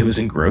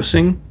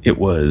engrossing. It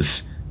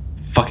was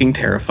fucking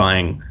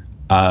terrifying.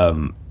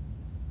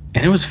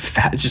 And it was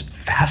just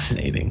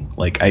fascinating.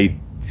 Like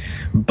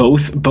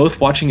both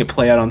watching it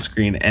play out on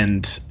screen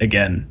and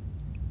again,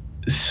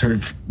 sort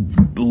of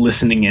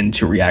listening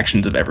into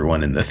reactions of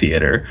everyone in the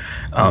theater.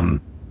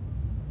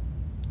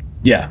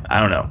 Yeah, I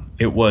don't know.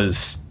 It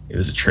was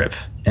a trip,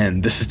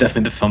 and this is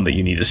definitely the film that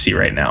you need to see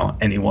right now.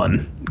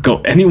 Anyone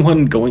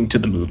going to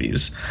the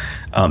movies.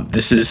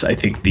 This is, I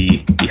think,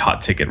 the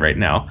hot ticket right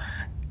now.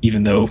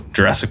 Even though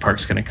Jurassic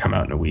Park's going to come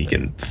out in a week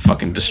and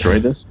fucking destroy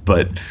this,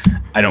 but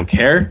I don't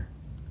care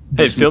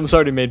Hey, film's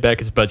already made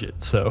back its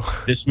budget, so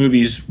this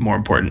movie's more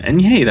important.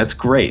 And hey, that's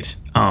great.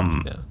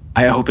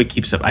 I hope it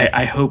keeps up.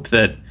 I hope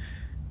that.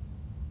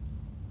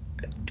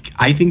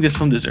 I think this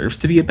film deserves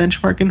to be a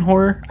benchmark in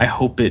horror. I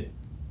hope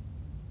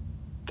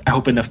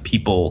enough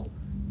people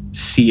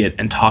see it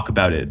and talk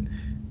about it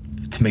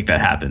to make that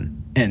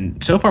happen.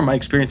 And so far, my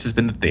experience has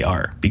been that they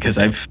are, because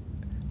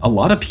a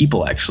lot of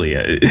people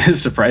actually,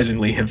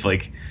 surprisingly, have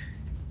like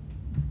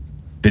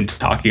been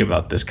talking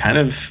about this kind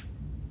of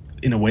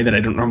in a way that I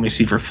don't normally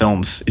see for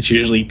films. It's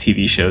usually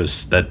TV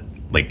shows that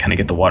like kind of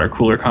get the water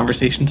cooler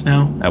conversations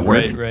now at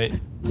work. Right.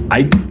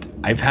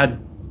 I've had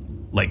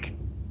like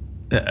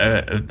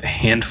a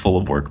handful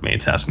of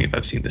workmates ask me if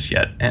I've seen this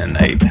yet, and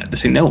I had to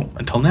say no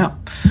until now.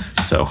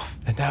 So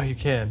and now you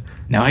can.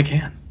 Now I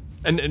can.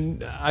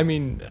 And I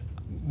mean,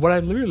 what I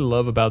really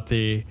love about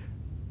the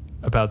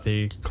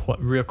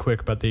real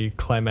quick about the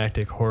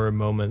climactic horror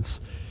moments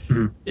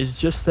is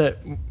just that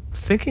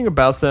thinking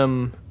about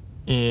them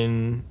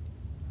in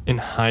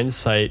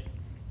hindsight,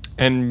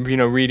 and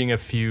reading a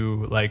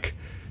few, like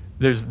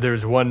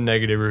there's one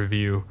negative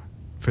review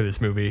for this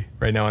movie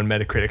right now on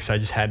Metacritic, so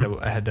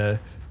I had to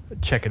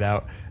check it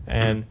out.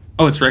 And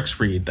it's Rex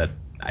Reed. That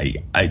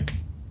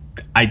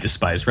I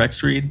despise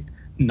Rex Reed,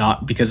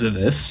 not because of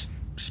this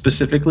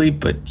specifically,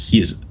 but he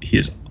is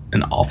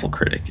an awful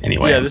critic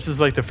anyway. Yeah, this is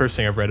like the first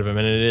thing I've read of him,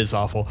 and it is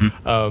awful.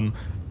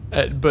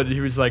 But he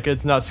was like,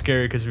 it's not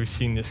scary because we've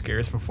seen this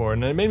scares before,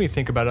 and it made me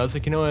think about it. I was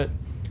like, you know what,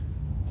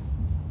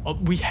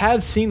 we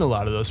have seen a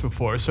lot of those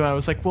before. So I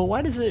was like, well,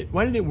 why did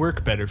it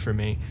work better for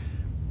me?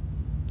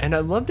 And I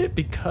loved it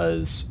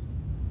because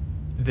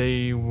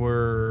they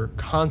were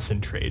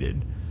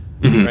concentrated,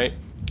 right?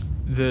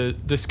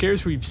 The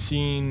scares we've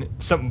seen,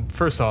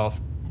 first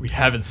off, we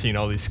haven't seen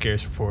all these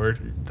scares before.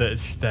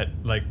 That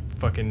like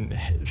fucking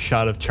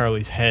shot of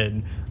Charlie's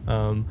head.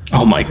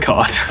 Oh my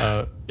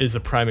god. Is a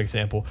prime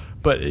example.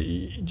 But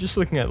just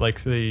looking at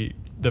like the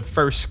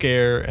first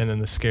scare and then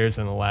the scares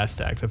in the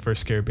last act. The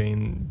first scare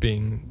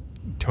being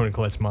Toni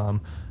Collette's mom,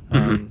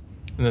 and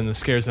then the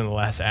scares in the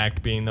last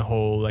act being the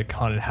whole like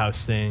haunted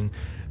house thing,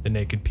 the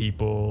naked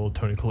people,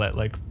 Toni Collette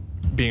like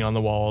being on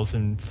the walls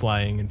and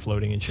flying and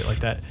floating and shit like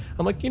that.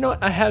 I'm like, you know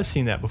what? I have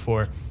seen that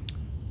before.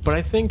 But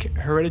I think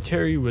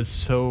Hereditary was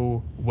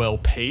so well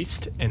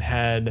paced and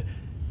had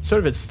sort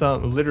of its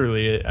thumb,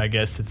 literally, I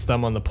guess, its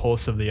thumb on the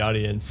pulse of the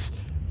audience.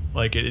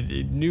 Like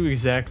it knew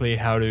exactly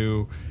how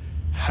to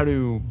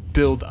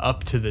build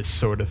up to this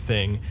sort of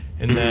thing,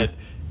 and that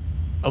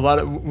a lot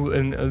of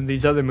in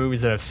these other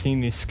movies that I've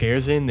seen these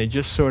scares in, they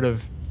just sort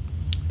of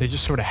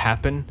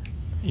happen,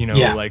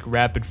 like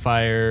rapid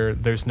fire.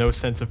 There's no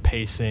sense of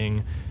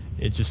pacing.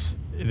 They just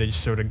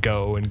sort of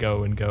go and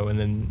go and go, and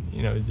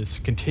then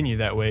just continue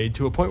that way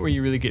to a point where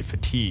you really get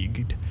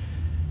fatigued.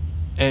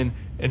 And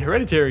in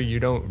Hereditary,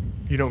 you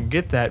don't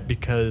get that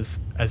because,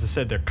 as I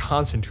said, they're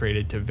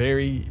concentrated to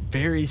very,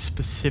 very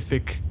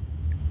specific,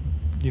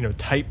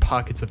 tight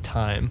pockets of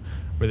time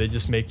where they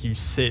just make you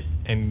sit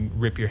and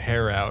rip your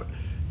hair out.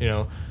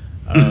 It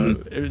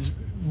was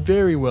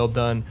very well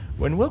done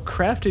and well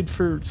crafted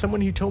for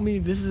someone who told me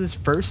this is his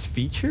first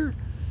feature.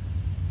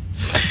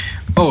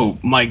 Oh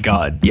my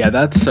god, yeah,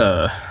 that's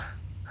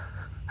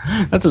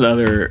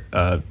another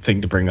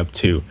thing to bring up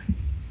too.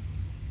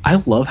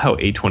 I love how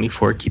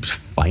A24 keeps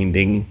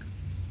finding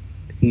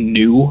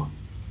new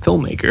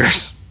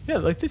filmmakers. Yeah,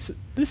 like that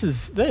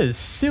is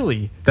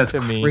silly. That's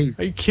to me.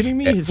 crazy. Are you kidding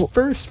me? His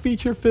first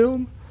feature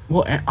film?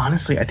 Well,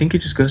 honestly, I think it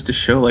just goes to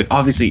show, like,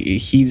 obviously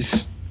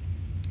he's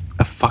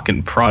a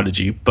fucking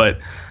prodigy, but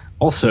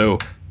also,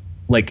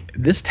 like,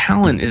 this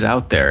talent is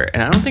out there,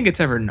 and I don't think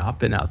it's ever not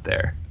been out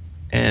there.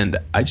 And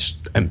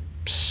I'm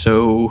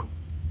so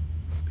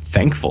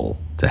thankful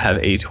to have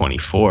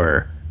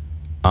A24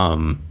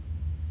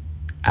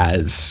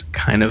 as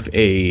kind of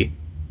a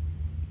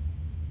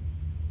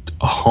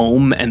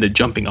home and a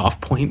jumping off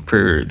point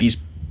for these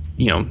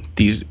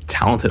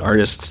talented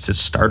artists to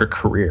start a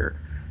career.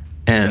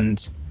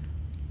 And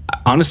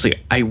honestly,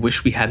 I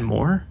wish we had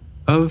more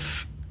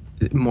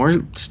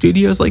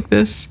studios like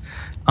this,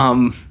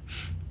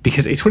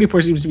 because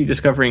A24 seems to be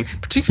discovering,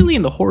 particularly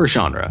in the horror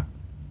genre,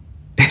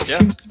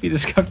 seems to be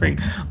discovering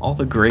all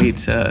the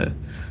great,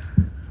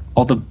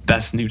 all the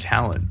best new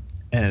talent.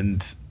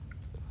 And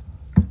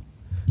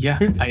I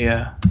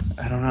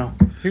don't know.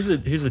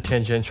 Here's a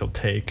tangential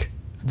take.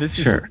 This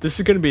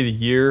is going to be the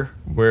year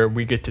where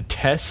we get to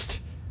test.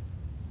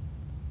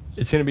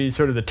 It's going to be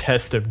sort of the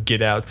test of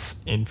Get Out's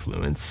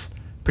influence,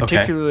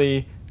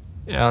 particularly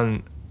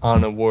on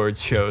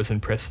awards shows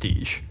and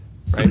prestige,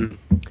 right?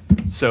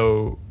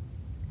 So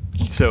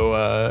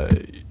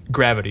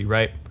Gravity,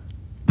 right?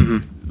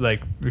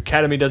 Like the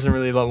Academy doesn't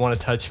really want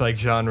to touch like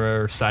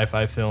genre or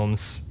sci-fi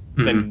films.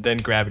 Then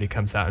Gravity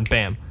comes out and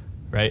bam,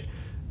 right?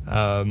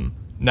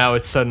 Now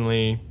it's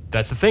suddenly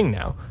that's a thing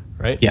now,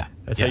 right? Yeah.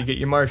 That's how you get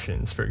your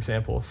Martians, for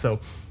example.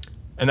 So,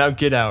 and now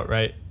Get Out,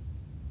 right?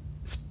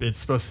 It's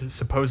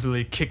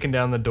supposedly kicking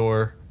down the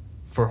door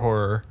for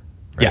horror.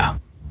 Right?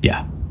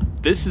 Yeah.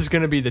 This is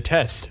going to be the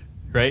test,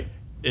 right?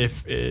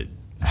 If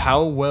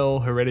how well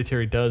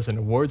Hereditary does in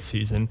awards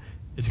season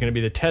is going to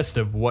be the test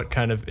of what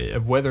kind of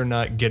whether or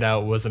not Get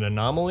Out was an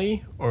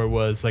anomaly or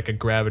was like a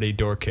gravity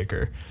door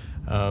kicker,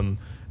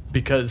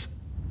 because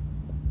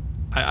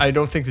I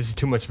don't think this is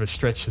too much of a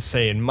stretch to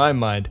say. In my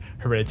mind,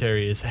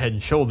 Hereditary is head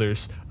and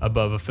shoulders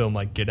above a film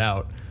like Get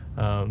Out.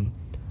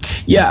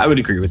 Yeah, I would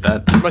agree with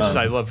that. As much as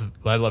I love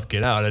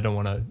Get Out, I don't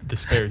want to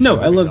disparage. No,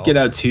 I love Get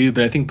Out too,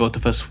 but I think both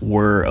of us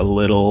were a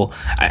little.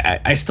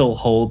 I still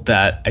hold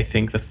that I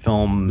think the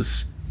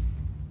film's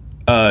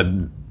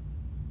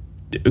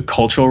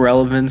cultural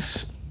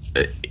relevance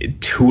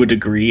to a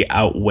degree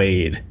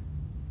outweighed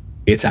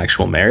its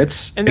actual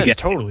merits, and that's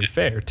totally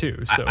fair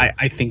too. So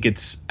I think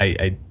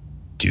I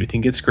do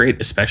think it's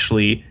great,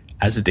 especially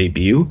as a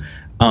debut.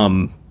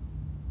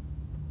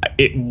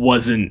 It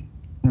wasn't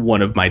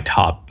one of my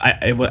top.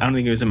 I don't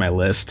think it was in my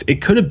list.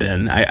 It could have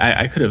been.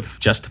 I could have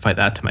justified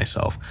that to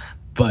myself,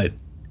 but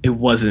it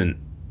wasn't,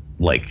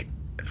 like,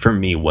 for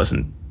me,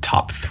 wasn't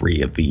top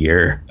 3 of the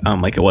year,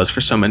 like it was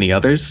for so many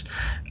others.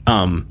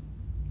 But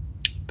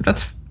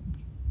that's,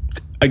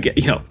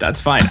 again,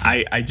 that's fine.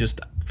 I just,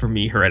 for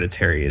me,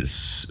 Hereditary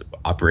is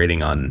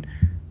operating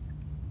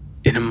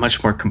in a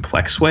much more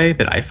complex way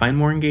that I find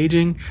more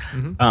engaging.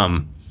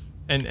 Mm-hmm.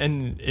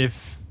 And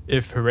if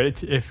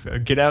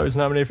Get Out was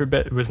nominated for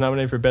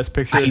Best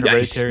Picture,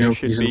 Hereditary I no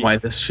should reason be. Why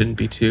this shouldn't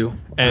be too.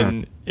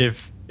 And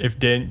if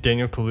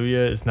Daniel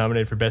Kaluuya is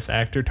nominated for Best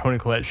Actor, Toni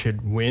Collette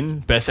should win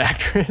Best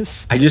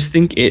Actress. I just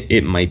think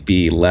it might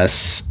be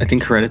less. I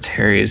think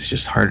Hereditary is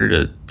just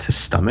harder to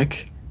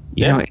stomach.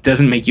 You know, it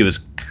doesn't make you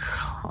as.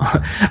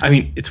 I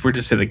mean, it's weird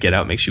to say that Get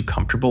Out makes you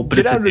comfortable, but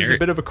Get Out is a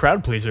bit of a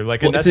crowd pleaser.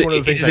 Like, and that's one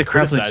of the things I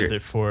criticized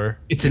it for.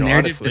 It's a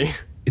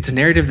narrative. It's a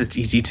narrative that's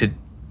easy to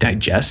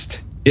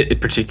digest.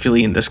 It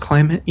particularly in this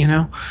climate,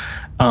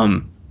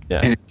 and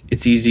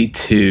it's easy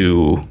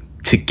to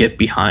get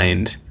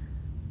behind,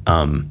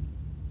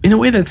 in a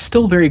way that's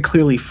still very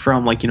clearly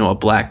from, like, a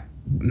black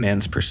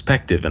man's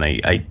perspective, and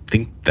I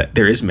think that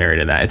there is merit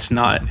in that. It's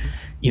not,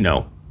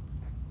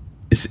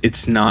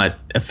 it's not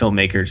a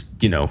filmmaker,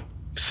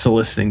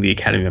 soliciting the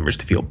Academy members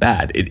to feel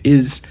bad.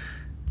 It's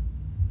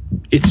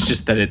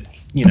just that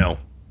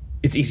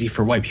it's easy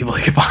for white people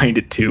to get behind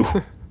it too.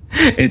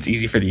 And it's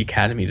easy for the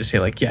Academy to say,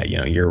 like, yeah,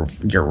 you're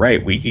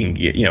right. We can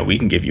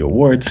give you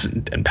awards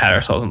and pat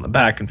ourselves on the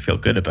back and feel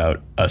good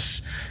about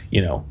us,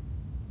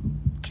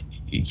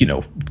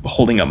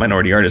 holding up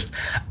minority artists.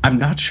 I'm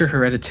not sure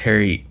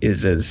Hereditary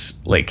is as,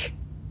 like,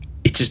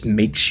 it just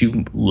makes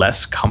you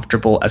less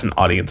comfortable as an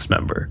audience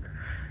member,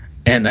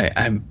 and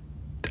I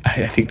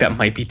think that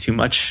might be too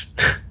much.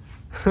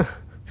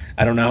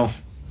 I don't know.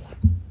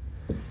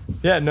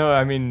 Yeah, no,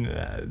 I mean,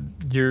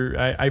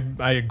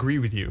 I agree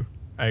with you.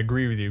 I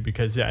agree with you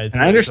because it's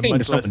a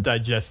much less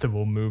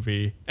digestible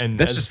movie. And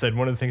as I said,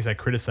 one of the things I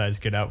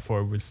criticized Get Out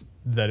for was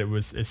that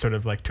it sort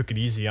of like took it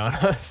easy on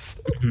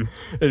us,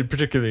 mm-hmm.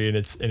 particularly in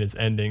its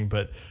ending.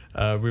 But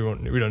we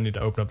don't need to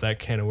open up that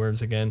can of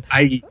worms again.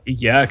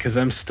 Because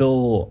I'm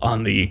still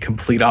on the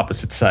complete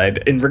opposite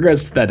side in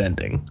regards to that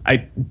ending.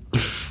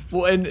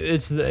 Well, and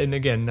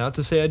again, not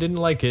to say I didn't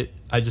like it.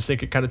 I just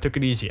think it kind of took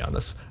it easy on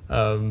us.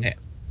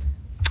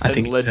 I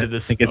think it led to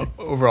this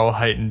overall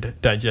heightened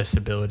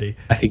digestibility.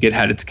 I think it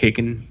had its cake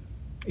and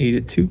ate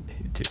it too.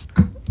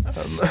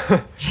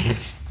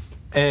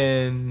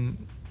 And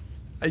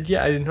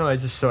yeah, I don't know. I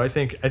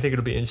think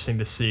it'll be interesting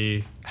to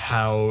see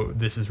how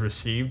this is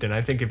received. And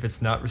I think if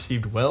it's not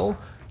received well,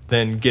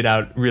 then Get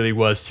Out really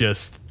was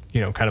just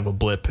kind of a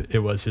blip. It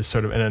was just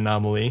sort of an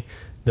anomaly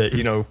that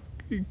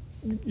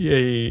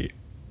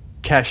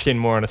cashed in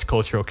more on its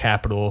cultural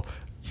capital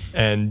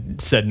and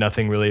said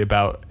nothing really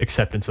about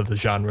acceptance of the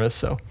genre.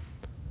 So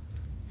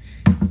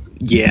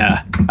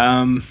yeah,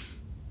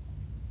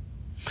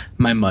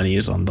 my money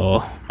is on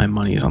the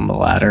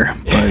latter,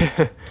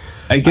 but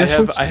I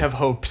guess I have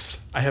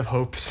hopes.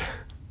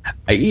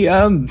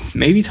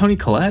 Maybe Toni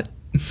Collette.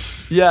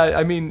 Yeah,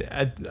 I mean,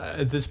 at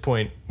this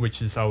point,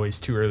 which is always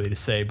too early to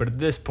say, but at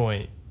this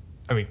point,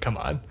 I mean, come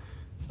on,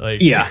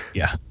 like yeah,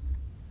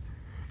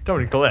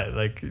 Toni Collette,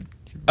 like.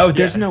 Oh,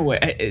 there's no way,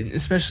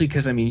 especially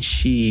because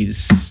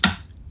she's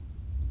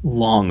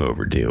long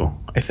overdue.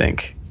 I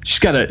think she's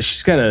got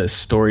a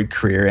storied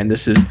career, and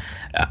this is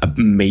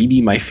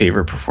maybe my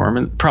favorite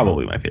performance,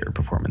 probably my favorite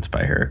performance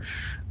by her.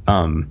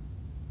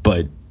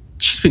 But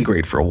she's been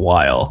great for a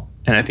while,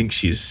 and I think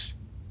she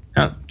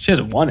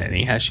hasn't won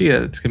any, has she?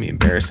 It's gonna be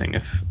embarrassing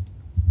if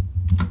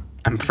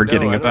I'm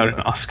forgetting about an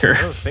Oscar.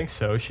 I don't think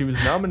so. She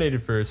was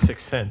nominated for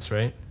Sixth Sense,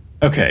 right?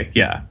 Okay,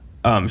 yeah.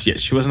 Yes,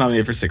 she was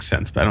nominated for Sixth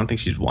Sense, but I don't think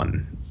she's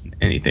won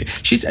anything.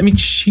 She's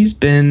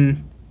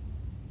been,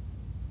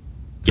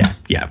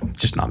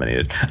 just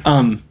nominated.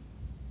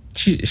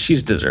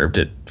 She's deserved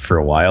it for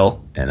a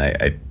while, and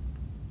I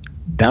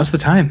now's the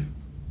time.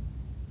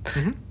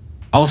 Mm-hmm.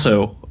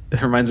 Also,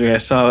 it reminds me, I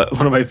saw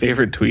one of my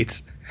favorite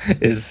tweets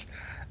is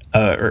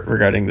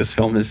regarding this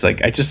film is,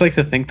 like, I just like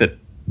to think that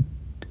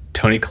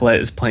Toni Collette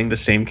is playing the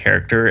same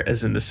character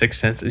as in The Sixth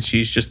Sense, and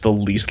she's just the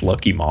least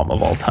lucky mom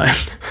of all time.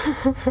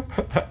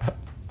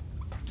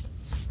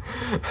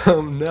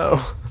 Oh no.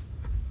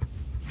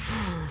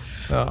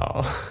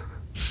 Oh.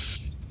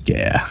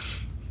 Yeah.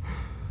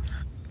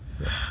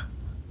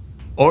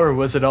 Or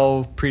was it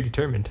all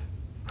predetermined?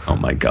 Oh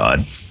my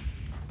god.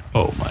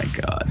 Oh my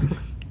god.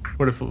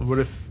 What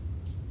if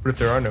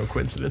there are no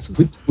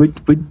coincidences?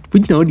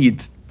 With no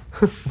needs.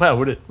 Wow,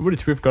 what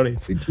if we've got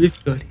it?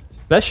 With no needs.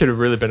 That should have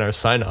really been our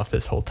sign off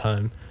this whole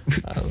time.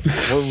 What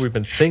have we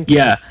been thinking?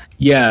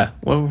 Yeah.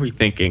 What were we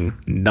thinking?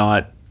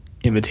 Not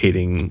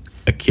imitating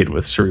a kid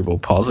with cerebral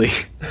palsy.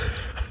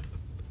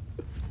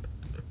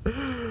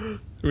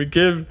 We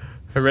give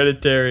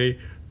Hereditary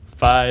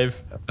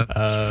 5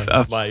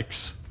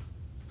 likes.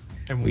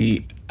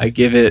 And I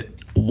give it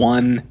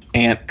 1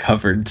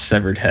 ant-covered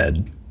severed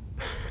head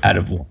out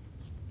of 1.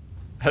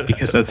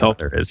 Because that's all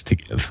there is to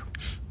give.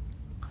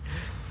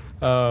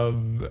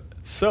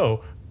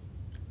 So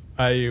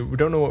we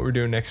don't know what we're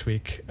doing next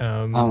week.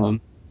 Well,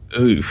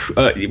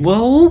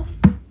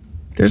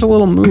 there's a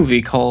little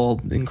movie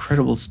called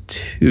Incredibles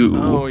 2.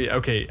 Oh yeah,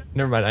 okay.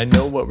 Never mind. I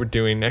know what we're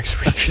doing next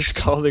week.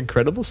 It's called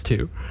Incredibles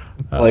 2.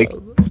 It's I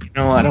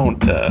don't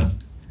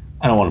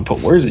want to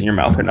put words in your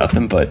mouth or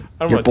nothing, but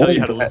I don't want to tell you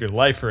how to live your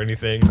life or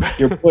anything.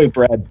 Your boy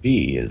Brad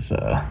B is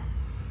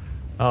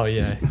oh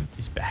yeah,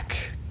 he's back.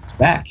 He's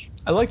back.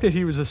 I like that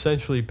he was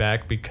essentially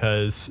back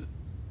because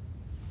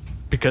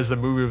the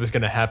movie was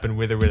going to happen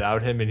with or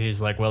without him, and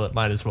he's like, well, it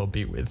might as well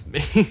be with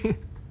me.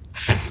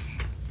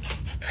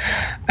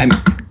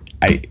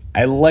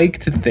 I like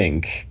to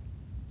think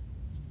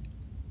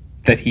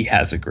that he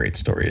has a great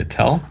story to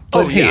tell.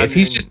 But if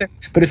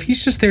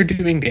he's just there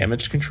doing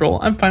damage control,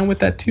 I'm fine with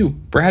that too.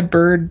 Brad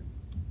Bird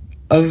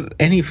of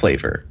any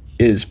flavor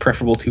is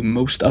preferable to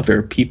most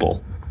other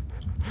people.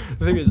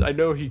 The thing is,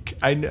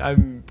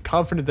 I'm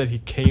confident that he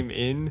came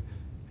in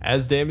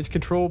as damage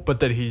control, but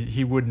that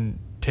he wouldn't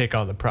take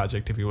on the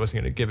project if he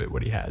wasn't going to give it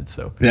what he had.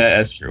 So yeah,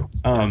 that's true.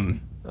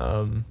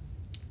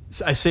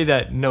 So I say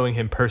that knowing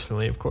him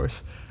personally, of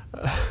course.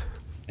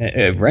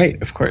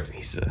 Right, of course.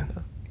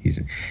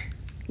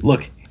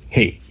 Look,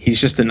 hey,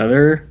 he's just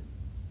another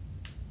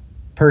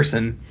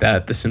person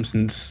that The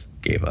Simpsons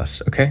gave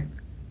us. Okay.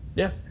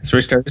 Yeah. That's where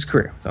he started his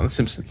career. It's on The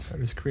Simpsons.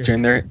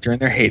 During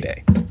their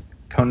heyday.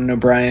 Conan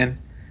O'Brien,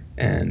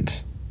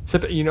 and.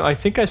 I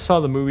think I saw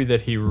the movie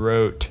that he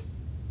wrote.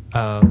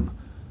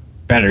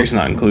 Batteries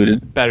Not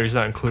Included. Batteries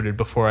Not Included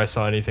before I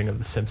saw anything of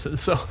The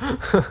Simpsons. So.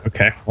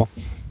 Okay.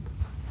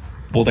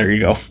 Well, there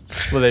you go.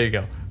 Well, there you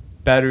go.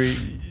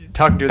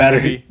 Talking to the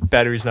movie.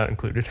 Batteries Not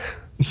Included.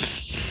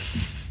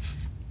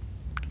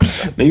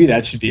 Maybe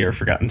that should be our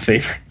forgotten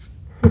favorite.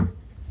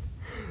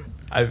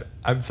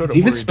 I'm sort of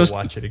worried to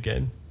watch it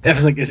again. I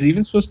was like, is it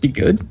even supposed to be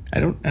good? I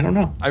don't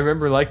know. I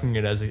remember liking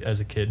it as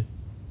a kid.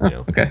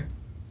 Okay.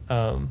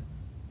 I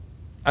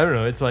don't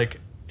know. It's like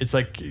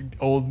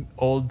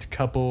old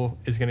couple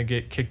is gonna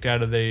get kicked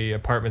out of the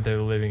apartment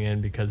they're living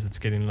in because it's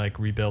getting like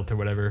rebuilt or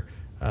whatever,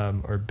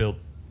 or built.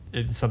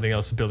 Something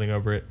else is building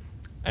over it,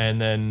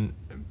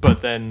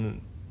 but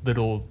then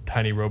little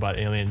tiny robot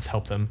aliens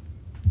help them.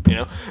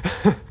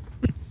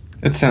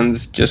 It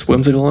sounds just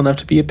whimsical enough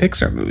to be a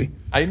Pixar movie.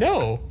 I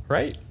know,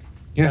 right?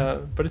 Yeah.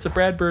 But it's a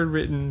Brad Bird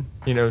written,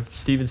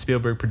 Steven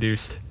Spielberg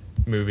produced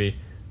movie.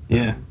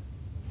 Yeah.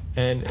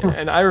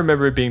 And I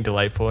remember it being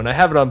delightful, and I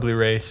have it on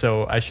Blu-ray,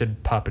 so I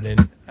should pop it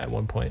in at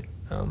one point.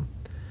 All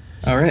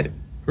right.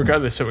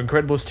 Regardless, so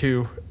Incredibles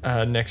 2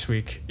 next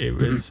week. It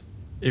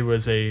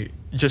was a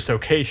just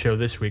okay show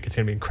this week. It's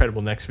gonna be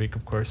incredible next week,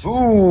 of course.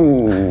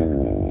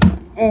 Ooh.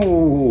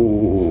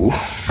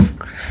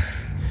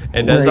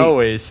 And as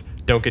always,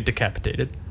 don't get decapitated.